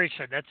 Very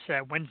excited.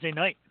 That's Wednesday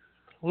night.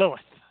 Lilith.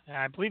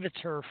 I believe it's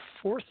her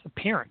 4th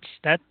appearance.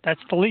 That's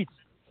the lead.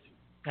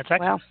 That's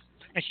excellent. Wow.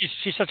 And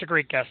she's such a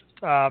great guest.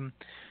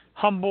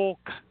 Humble,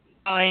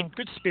 kind,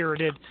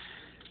 good-spirited,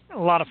 a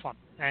lot of fun.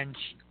 And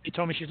she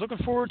told me she's looking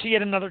forward to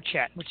yet another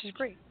chat, which is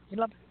great. We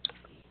love it.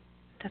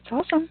 That's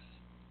awesome.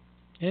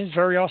 It is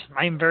very awesome.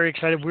 I am very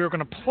excited. We're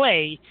going to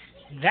play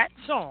that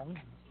song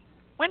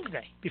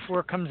Wednesday before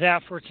it comes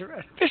out for its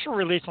official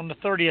release on the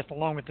 30th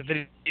along with the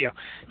video.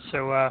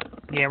 So,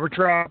 we're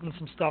dropping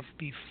some stuff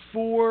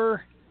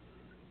before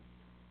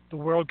the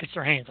world gets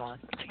their hands on it.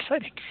 It's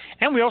exciting.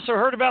 And we also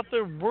heard about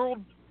the world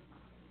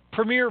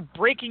premiere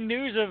breaking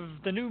news of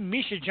the new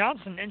Meisha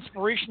Johnson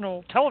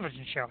inspirational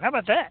television show. How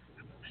about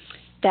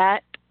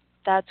that?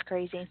 That's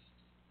crazy.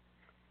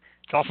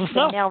 It's awesome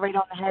stuff. Nail right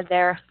on the head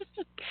there.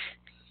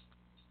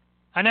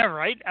 I know,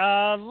 right?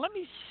 Let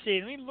me see.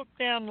 Let me look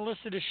down the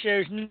list of the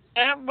shows.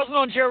 That wasn't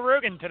on Joe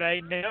Rogan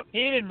today. Nope, he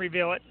didn't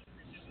reveal it.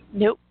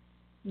 Nope.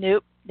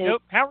 Nope.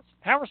 Nope. Nope,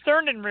 Howard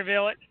Stern didn't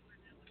reveal it.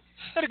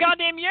 But the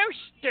goddamn Yost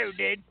show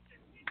did.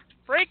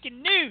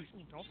 Breaking news.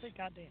 Ooh, don't say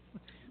goddamn.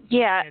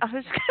 Yeah, I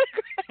was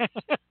gonna.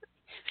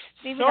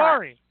 Maybe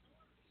Sorry.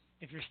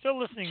 If you're still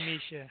listening,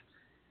 Meisha,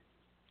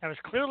 that was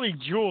clearly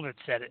Jewel that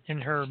said it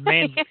in her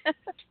mandate.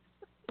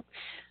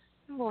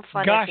 A little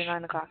fun Gosh. after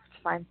 9 o'clock.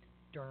 It's fine.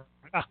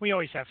 We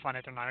always have fun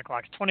after 9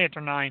 o'clock. It's 20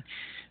 after 9.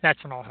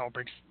 That's when all hell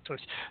breaks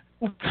loose.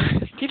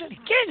 Did it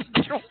again.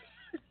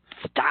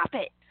 Stop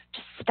it.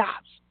 Just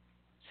stop.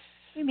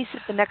 Let me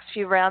sit the next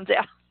few rounds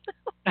out.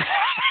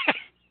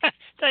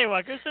 Tell you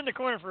what, go sit in the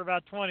corner for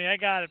about 20. I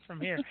got it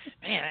from here.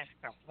 Man, I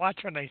gotta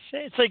watch what they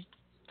say. It's like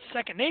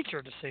second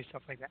nature to say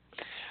stuff like that.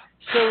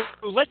 So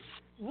let's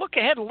look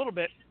ahead a little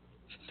bit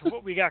to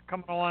what we got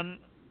coming on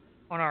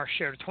our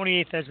show. The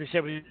 28th, as we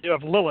said, we do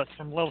have Lilith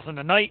from Lilith in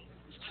the Night.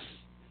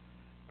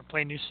 We'll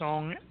play a new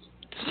song.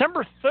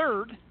 December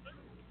 3rd,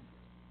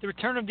 the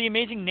return of the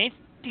amazing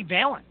Nancy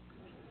Valen.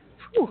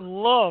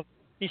 Love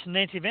me some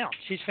Nancy Valen.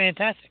 She's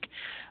fantastic.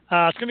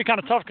 It's going to be kind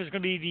of tough because it's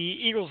going to be the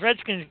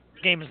Eagles-Redskins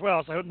game as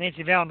well, so I hope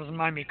Nancy Valen doesn't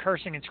mind me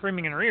cursing and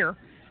screaming in her ear.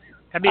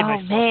 That'd be a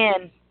nice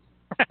man.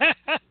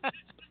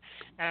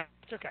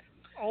 It's okay.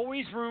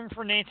 Always room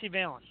for Nancy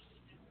Valen.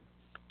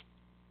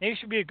 Maybe it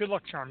should be a good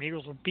luck charm. The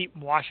Eagles will beat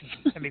Washington.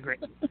 That'd be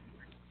great.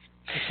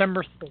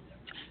 December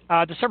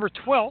 3rd. December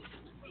 12th,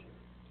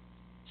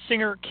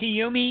 singer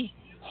Kiyomi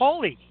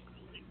Hawley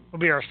will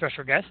be our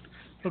special guest.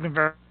 Looking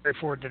very, very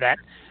forward to that.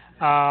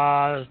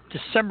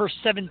 December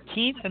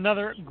 17th,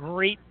 another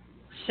great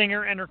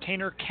singer,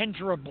 entertainer,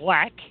 Kendra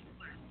Black.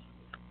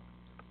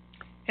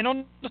 And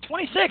on the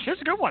 26th, here's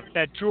a good one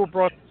that Jewel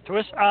brought to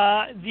us.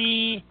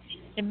 The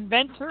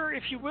inventor,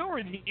 if you will,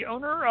 or the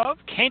owner of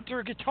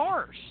Cantor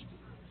Guitars.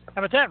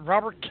 How about that?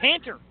 Robert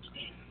Cantor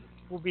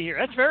will be here.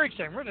 That's very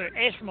exciting. We're going to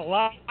ask him a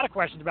lot of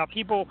questions about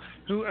people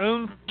who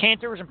own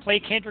Cantors and play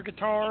Cantor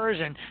guitars.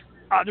 And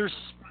there's,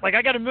 like,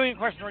 I got a million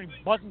questions already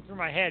buzzing through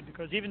my head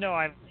because even though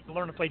I've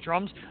learned to play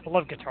drums, I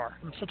love guitar.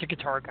 I'm such a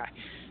guitar guy.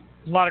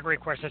 A lot of great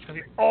questions. That's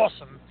going to be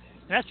awesome.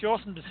 And that's the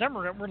awesome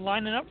December that we're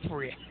lining up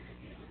for you.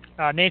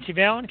 Nancy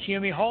Valen,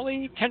 Kiyomi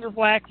Hawley, Kendra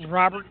Black,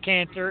 Robert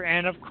Cantor,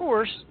 and, of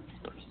course,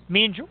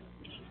 me and Jewel.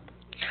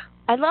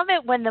 I love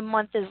it when the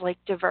month is, like,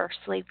 diverse.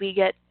 Like, we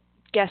get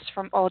guests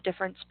from all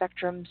different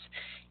spectrums.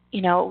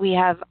 You know, we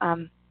have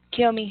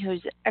Kiyomi,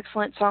 who's an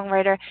excellent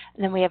songwriter,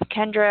 and then we have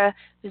Kendra,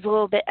 who's a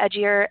little bit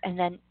edgier, and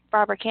then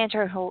Robert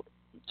Cantor, who'll,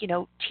 you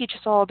know, teach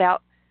us all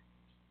about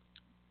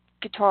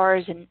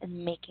guitars and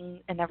making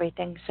and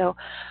everything. So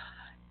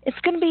it's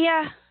going to be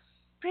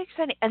pretty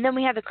exciting. And then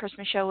we have the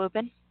Christmas show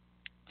open.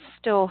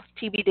 Still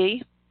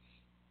TBD.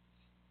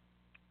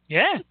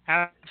 Yeah,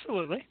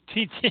 absolutely.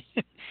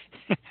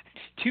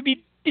 To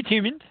be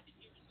determined.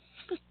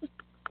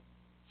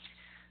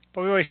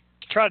 But we always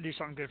try to do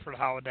something good for the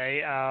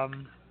holiday.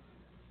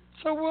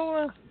 So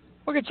we'll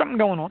get something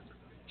going on.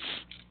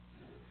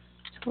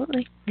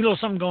 Absolutely. Get a little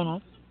something going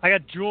on. I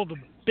got Jewel the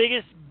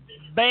biggest,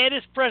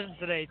 baddest present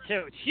today,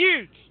 too. It's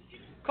huge.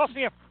 Cost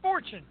me a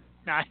fortune.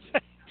 Nah.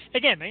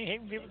 Again, man, you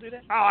hate when people do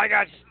that? He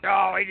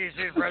just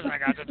see the present I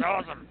got. That's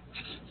awesome.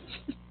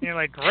 And you're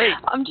like, great.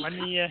 I'm just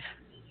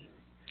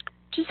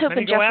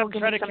hoping go Jeff out will and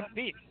give try me to some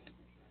compete.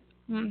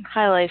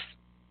 high life.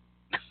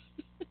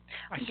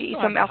 Get you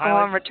some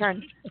alcohol in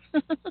return.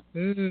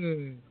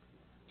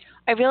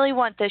 I really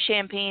want the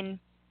champagne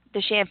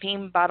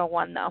bottle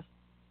one though.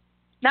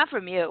 Not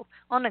from you.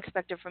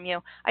 Unexpected from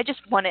you. I just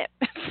want it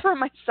for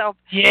myself.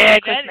 Yeah,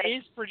 for Christmas, that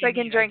is pretty so I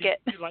can neat. drink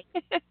it. Like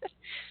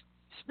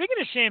Speaking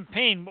of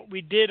champagne, what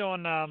we did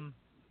on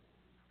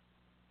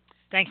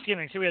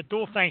Thanksgiving, so we had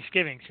dual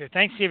Thanksgivings. So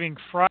Thanksgiving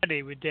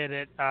Friday we did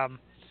at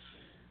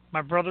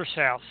my brother's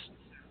house.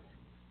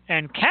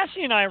 And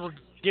Cassie and I were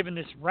given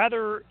this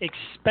rather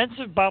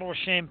expensive bottle of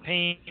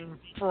champagne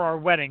for our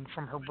wedding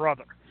from her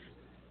brother.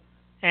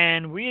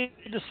 And we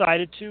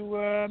decided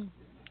to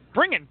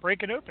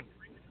break it open.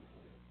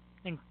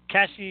 And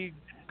Cassie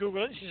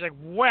Googled it. She's like,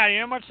 wow, you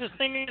know how much this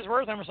thing is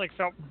worth? I almost like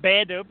felt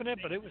bad to open it,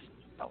 but it was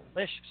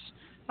delicious.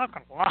 Not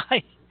going to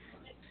lie.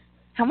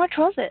 How much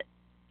was it?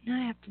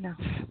 Now I have to know.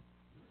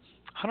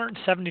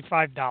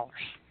 $175.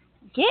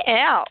 Get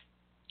out.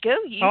 Go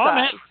you guys.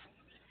 Man.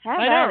 Have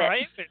I know, at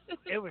right? But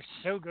it was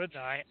so good,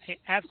 though. I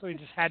absolutely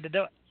just had to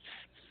do it.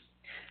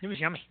 It was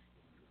yummy.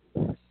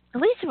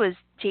 At least it was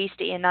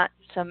tasty and not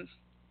some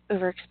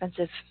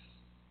overexpensive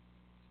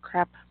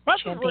crap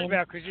That's what champagne. I'm worried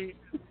about, because you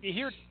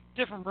hear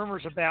different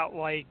rumors about,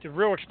 like, the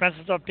real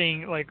expensive stuff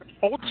being, like,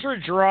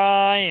 ultra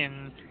dry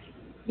and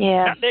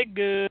not that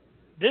good.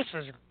 This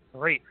was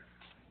great.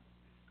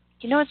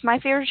 You know what's my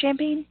favorite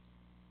champagne?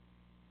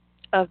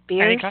 Of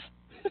beers?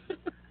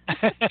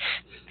 No,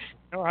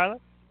 Harlan?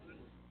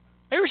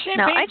 Favorite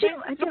champagne? No, I do.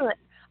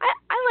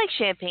 I like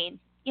champagne.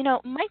 You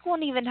know, Mike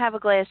won't even have a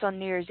glass on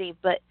New Year's Eve,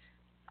 but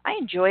I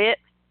enjoy it.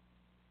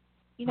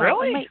 You know,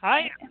 Really?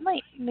 It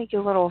might make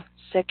you a little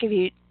sick if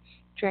you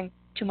drink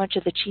too much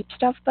of the cheap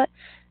stuff, but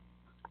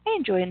I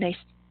enjoy a nice.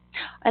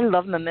 I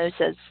love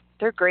mimosas.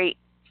 They're great.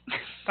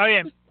 Oh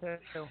yeah.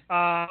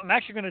 I'm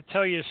actually going to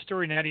tell you a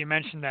story now that you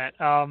mentioned that.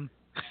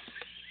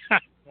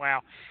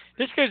 Wow,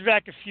 this goes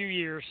back a few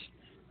years,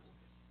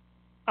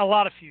 a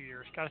lot of few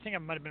years. God, I think I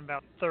might have been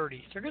about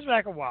 30, so it goes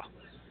back a while.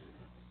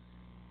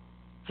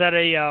 It's at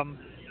a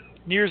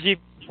New Year's Eve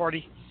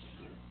party.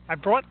 I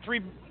brought 3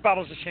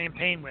 bottles of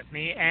champagne with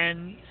me,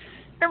 and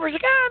everyone's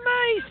like, "Ah,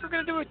 nice, we're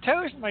going to do a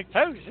toast." I'm like,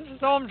 "Toast? This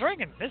is all I'm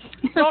drinking. This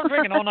is all I'm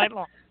drinking all night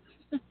long."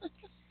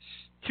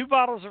 2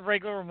 bottles of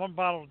regular and 1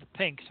 bottle of the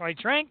pink. So I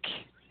drank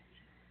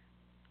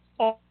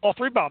all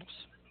 3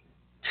 bottles.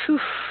 Whew.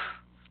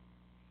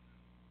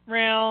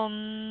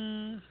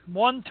 Around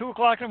 1, 2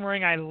 o'clock in the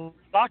morning, I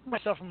locked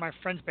myself in my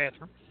friend's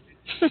bathroom,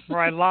 where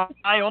I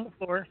lie on the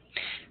floor,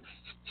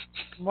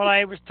 what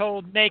I was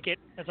told naked,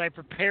 as I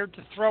prepared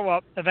to throw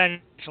up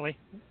eventually.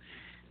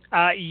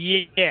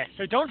 Yeah,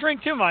 so don't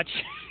drink too much.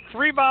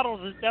 3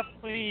 bottles is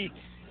definitely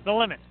the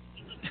limit.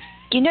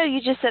 You know,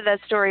 you just said that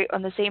story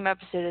on the same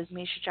episode as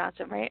Meisha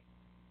Johnson, right?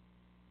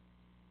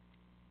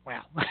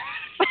 Wow. What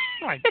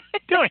am I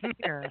doing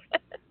here?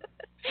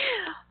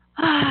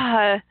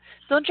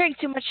 Don't drink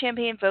too much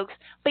champagne, folks.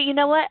 But you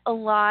know what? A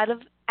lot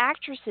of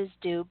actresses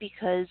do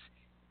because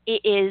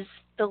it is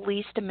the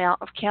least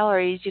amount of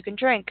calories you can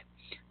drink.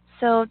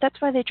 So that's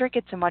why they drink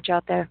it so much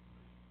out there.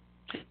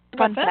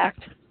 Fun fact.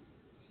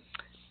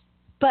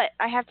 But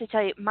I have to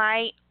tell you,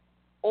 my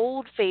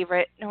old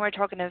favorite, and we're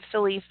talking of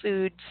Philly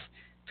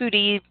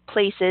foodie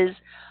places,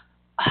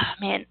 oh,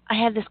 man, I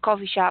had this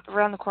coffee shop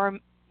around the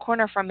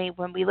corner from me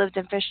when we lived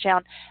in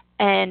Fishtown.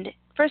 And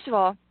first of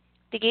all,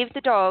 they gave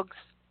the dogs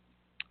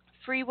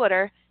free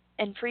water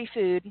and free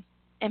food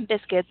and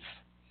biscuits.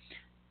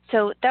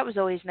 So that was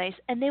always nice.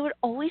 And they would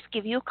always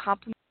give you a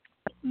complimentary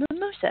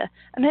mimosa.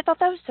 And I thought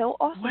that was so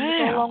awesome to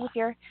go along with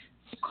your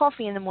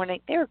coffee in the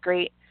morning. They were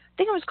great. I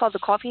think it was called the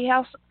Coffee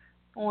House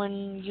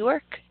on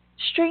York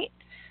Street.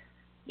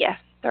 Yeah,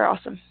 they're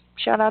awesome.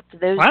 Shout out to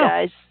those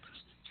guys.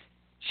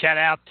 Shout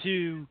out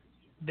to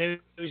those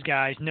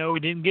guys. No, we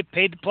didn't get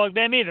paid to plug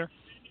them either.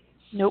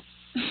 Nope.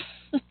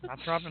 Not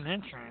dropping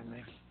hints or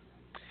anything.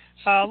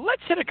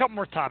 Let's hit a couple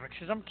more topics,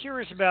 because I'm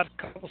curious about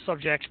a couple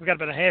subjects. We've got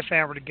about a half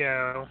hour to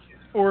go,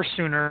 or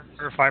sooner,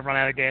 if I run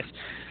out of gas.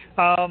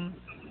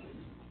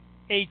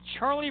 A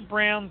Charlie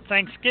Brown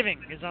Thanksgiving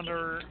is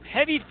under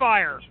heavy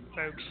fire,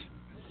 folks.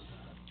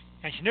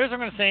 And she knows what I'm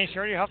going to say. She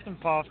already huffed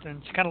and puffed,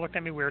 and she kind of looked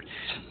at me weird.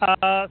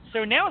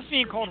 So now it's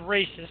being called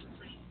racist,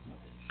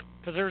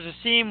 because there was a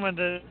scene when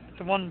the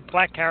one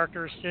black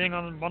character is sitting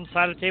on one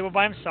side of the table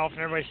by himself,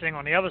 and everybody's sitting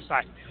on the other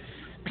side,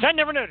 which I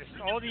never noticed.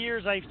 All the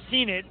years I've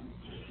seen it,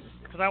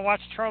 because I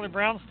watch Charlie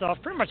Brown stuff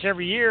pretty much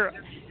every year,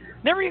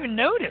 never even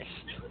noticed.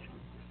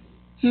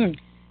 Do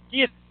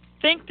you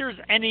think there's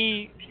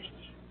any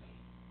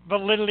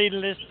validity to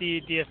this? Do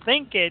you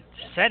think it's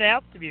set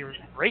out to be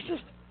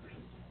racist?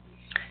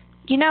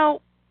 You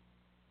know,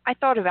 I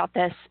thought about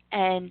this,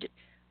 and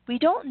we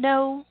don't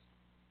know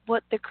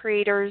what the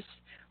creators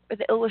or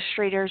the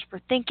illustrators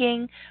were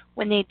thinking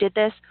when they did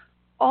this.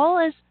 All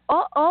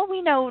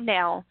we know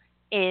now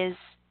is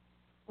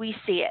we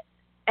see it,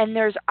 and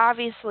there's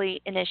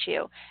obviously an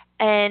issue.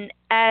 And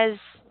as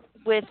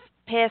with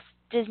past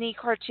Disney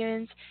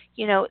cartoons,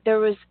 you know, there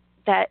was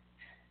that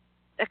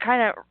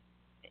kind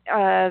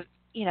of,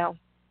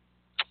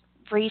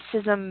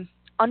 racism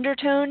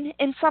undertone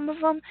in some of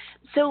them.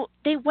 So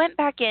they went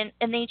back in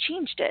and they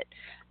changed it.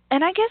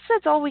 And I guess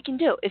that's all we can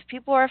do. If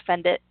people are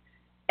offended,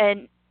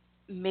 and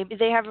maybe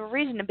they have a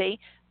reason to be,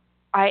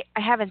 I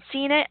haven't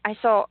seen it. I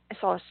saw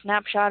a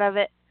snapshot of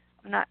it.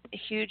 I'm not a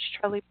huge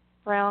Charlie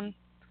Brown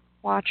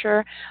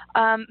watcher.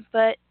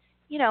 But,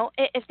 you know,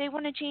 if they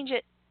want to change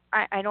it,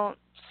 I don't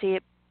see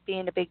it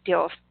being a big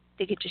deal if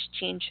they could just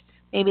change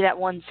maybe that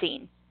one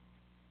scene.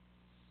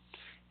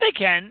 They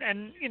can,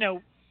 and, you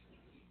know,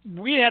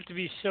 we have to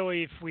be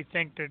silly if we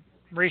think that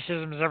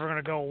racism is ever going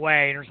to go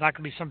away, and there's not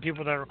going to be some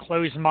people that are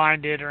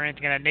closed-minded or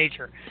anything of that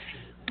nature.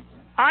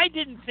 I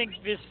didn't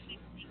think this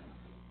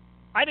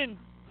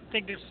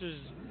was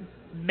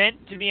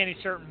meant to be any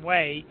certain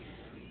way.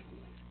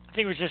 I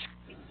think it was just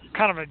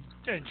kind of a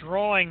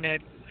drawing that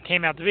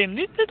came out to be. And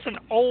it's an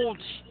old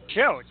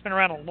show. It's been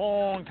around a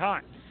long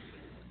time,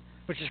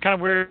 which is kind of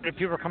weird that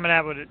people are coming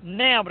out with it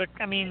now. But,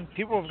 I mean,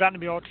 people have gotten to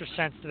be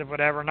ultra-sensitive,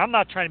 whatever, and I'm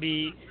not trying to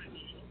be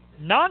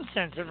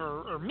nonsensitive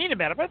or mean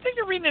about it, but I think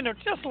you're reading into it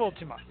just a little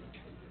too much.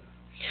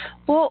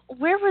 Well,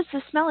 where was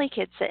the smelly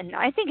kid sitting?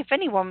 I think if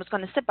anyone was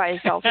going to sit by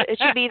himself, it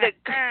should be the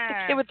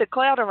kid with the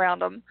cloud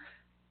around him.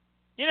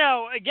 You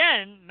know,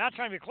 again, not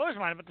trying to be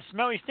close-minded, but the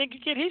smelly, stinky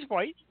kid, he's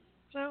white.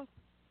 So,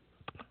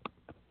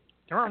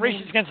 there aren't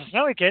racist against the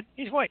smelly kid.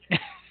 He's white.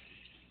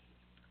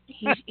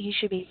 he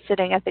should be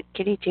sitting at the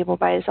kiddie table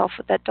by himself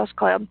with that dust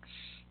cloud.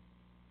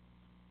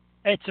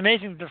 It's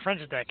amazing that they're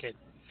friends with that kid.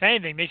 If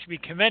anything, they should be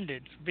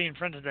commended for being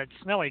friends with that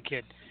smelly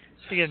kid.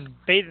 He hasn't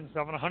bathed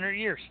himself in 100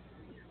 years.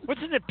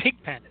 What's in the pig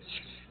pen?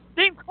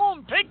 They call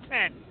him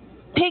Pigpen.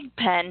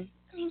 Pigpen?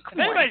 I mean, come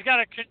on. If anybody's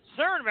got a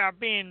concern about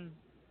being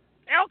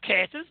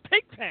outcast, it's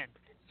Pigpen.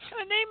 What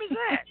kind of name is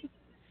that?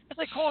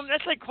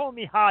 That's like calling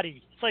me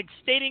hottie. It's like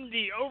stating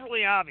the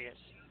overly obvious.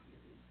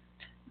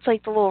 It's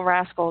like the Little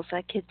Rascals.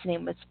 That kid's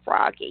name was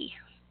Froggy.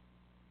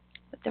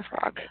 With the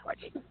frog.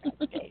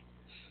 Hey,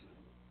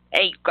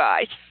 you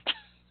guys.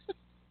 I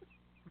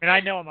mean, I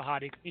know I'm a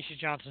hottie. Meisha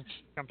Johnson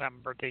jumped out my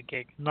birthday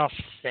cake. Enough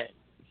said.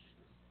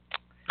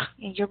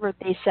 And your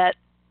birthday set.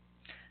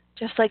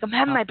 Just like I'm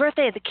having my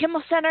birthday at the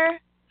Kimmel Center.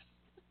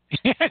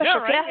 Yeah,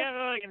 right?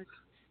 Yeah, like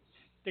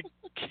the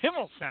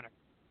Kimmel Center.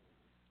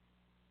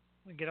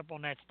 We get up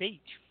on that stage.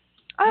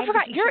 Oh, I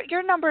forgot.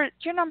 Your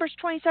number's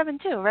 27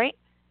 too, right?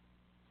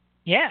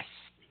 Yes.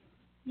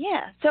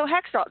 Yeah. So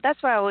Hextall.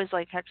 That's why I always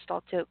like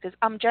Hextall too, because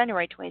I'm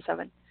January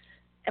 27th,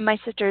 and my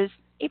sister's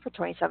April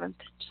 27th,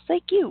 just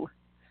like you.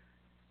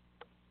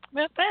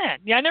 About that.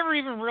 Yeah, I never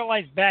even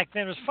realized back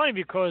then. It was funny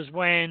because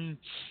when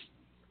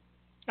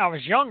I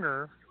was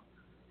younger,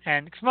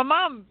 and because my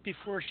mom,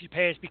 before she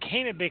passed,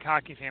 became a big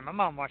hockey fan. My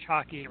mom watched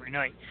hockey every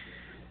night.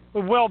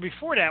 But well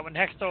before that, when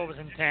Hextall was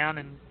in town,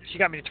 and she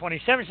got me to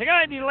 27, she's like,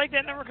 "Oh, do you like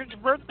that number because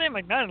it's your birthday?" I'm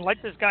like, "No, I didn't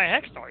like this guy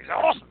Hextall. He's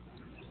awesome."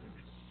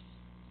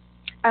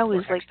 I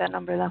always like that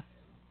number, though.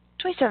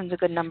 27's a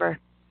good number.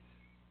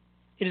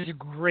 It is a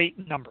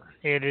great number.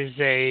 It is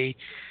a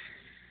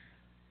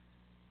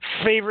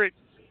favorite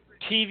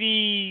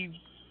TV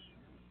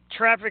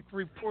traffic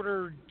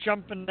reporter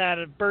jumping at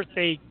a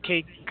birthday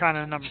cake kind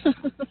of number.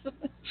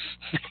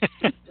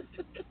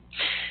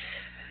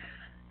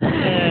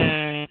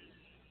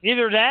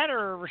 Either that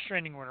or a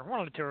restraining order.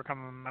 One of the two are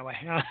coming my way.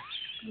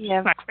 Yeah.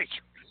 I'm not quite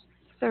sure.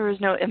 There was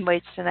no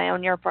invites tonight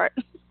on your part.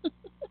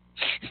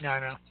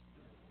 No.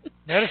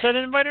 Notice I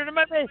didn't invite her to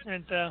my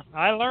basement.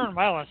 I learned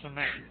my lesson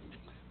there.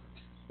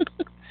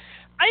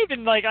 I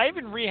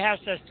even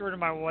rehashed that story to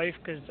my wife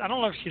because I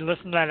don't know if she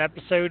listened to that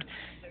episode.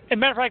 As a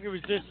matter of fact, it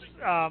was it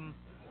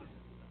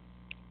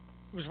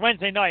was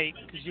Wednesday night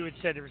because you had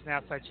said there was an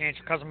outside chance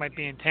your cousin might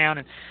be in town,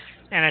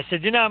 and I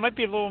said, I might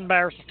be a little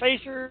embarrassed to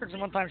face her because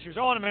one time she was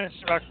on a minute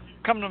about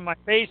coming to my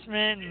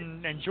basement,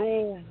 and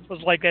Jewel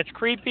was like, "That's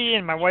creepy,"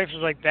 and my wife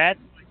was like, "That's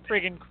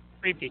friggin'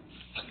 creepy."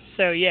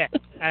 So yeah,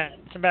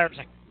 it's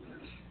embarrassing.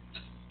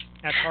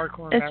 That's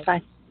hardcore embarrassing. It's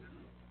fine.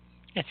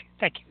 Yes,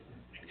 thank you.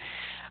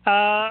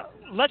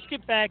 Let's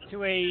get back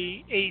to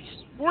a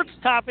sports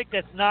topic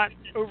that's not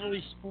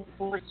overly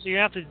sports, so you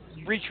don't have to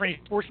reach for any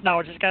sports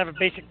knowledge. Just kind of a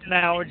basic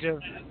knowledge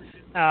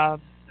of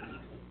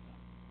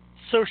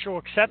social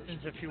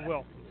acceptance, if you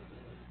will.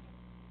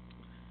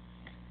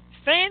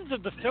 Fans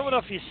of the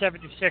Philadelphia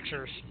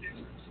 76ers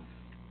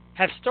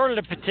have started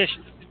a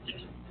petition.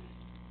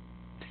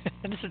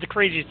 And this is the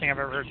craziest thing I've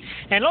ever heard.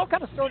 And it all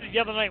kind of started the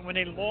other night when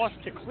they lost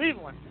to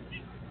Cleveland,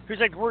 who's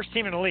like the worst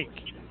team in the league.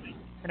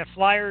 And the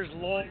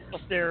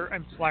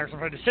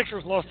the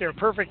Sixers lost their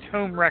perfect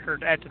home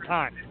record at the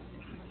time.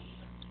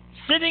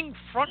 Sitting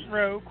front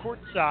row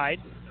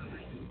courtside,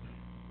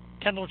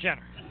 Kendall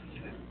Jenner.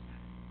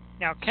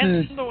 Now,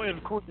 Kendall,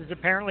 of course, is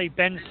apparently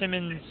Ben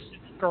Simmons'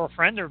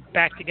 girlfriend. They're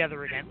back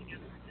together again.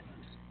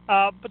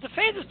 But the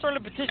fans have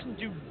started a petition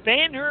to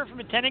ban her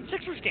from attending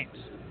Sixers games.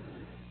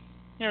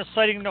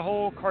 Citing the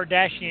whole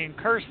Kardashian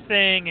curse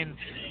thing, and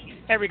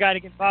every guy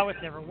that gets involved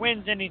with never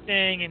wins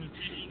anything, and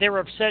they were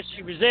upset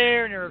she was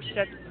there, and they were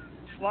upset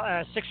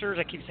Sixers,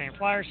 I keep saying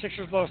Flyers,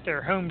 Sixers lost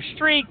their home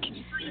streak.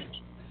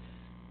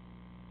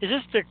 Is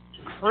this the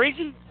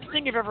craziest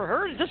thing you've ever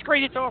heard? Is this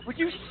crazy talk? Would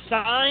you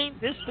sign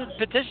this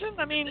petition?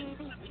 I mean,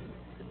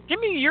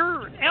 give me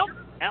your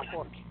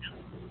outlook.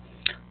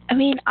 I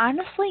mean,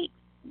 honestly,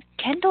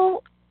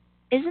 Kendall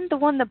isn't the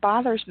one that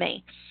bothers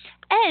me.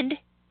 And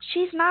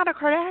she's not a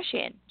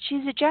Kardashian.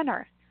 She's a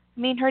Jenner. I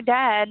mean, her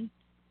dad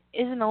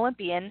is an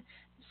Olympian.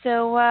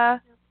 So,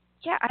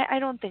 yeah, I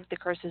don't think the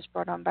curse is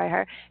brought on by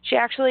her. She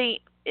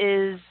actually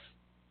is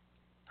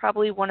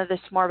probably one of the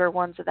smarter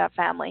ones of that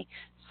family.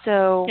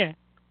 So, yeah.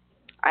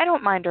 I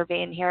don't mind her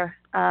being here.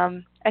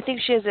 I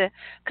think she has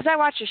because I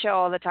watch the show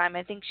all the time.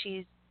 I think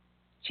she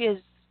has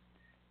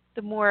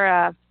the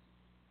more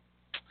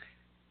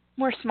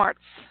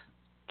smarts,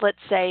 let's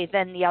say,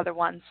 than the other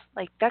ones.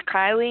 Like that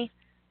Kylie,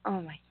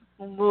 oh my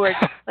Lord,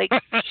 like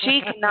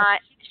she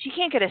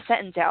can't get a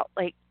sentence out.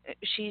 Like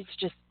she's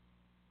just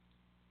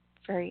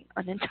very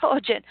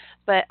unintelligent.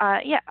 But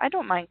yeah, I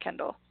don't mind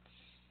Kendall.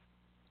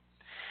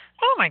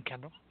 I don't mind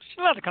Kendall. She's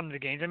allowed to come to the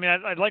games. I mean,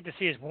 I'd like to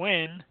see us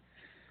win.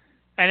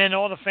 And then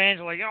all the fans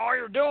are like, all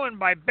you're doing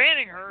by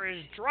banning her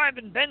is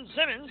driving Ben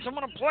Simmons to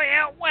want to play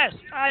out west.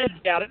 I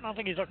doubt it. I don't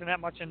think he's looking that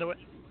much into it.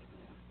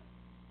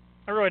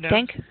 I really don't.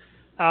 Think?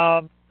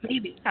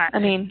 Maybe. I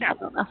mean, I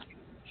don't know.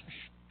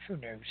 Who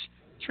knows?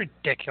 It's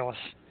ridiculous.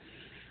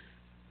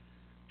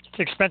 It's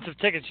expensive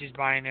tickets she's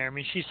buying there. I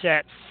mean, she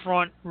sat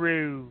front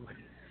row.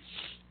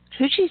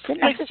 Who'd she sit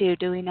next to?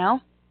 Do we know?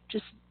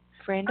 Just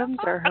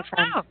randoms or her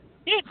friends?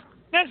 Yeah,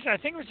 I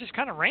think it was just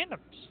kind of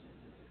randoms.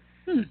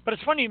 But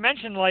it's funny you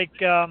mentioned, like,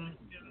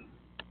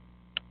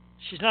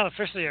 she's not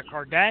officially a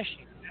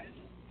Kardashian.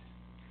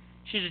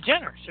 She's a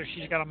Jenner, so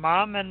she's got a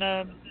mom and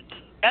a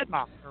dad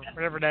mom, or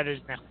whatever that is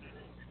now.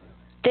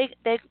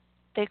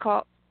 They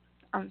call,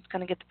 I'm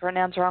going to get the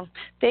pronouns wrong,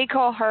 they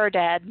call her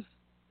dad.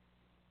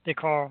 They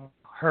call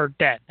her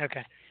dad.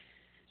 Okay.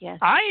 Yes.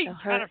 I so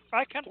kind her of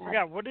dad,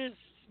 forgot what is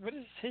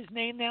his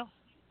name now?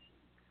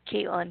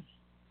 Caitlin,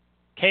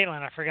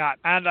 Caitlin. I forgot.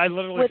 And I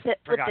literally with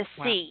forgot. the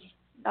Wow. C,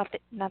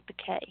 not the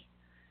K.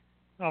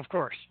 Oh, of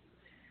course.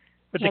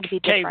 But He the had to be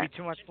K would different. be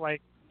too much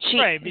like She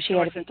right. It'd be she too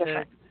had much to be like the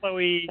different.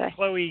 Okay.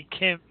 Chloe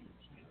Kim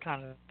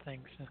kind of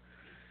thing. So.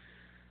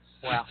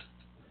 Wow.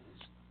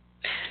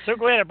 So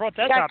glad I brought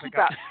that Gotta topic keep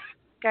up. up.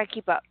 Gotta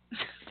keep up.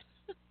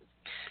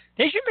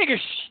 They should make a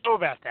show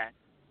about that.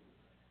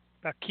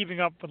 About keeping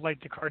up with like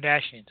the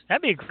Kardashians.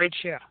 That'd be a great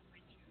show.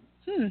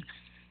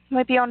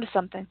 Might be onto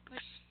something.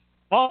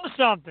 All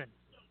something.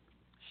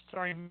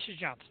 Starring Meisha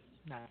Johnson.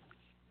 No.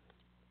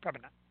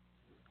 Probably not.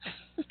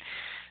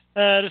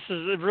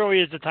 It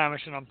really is the time I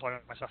should unplug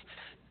myself.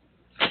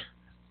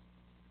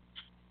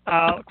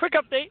 Quick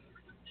update.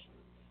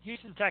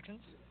 Houston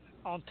Texans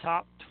on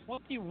top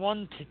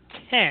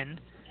 21-10.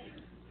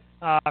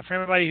 For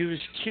everybody who's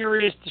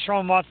curious,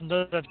 Deshaun Watson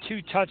does have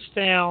 2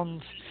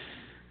 touchdowns.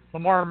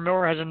 Lamar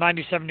Miller has a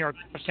 97-yard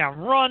touchdown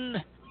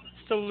run.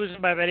 Still losing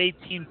by about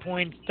 18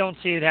 points. Don't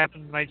see it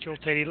happen tonight, Jewel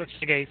Teti. Looks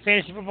like a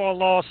fantasy football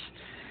loss.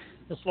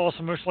 This loss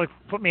will most likely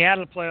put me out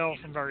of the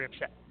playoffs. I'm very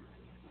upset.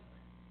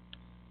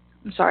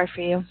 I'm sorry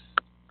for you.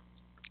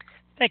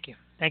 Thank you.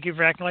 Thank you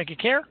for acting like you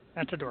care.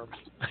 That's adorable.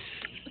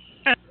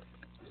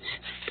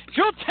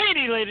 Jewel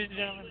Teti, ladies and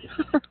gentlemen.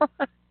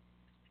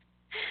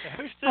 The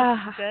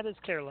hostess that is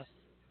careless.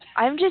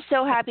 I'm just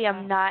so happy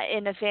I'm not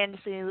in a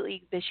fantasy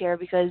league this year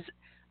because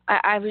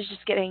I was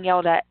just getting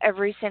yelled at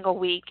every single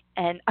week,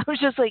 and I was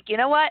just like, you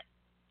know what?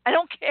 I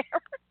don't care.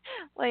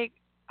 Like,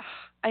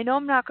 I know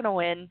I'm not going to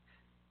win.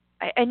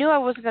 I knew I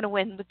wasn't going to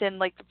win within,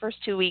 like, the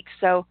first 2 weeks,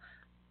 so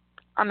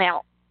I'm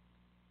out.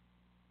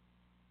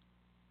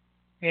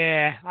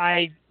 Yeah,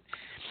 I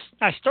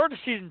started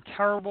the season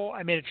terrible.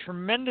 I made a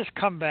tremendous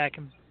comeback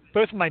in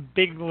both of my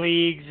big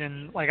leagues,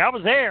 and, like, I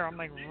was there. I'm,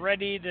 like,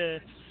 ready to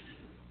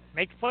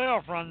make the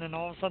playoff run, and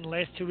all of a sudden the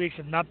last 2 weeks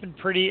have not been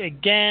pretty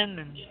again,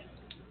 and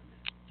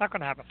it's not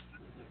going to happen.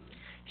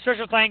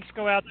 Special thanks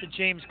go out to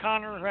James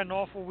Conner, who had an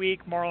awful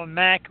week, Marlon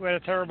Mack, who had a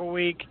terrible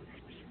week.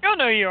 You all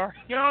know who you are.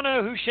 You all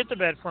know who shit the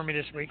bed for me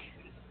this week.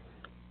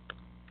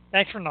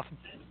 Thanks for nothing.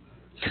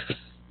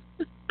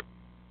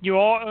 You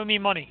all owe me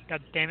money,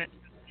 god damn it.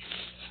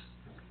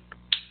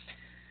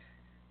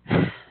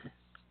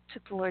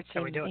 Took the Lord's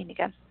name in vain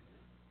again.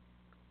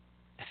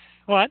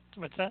 What?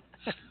 What's that?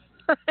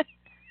 I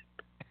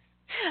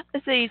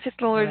say you took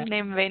the Lord's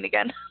name in vain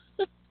again.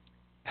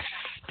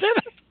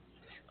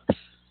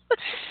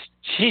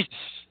 Jesus.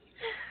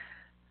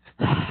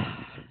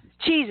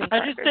 Cheese and crackers.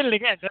 I just did it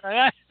again.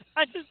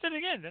 I just did it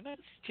again, didn't I?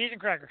 Cheese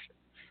and crackers.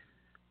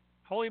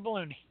 Holy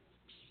baloney.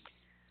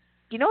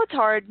 You know what's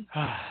hard?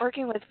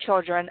 Working with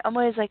children. I'm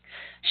always like,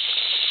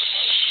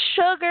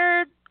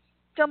 sugar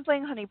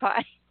dumpling honey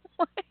pie.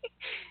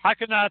 I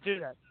could not do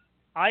that.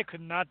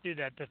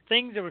 The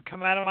things that would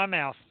come out of my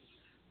mouth,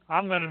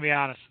 I'm going to be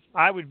honest,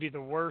 I would be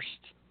the worst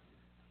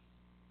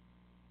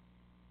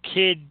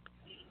kid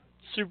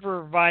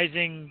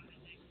supervising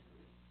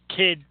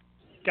kid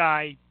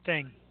guy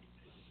thing.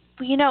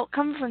 But you know,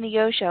 coming from the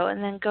Yo Show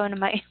and then going to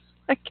my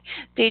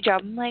day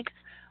job, I'm like,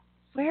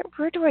 where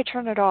do I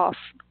turn it off?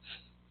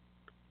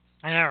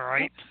 I know,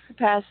 right?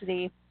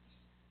 Capacity.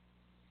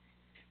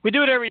 We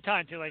do it every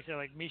time, too. Like I said,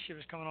 like Meisha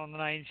was coming on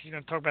tonight, and she's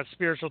going to talk about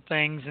spiritual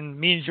things, and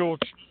me and Jewel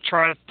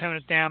try to tone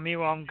it down.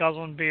 Meanwhile, I'm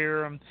guzzling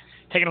beer. I'm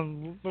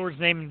taking the Lord's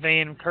name in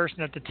vain. I'm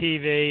cursing at the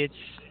TV.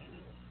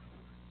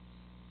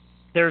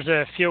 There's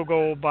a field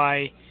goal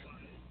by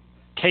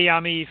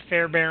Kayami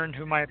Fairbairn,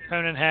 who my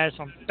opponent has.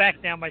 So I'm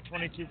back down by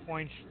 22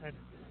 points.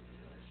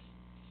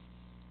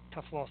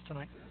 Tough loss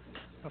tonight.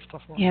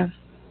 Tough loss. Yeah.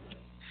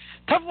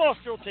 Tough loss,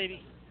 Jewel Teti.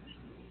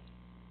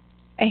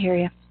 I hear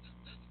you.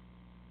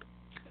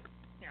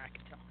 Yeah, I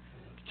can tell.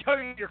 Show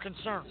you your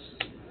concern.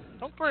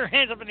 Don't put your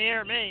hands up in the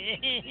air at me.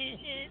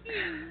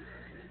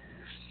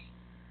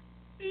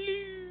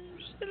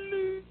 Lose.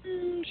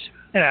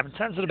 It happens.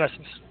 Happens to the best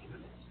of us.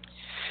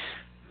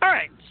 All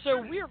right,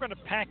 so we are going to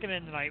pack it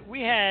in tonight.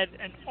 We had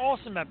an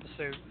awesome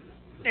episode.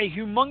 A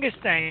humongous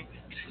thanks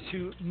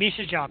to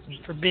Meisha Johnson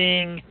for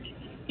being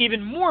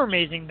even more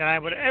amazing than I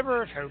would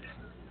ever have hoped.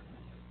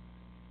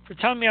 For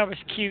telling me I was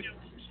cute,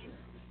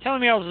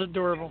 telling me I was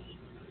adorable,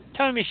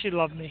 telling me she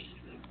loved me,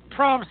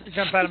 promised to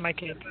jump out of my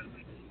cake,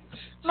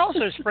 and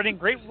also spreading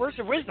great words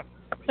of wisdom.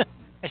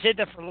 I said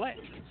that for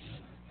last.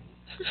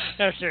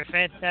 No, sir,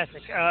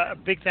 fantastic. A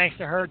big thanks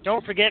to her.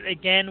 Don't forget,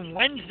 again,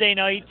 Wednesday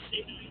nights,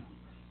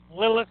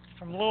 Lilith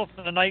from Lilith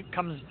of the Night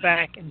comes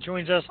back and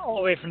joins us all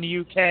the way from the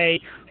UK.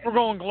 We're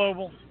going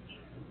global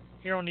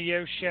here on the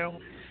Yo Show.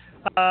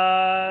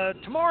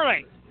 Tomorrow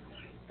night,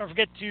 don't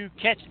forget to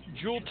catch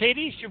Jewel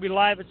Teti. She'll be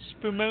live at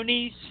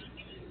Spumoni's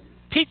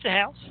Pizza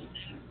House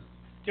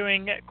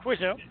doing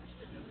Quizzo.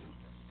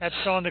 That's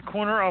on the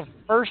corner of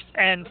 1st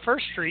and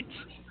 1st Streets.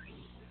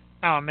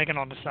 Oh, I'm making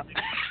all this up.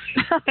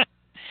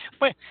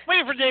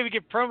 Waiting for Dave to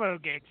get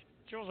promo gigs.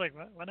 Jewel's like,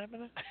 what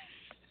happened?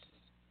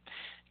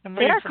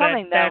 They are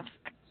coming, though,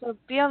 so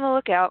be on the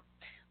lookout.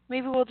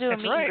 Maybe we'll do a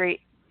meet and greet.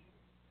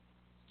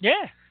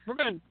 Yeah, we're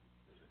gonna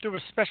do a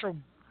special.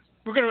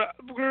 We're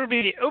gonna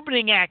be the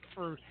opening act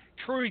for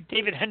Troy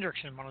David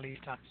Hendrickson one of these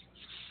times.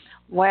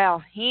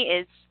 Wow, he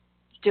is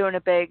doing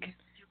a big. Did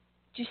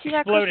you see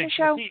that Exploding. Christmas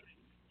show?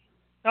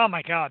 Oh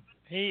my God,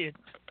 he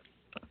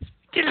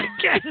did it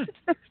again.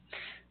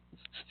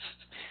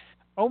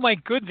 Oh my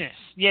goodness.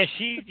 Yeah,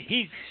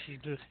 he's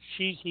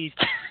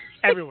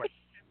everywhere.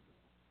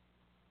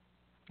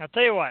 I'll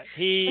tell you what,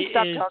 he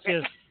Stop is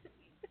talking. just.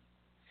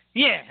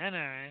 Yeah, I know.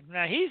 Right?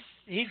 Now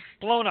he's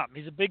blown up.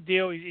 He's a big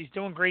deal. He's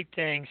doing great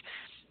things.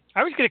 I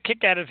always get a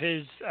kick out of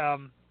his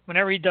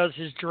whenever he does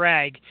his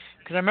drag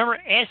because I remember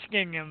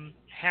asking him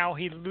how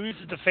he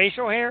loses the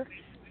facial hair.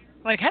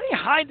 Like, how do you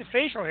hide the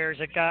facial hair? He's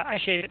like, I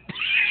shave it.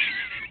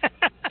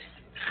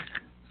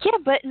 Yeah,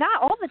 but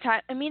not all the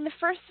time. I mean, the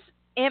first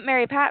Aunt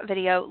Mary Pat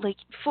video, like,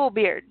 full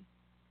beard.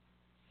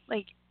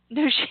 Like,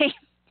 no shame.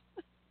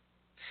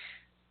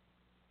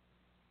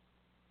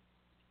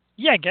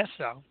 Yeah, I guess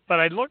so. But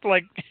I looked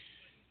like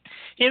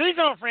he leaves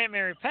it on for Aunt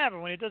Mary Pat,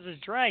 but when he does his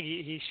drag,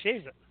 he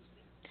shaves it.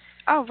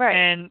 Oh, right.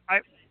 And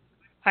I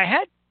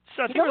had.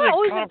 So I think you know it what was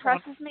always like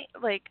impresses me?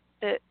 Like,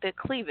 the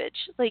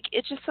cleavage. Like,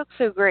 it just looks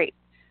so great.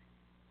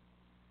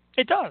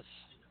 It does.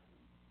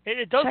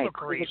 It does Try look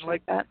great.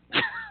 like that.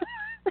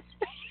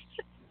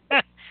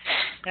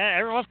 Yeah,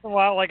 every once in a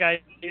while, like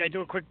I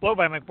do a quick blow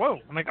by. I'm like, whoa.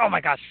 I'm like, oh my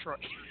gosh, Troy.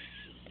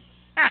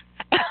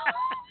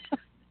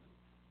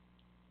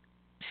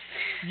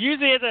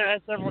 Usually after I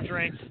had several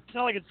drinks. It's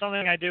not like it's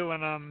something I do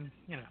when I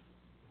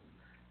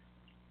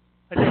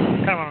do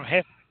kind of on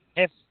half,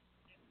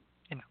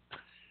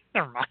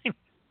 never mind.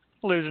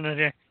 Losing it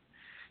here.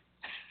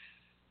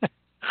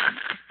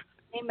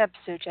 Same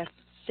episode, Jeff.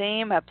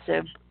 Same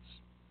episode.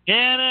 Yeah,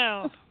 I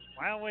know.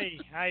 Well,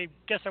 I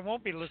guess I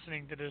won't be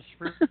listening to this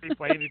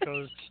replay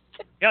because,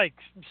 yikes,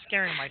 I'm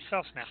scaring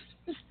myself now.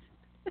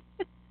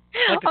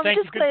 I'm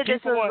just glad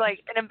this was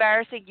like an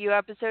embarrassing you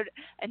episode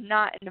and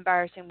not an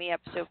embarrassing me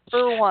episode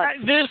for once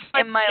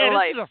in my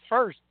life. This is a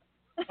first.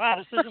 Wow,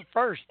 this is a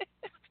first.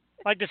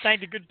 I'd like to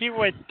thank the good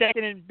people at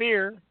Decadent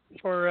Beer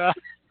for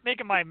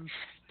making my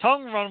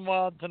tongue run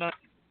wild tonight.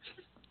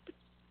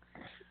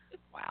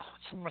 Wow,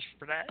 so much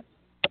for that.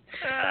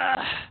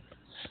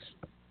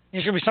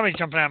 There's going to be somebody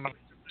jumping out of my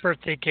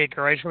birthday cake,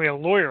 all right? It's going to be a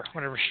lawyer,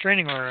 a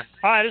restraining order.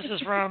 Hi, this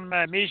is from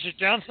Meisha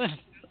Johnson.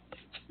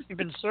 You've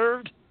been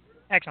served.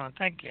 Excellent,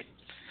 thank you.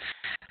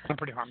 I'm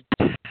pretty harmless.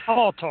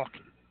 I'll talk.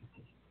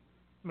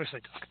 Mostly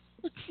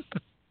talk.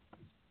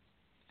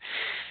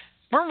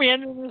 Weren't we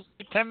ending this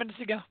 10 minutes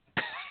ago?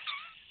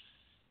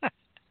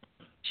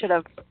 Should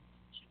have.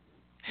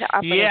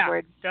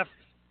 Yeah,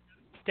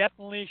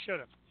 definitely should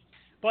have.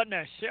 But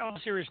no, on a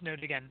serious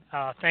note again,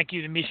 thank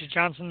you to Meisha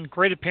Johnson.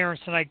 Great appearance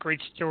tonight,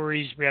 great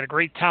stories. We had a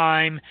great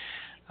time.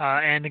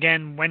 And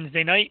again,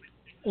 Wednesday night,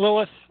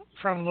 Lilith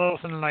from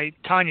Lilith in the Night,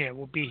 Tanya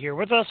will be here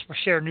with us. We'll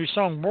share a new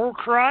song, War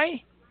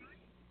Cry.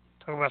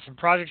 Talk about some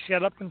projects she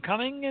got up and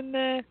coming, and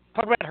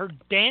talk about her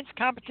dance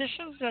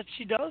competitions that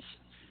she does.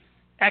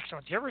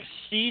 Excellent. Do you ever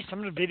see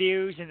some of the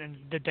videos and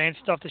the dance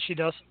stuff that she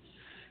does?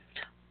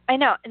 I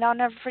know, and I'll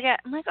never forget.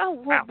 I'm like, oh,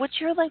 well, Wow.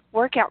 what's your like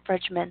workout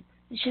regimen?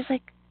 And she's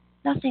like,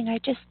 nothing. I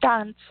just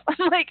dance.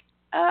 I'm like,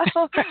 oh,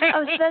 so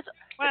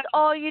that's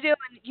all you do,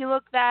 and you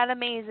look that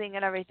amazing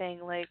and everything.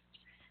 Like,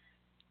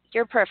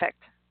 you're perfect.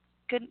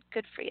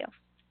 Good for you.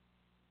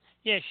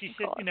 Yeah, she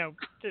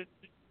said,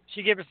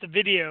 she gave us the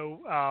video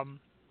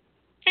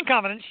in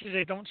confidence. She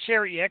said, don't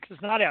share it yet because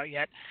it's not out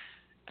yet.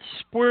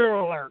 Spoiler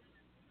alert.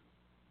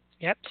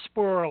 Yep,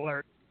 spoiler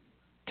alert.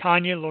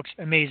 Tanya looks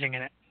amazing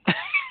in it.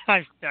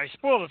 I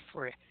spoiled it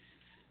for you.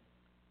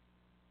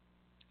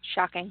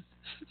 Shocking.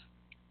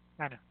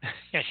 I know.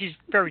 Yeah, she's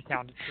very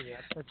talented. So yeah,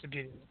 that's a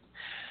beauty.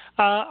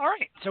 All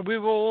right, so we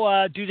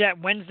will do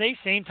that Wednesday,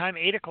 same time,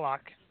 8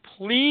 o'clock.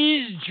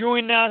 Please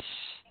join us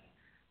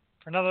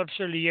for another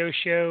episode of the Yo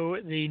Show.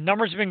 The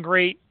numbers have been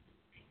great.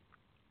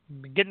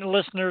 We've been getting the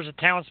listeners. The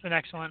talent's been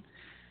excellent.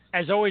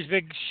 As always,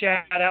 big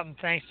shout out and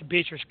thanks to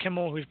Beatrice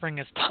Kimmel, who's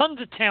bringing us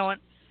tons of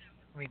talent.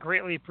 We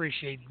greatly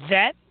appreciate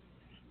that.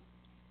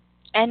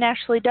 And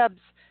Ashley Dubs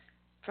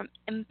from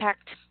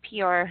Impact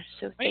PR.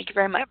 So thank you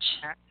very much.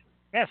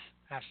 Yes,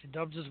 Ashley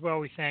Dubs as well.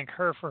 We thank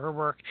her for her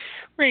work.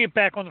 We're going to get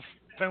back on the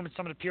phone with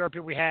some of the PR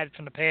people we had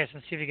from the past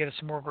and see if we get us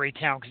some more great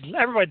talent because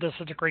everybody does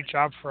such a great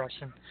job for us.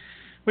 And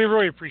we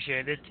really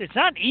appreciate it. It's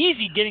not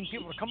easy getting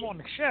people to come on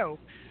the show,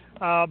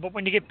 but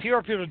when you get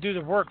PR people to do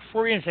the work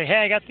for you and say, hey,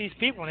 I got these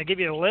people, and they give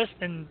you a list,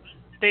 and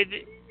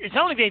it's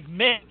not like they've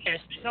missed.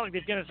 It's not like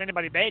they've given us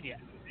anybody bad yet.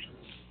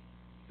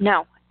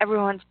 No,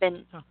 everyone's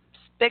been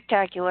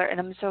spectacular, and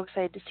I'm so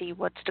excited to see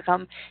what's to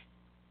come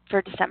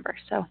for December.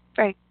 So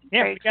very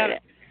excited.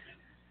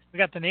 We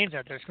got the names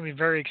out there. It's going to be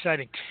very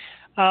exciting.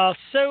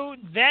 So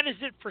that is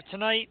it for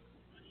tonight.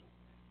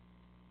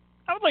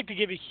 I would like to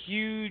give a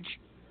huge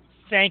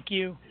thank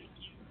you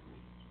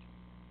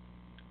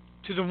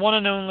to the one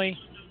and only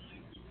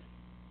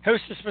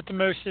hostess with the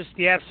mostest,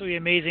 the absolutely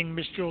amazing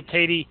Miss Jewel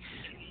Teti.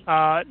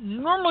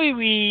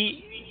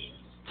 Normally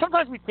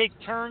sometimes we take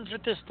turns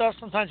with this stuff.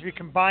 Sometimes we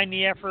combine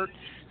the effort.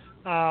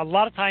 A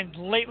lot of times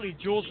lately,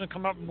 Jewel's been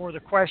coming up with more of the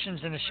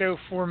questions and the show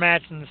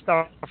formats and the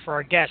stuff for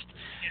our guests.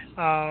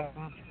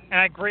 And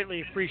I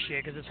greatly appreciate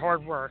it because it's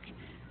hard work.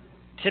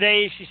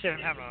 Today, she said, I'm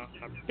having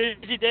a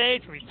busy day.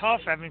 It's going to be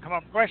tough. I haven't come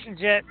up with questions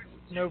yet.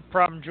 No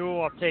problem,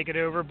 Jewel. I'll take it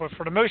over. But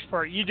for the most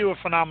part, you do a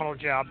phenomenal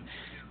job.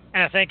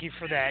 And I thank you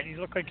for that.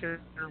 You look like you're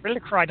ready to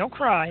cry. Don't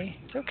cry.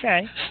 It's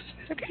okay.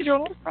 It's okay,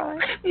 Jewel. Don't cry.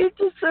 You're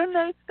just so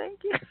nice. Thank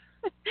you.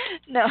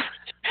 No,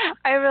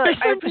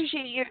 I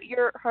appreciate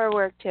your hard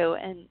work too.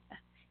 And,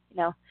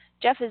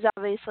 Jeff is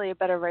obviously a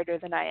better writer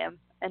than I am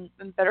and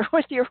better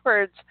with your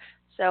words.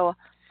 So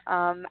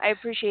I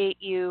appreciate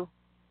you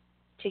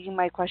taking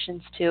my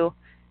questions to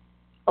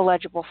a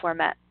legible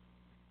format.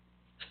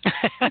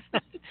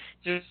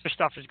 Your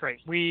stuff is great.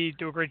 We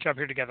do a great job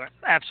here together.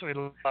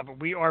 Absolutely love it.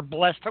 We are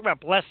blessed. Talk about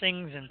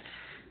blessings and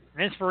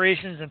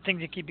inspirations and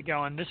things that keep you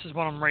going. This is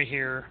one of them right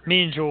here.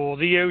 Me and Jewel,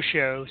 the O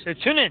Show. So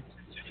tune in.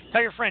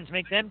 Tell your friends.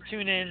 Make them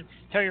tune in.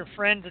 Tell your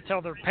friends to tell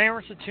their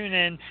parents to tune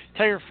in.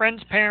 Tell your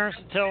friends' parents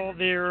to tell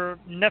their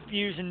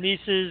nephews and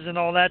nieces and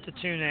all that to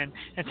tune in.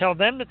 And tell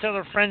them to tell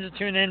their friends to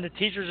tune in, the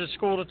teachers at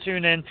school to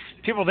tune in,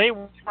 people they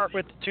work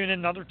with to tune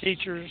in, other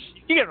teachers.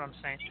 You get what I'm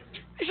saying.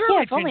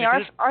 Yeah, if only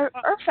our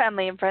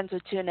family and friends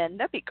would tune in.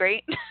 That'd be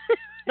great.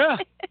 Yeah.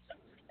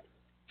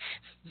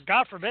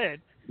 God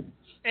forbid.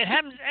 It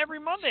happens every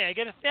Monday. I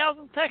get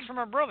 1,000 texts from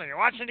my brother. You're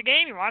watching the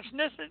game? You're watching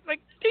this? It's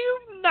like, do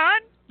you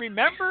not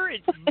remember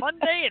it's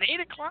Monday at 8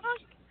 o'clock?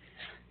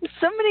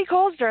 So many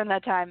calls during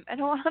that time. I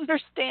don't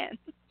understand.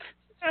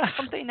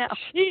 Something else.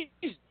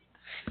 Jeez.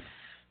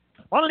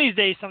 One of these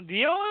days,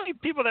 the only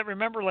people that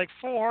remember like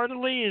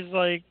full-heartedly is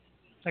like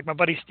my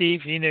buddy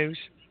Steve. He knows.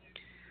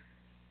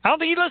 I don't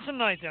think he listened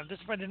tonight, though. This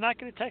one did not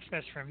get a text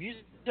message from him.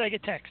 Usually I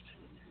get text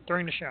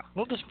during the show. A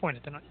little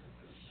disappointed tonight.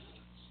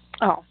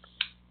 Oh.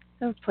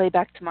 I'll play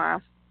back tomorrow.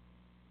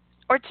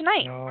 Or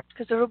tonight,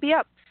 because it'll be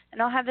up.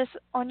 And I'll have this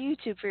on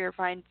YouTube for your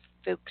fine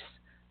folks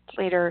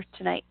later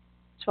tonight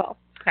as well.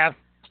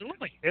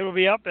 Absolutely. It will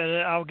be up,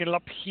 and I'll get it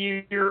up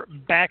here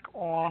back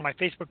on my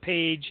Facebook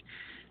page.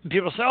 And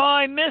people say, oh,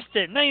 I missed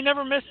it. No, you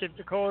never missed it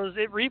because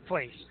it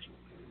replays.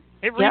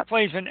 It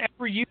replays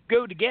whenever you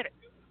go to get it.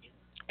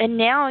 And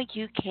now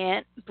you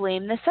can't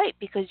blame the site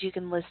because you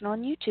can listen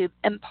on YouTube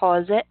and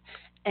pause it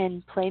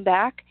and play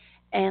back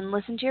and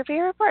listen to your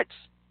favorite parts.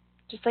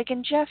 Just like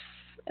in Jeff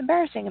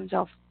embarrassing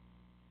himself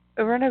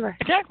over and over.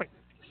 Exactly.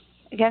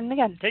 Again and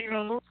again. Taking the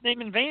Lord's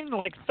name in vain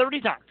like 30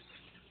 times.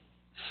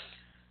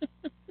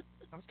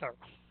 I'm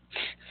terrible.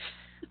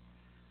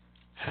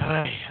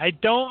 I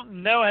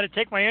don't know how to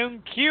take my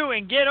own cue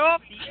and get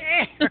off the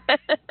air.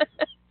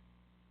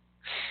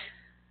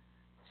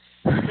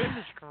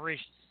 Goodness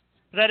gracious.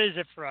 But that is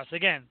it for us.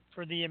 Again,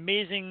 for the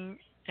amazing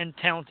and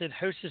talented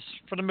hostess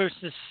for the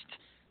mostest,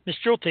 Miss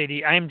Jewel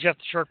Teti, I am Jeff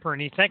the Shark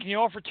Porrini. Thanking you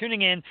all for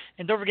tuning in.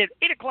 And don't forget,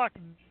 8 o'clock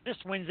this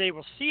Wednesday.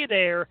 We'll see you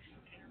there.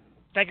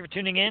 Thank you for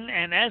tuning in.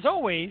 And as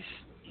always,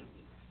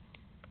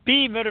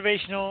 be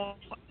motivational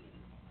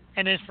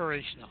and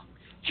inspirational.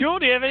 Jewel,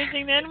 do you have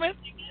anything to end with?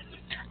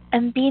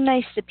 And be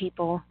nice to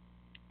people,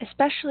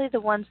 especially the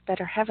ones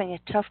that are having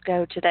a tough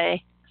go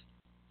today.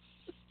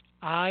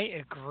 I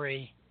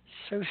agree.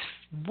 So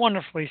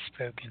wonderfully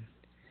spoken.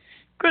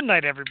 Good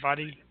night,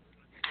 everybody.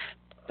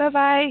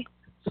 Bye-bye.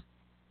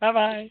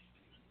 Bye-bye.